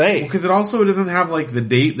doesn't say. Because it also doesn't have like the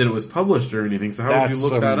date that it was published or anything. So how would you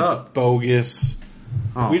look that up? Bogus.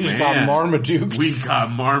 Oh, we just got Marmaduke. We got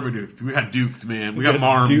Marmaduke. We got duked, man. We got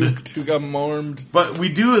marmed. Duked. We got marmed. But we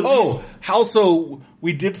do at least... also,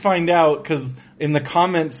 we did find out, because in the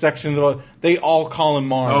comment section, they all call him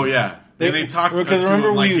Marm. Oh, yeah. They talk because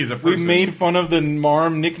remember him like he's a person. We made fun of the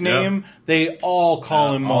Marm nickname. Yep. They all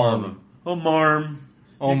call him Marm. Oh, Marm.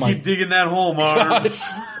 Oh, you keep digging that hole, Marm.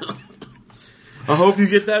 I hope you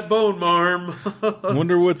get that bone, Marm.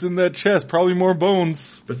 Wonder what's in that chest. Probably more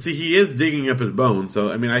bones. But see, he is digging up his bone,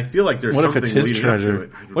 so I mean, I feel like there's what something if it's his leading treasure?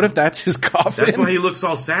 up to it. What if that's his coffin? That's why he looks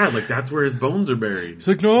all sad. Like that's where his bones are buried. He's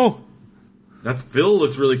like, no. That's Phil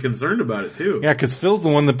looks really concerned about it too. Yeah, because Phil's the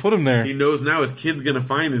one that put him there. He knows now his kid's gonna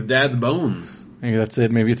find his dad's bones. Maybe that's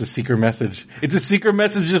it. Maybe it's a secret message. It's a secret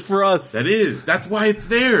message just for us. That is. That's why it's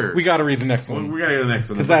there. We gotta read the next one. We gotta get the next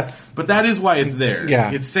one. But that is why it's there. Yeah.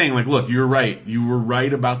 It's saying like, look, you're right. You were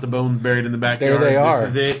right about the bones buried in the backyard. There they are.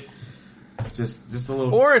 This is it. Just a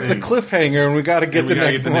little. Or it's thing. a cliffhanger and we gotta get the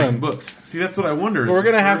next one. Next book. See, that's what I wonder. But we're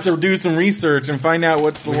gonna have to do some research and find out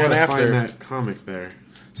what's the one after. Find that comic there.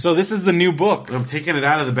 So this is the new book. I'm taking it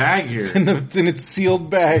out of the bag here. It's in its sealed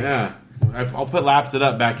bag. Yeah. I'll put Laps It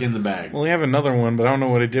Up back in the bag. Well, we have another one, but I don't know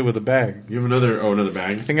what I did with the bag. You have another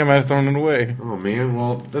bag? I think I might have thrown it away. Oh man,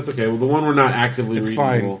 well, that's okay. Well, the one we're not actively reading. It's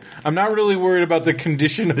fine. I'm not really worried about the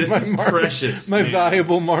condition of my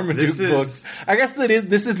valuable Marmaduke books. I guess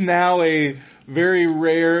this is now a very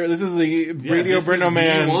rare, this is a Radio Brendo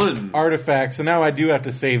Man artifact, so now I do have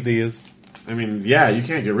to save these. I mean, yeah, you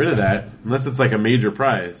can't get rid of that, unless it's like a major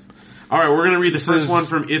prize. Alright, we're gonna read the first one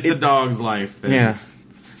from It's a Dog's Life. Then. Yeah.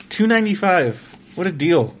 $2.95. What a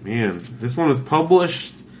deal. Man, this one was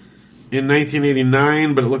published in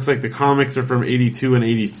 1989, but it looks like the comics are from 82 and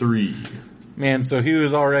 83. Man, so he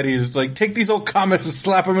was already just like, take these old comics and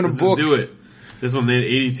slap them in a book. Do it. This one, they had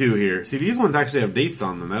 82 here. See, these ones actually have dates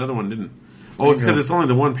on them. That other one didn't. Oh, it's because it's only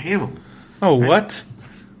the one panel. Oh, what?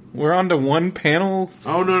 We're on to one panel?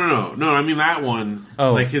 Oh, no. I mean that one.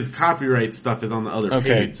 Oh. Like his copyright stuff is on the other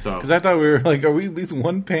page. So. Because I thought we were like, are we at least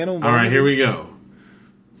one panel? Alright, here we go.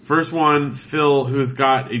 First one, Phil, who's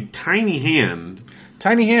got a tiny hand.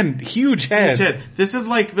 Tiny hand, huge head. This is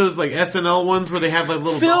like those like SNL ones where they have like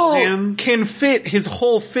little doll hands. Phil can fit his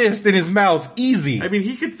whole fist in his mouth easy. I mean,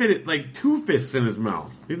 he could fit it like 2 fists in his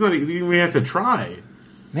mouth. He didn't even have to try.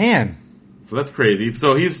 Man. So that's crazy.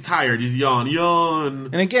 So he's tired. He's yawn.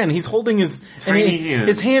 And again, he's holding his tiny hand.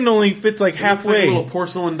 His hand only fits like halfway. Like a little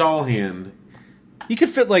porcelain doll hand. He could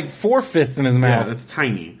fit like 4 fists in his mouth. Yeah, that's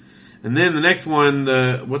tiny. And then the next one,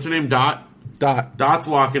 what's her name? Dot's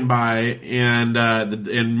walking by, and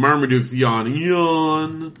Marmaduke's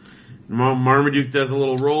yawning. Marmaduke does a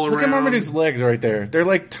little roll around. Look at Marmaduke's legs right there. They're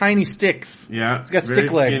like tiny sticks. Yeah. He's got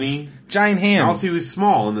stick legs. Skinny. Giant hands. Also, he's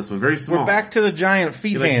small in this one. Very small. We're back to the giant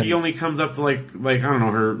feet hands. He only comes up to like I don't know,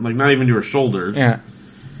 her, like not even to her shoulders. Yeah.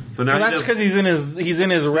 So now that's because he's in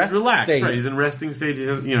his rest relaxed, state. right? He's in resting stage.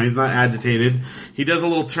 He's not agitated. He does a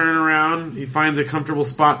little turnaround. He finds a comfortable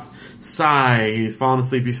spot. Sigh. He's falling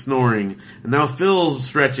asleep. He's snoring. And now Phil's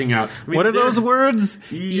stretching out. I mean, What are those words?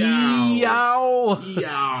 Yow.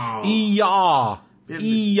 Yow. Yow.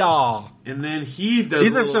 Yaw. And then he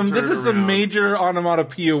does. This is some major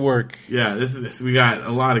onomatopoeia work. Yeah, we got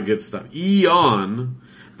a lot of good stuff. Eon.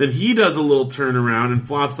 Then he does a little turnaround and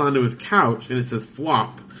flops onto his couch, and it says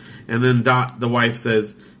flop. And then Dot, the wife,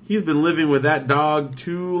 says, he's been living with that dog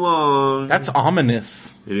too long. That's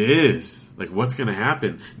ominous. It is. Like, what's gonna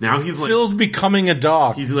happen? Now he's like... Phil's becoming a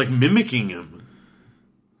dog. He's like mimicking him.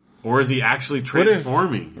 Or is he actually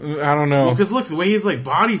transforming? I don't know. Because look, the way his like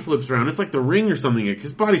body flips around, it's like the Ring or something.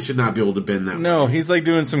 His body should not be able to bend that way. No, he's like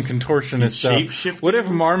doing some contortionist stuff. Shape-shifting. What if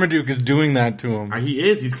Marmaduke is doing that to him? He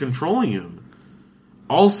is. He's controlling him.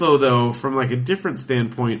 Also, though, from like a different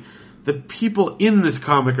standpoint, the people in this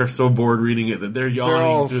comic are so bored reading it that they're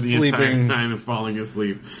yawning through the entire time and falling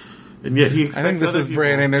asleep. And yet he expects I think this is people.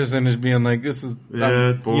 Brad Anderson is being like, this is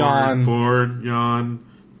bored, yawn,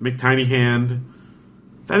 make tiny hand.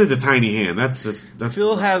 That is a tiny hand. That's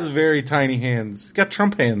Phil has very tiny hands. He's got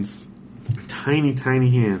Trump hands. Tiny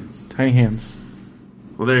hands. Tiny hands.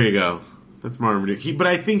 Well, there you go. That's Marmaduke. But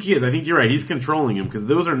I think he is. I think you're right. He's controlling him because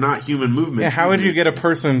those are not human movements. Yeah, how would you get a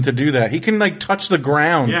person to do that? He can like touch the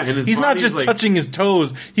ground. Yeah, and he's not just like, touching his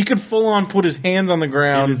toes. He could full on put his hands on the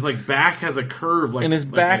ground. And his like back has a curve, and his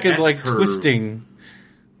back is like twisting.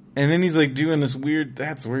 And then he's like doing this weird.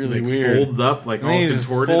 That's really weird. Folds up like and all he's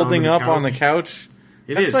contorted folding on the up couch. on the couch.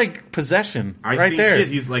 That's like possession, right there.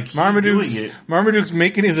 He's like Marmaduke's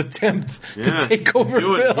making his attempt to take over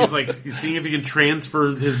Phil. He's seeing if he can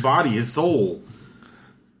transfer his body, his soul.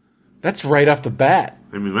 That's right off the bat.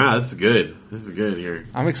 I mean, wow, this is good. This is good here.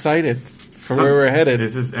 I'm excited for where we're headed.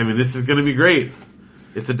 This is going to be great.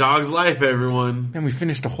 It's a dog's life, everyone. And we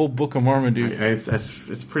finished a whole book of Marmaduke.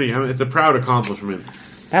 It's pretty. It's a proud accomplishment.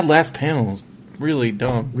 That last panel is really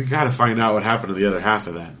dumb. We got to find out what happened to the other half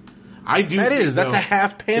of that. That's a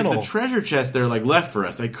half panel. It's a treasure chest there, like left for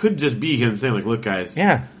us. It could just be him saying, like, "Look, guys,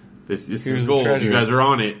 this is gold. You guys are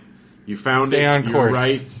on it. You found Stay it. on You're course.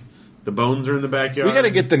 right. The bones are in the backyard. We got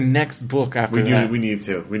to get the next book after that. We need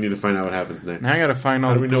to. We need to find out what happens next. Now I got to find out.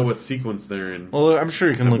 How do we know what sequence they're in? Well, I'm sure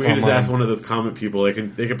you can look. We can just ask one of those comment people. They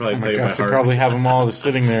can probably tell you by heart. They probably have them all just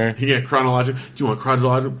sitting there. Yeah, chronological. Do you want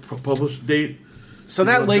chronological published date? So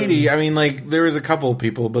that lady, I mean, like, there was a couple of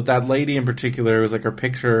people, but that lady in particular was like her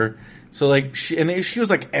picture. So like, she was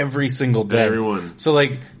like every single day. Everyone. So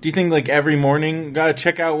like, do you think like every morning, gotta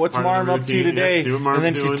check out what's Marm up to today? And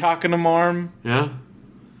then she's talking to Marm. Yeah.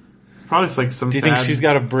 Probably like some. Do you think she's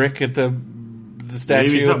got a brick at the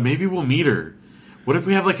statue? Maybe we'll meet her. What if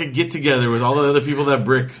we have like a get together with all the other people that have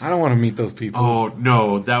bricks? I don't want to meet those people. Oh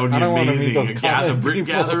no, that would be amazing. The brick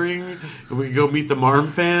gathering. And we could go meet the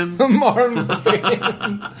Marm fans. The Marm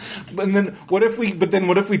fans. But then what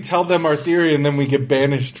if we tell them our theory and then we get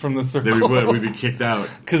banished from the circle? Then we would. We'd be kicked out.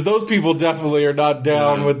 Because those people definitely are not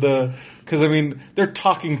down with the. Because I mean, they're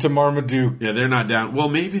talking to Marmaduke. Yeah, they're not down. Well,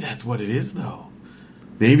 maybe that's what it is, though.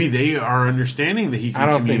 Maybe they are understanding that he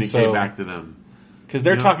can communicate back to them. Because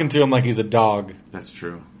they're talking to him like he's a dog. That's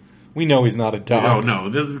true. We know he's not a dog.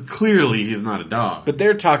 No. Clearly he's not a dog. But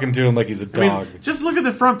they're talking to him like he's a dog. I mean, just look at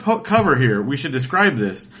the front cover here. We should describe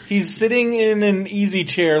this. He's sitting in an easy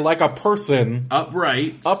chair like a person.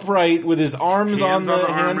 Upright with his arms on the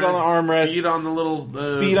armrest. Feet on the little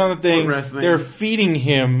feet on the thing. They're feeding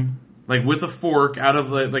him. Like with a fork out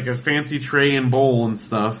of like a fancy tray and bowl and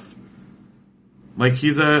stuff. Like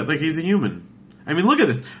he's a human. I mean, look at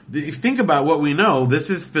this. If you think about what we know, this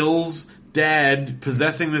is Phil's dad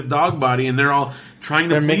possessing this dog body, and they're all trying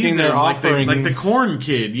to please him, their offerings. like the corn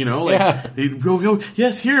kid, you know? Like, go,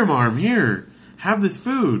 yes, here, Marm, here, have this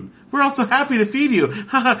food. We're all so happy to feed you.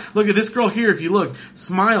 Look at this girl here, if you look,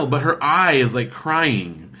 smile, but her eye is like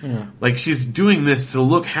crying. Yeah. Like she's doing this to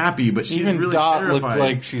look happy, but she's even really Dot terrified. Looks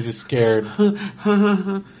like she's scared.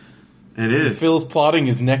 It is. Phil's plotting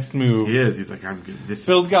his next move. He is. He's like, I'm good.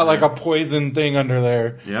 Phil's got like a poison thing under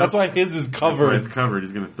there. Yep. That's why his is covered. That's why it's covered.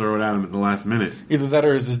 He's going to throw it at him at the last minute. Either that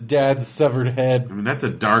or it's his dad's severed head. I mean, that's a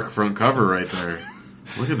dark front cover right there.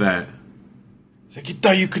 Look at that. It's like, you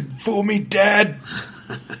thought you could fool me, Dad?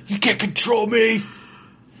 You can't control me.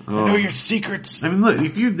 I know your secrets. I mean, look,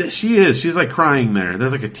 she's like crying there.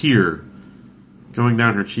 There's like a tear going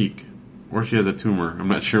down her cheek. Or she has a tumor. I'm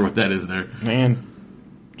not sure what that is there. Man.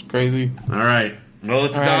 Crazy. All right. Well,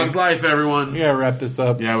 it's a dog's life, everyone. We gotta wrap this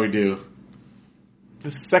up. Yeah, we do.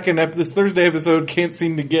 This Thursday episode can't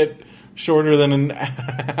seem to get shorter than an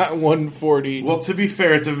 140. Well, to be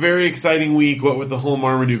fair, it's a very exciting week. What with the whole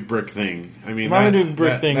Marmaduke brick thing? I mean, Marmaduke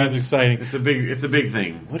brick thing is exciting. It's a big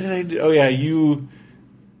thing. What did I do? Oh yeah, you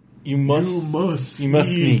must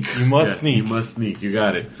sneak. You must sneak. You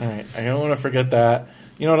got it. All right, I don't want to forget that.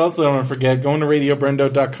 You know what else I don't want to forget? Going to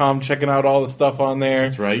RadioBrendo.com, checking out all the stuff on there.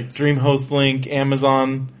 That's right. DreamHost link,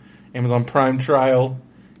 Amazon Prime trial.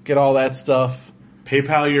 Get all that stuff.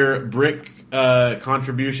 PayPal your brick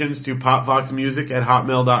contributions to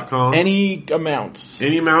popvoxmusic@hotmail.com. Any amounts.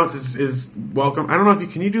 Any amount is welcome. I don't know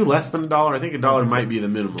if can you do less than $1? I think $1 might be the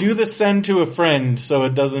minimum. Do the send to a friend so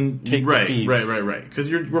it doesn't take the fees. Right. Because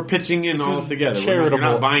we're pitching in all together. Charitable. You're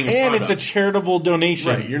not buying a product. And it's a charitable donation.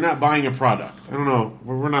 Right, you're not buying a product. I don't know.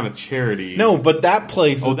 We're not a charity. No, but that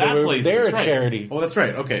place they're a right. charity. Oh, that's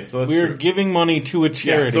right. Okay, so that's we're true. giving money to a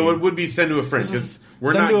charity. Yeah, so it would be send to a friend because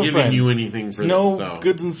we're not giving you anything for no this. So.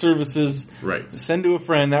 Goods and services. Right. Send to a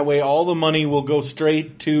friend. That way all the money will go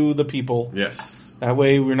straight to the people. Yes. That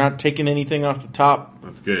way we're not taking anything off the top.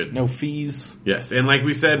 That's good. No fees. Yes. And like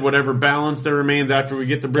we said, whatever balance there remains after we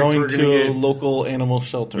get the bricks going we're to a local animal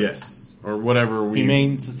shelter. Yes. Or whatever we...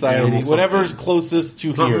 Humane Society. Whatever's closest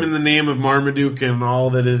to something here. in the name of Marmaduke and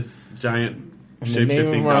all that is giant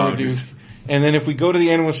shape-shifting dogs. And then if we go to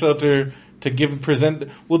the animal shelter...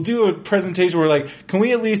 we'll do a presentation where like, can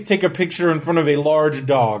we at least take a picture in front of a large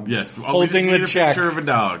dog? Yes. Holding the check. Picture of a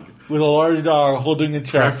dog. With a large dog holding the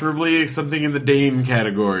check. Preferably something in the Dane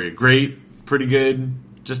category. Great, pretty good,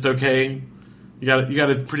 just okay. You got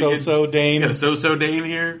a pretty so-so good... Dane. You got a so-so Dane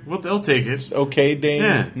here? Well, they'll take it. Okay Dane.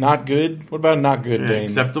 Yeah. Not good? What about not good Dane?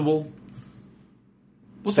 Acceptable.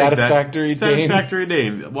 Satisfactory Dane. Satisfactory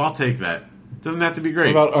Dane. Well, I'll take that. Doesn't have to be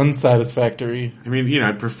great. What about unsatisfactory? I mean,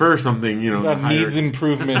 I'd prefer something, That needs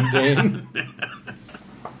improvement, Dane.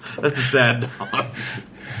 That's a sad dog.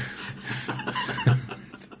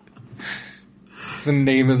 It's the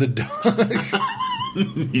name of the dog.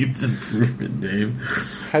 Needs improvement, Dane.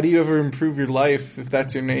 How do you ever improve your life if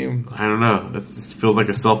that's your name? I don't know. This feels like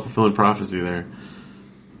a self-fulfilling prophecy there.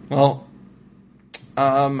 Well,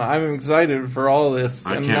 I'm excited for all of this.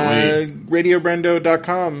 I can't wait.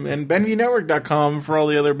 RadioBrendo.com and BenvyNetwork.com for all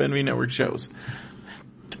the other Benvy Network shows.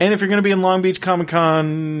 And if you're going to be in Long Beach Comic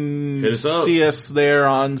Con, see us there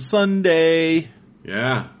on Sunday.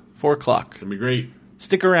 Yeah. 4 o'clock. That'd be great.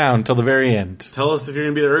 Stick around till the very end. Tell us if you're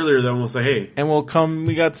going to be there earlier, then we'll say hey. And we'll come,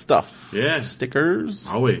 we got stuff. Yeah. Stickers.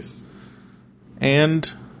 Always.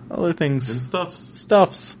 And other things. And stuffs.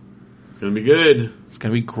 It's going to be good. It's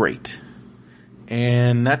going to be great.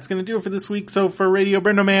 And that's going to do it for this week. So for Radio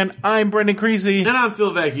Brendo Man, I'm Brendan Creasy. And I'm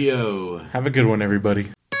Phil Vecchio. Have a good one, everybody.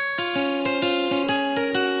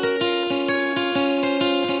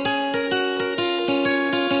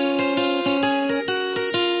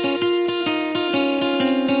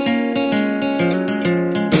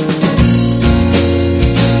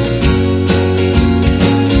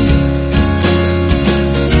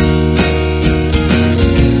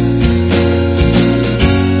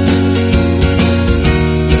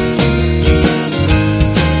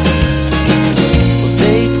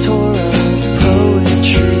 They tore up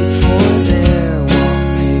poetry.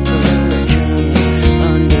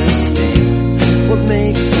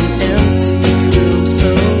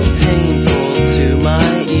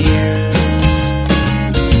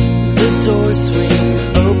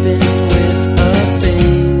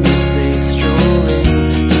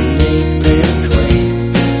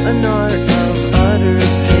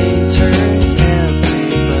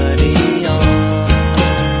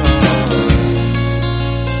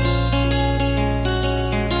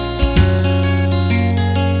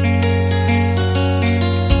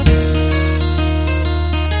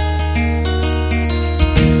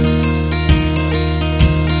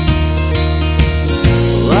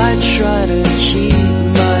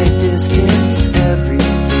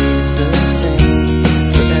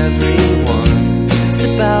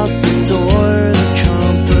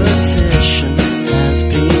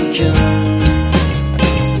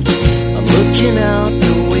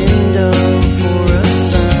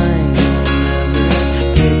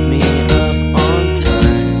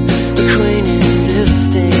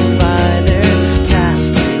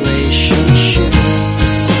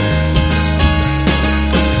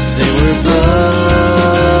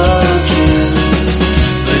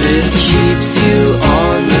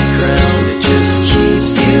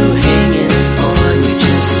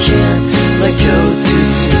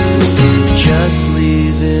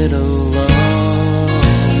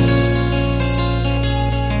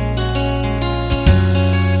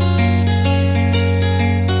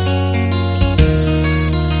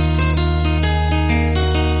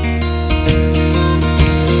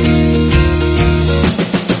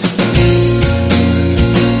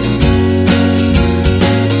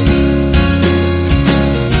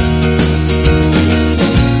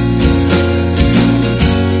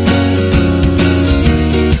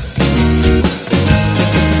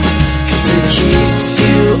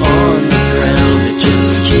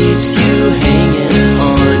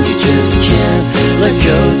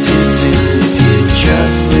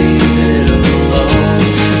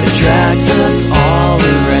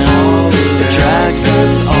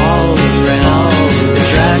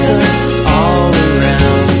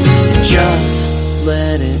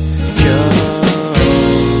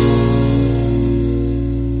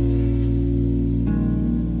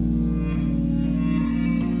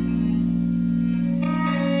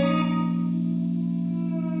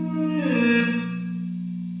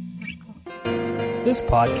 This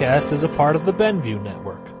podcast is a part of the Benview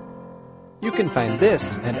Network. You can find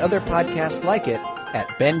this and other podcasts like it at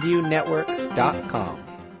BenviewNetwork.com.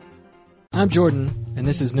 I'm Jordan, and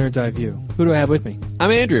this is Nerd's Eye View. Who do I have with me? I'm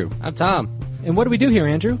Andrew. I'm Tom. And what do we do here,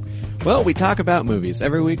 Andrew? Well, we talk about movies.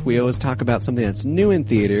 Every week we always talk about something that's new in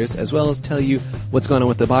theaters, as well as tell you what's going on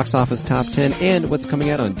with the box office top 10 and what's coming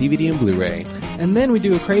out on DVD and Blu-ray. And then we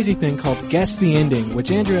do a crazy thing called Guess the Ending, which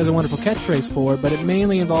Andrew has a wonderful catchphrase for, but it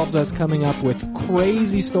mainly involves us coming up with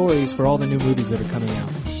crazy stories for all the new movies that are coming out.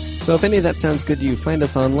 So if any of that sounds good to you, find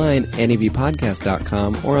us online,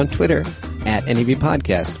 nevpodcast.com, or on Twitter,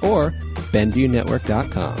 @nevpodcast, or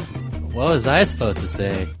BenviewNetwork.com. What was I supposed to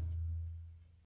say?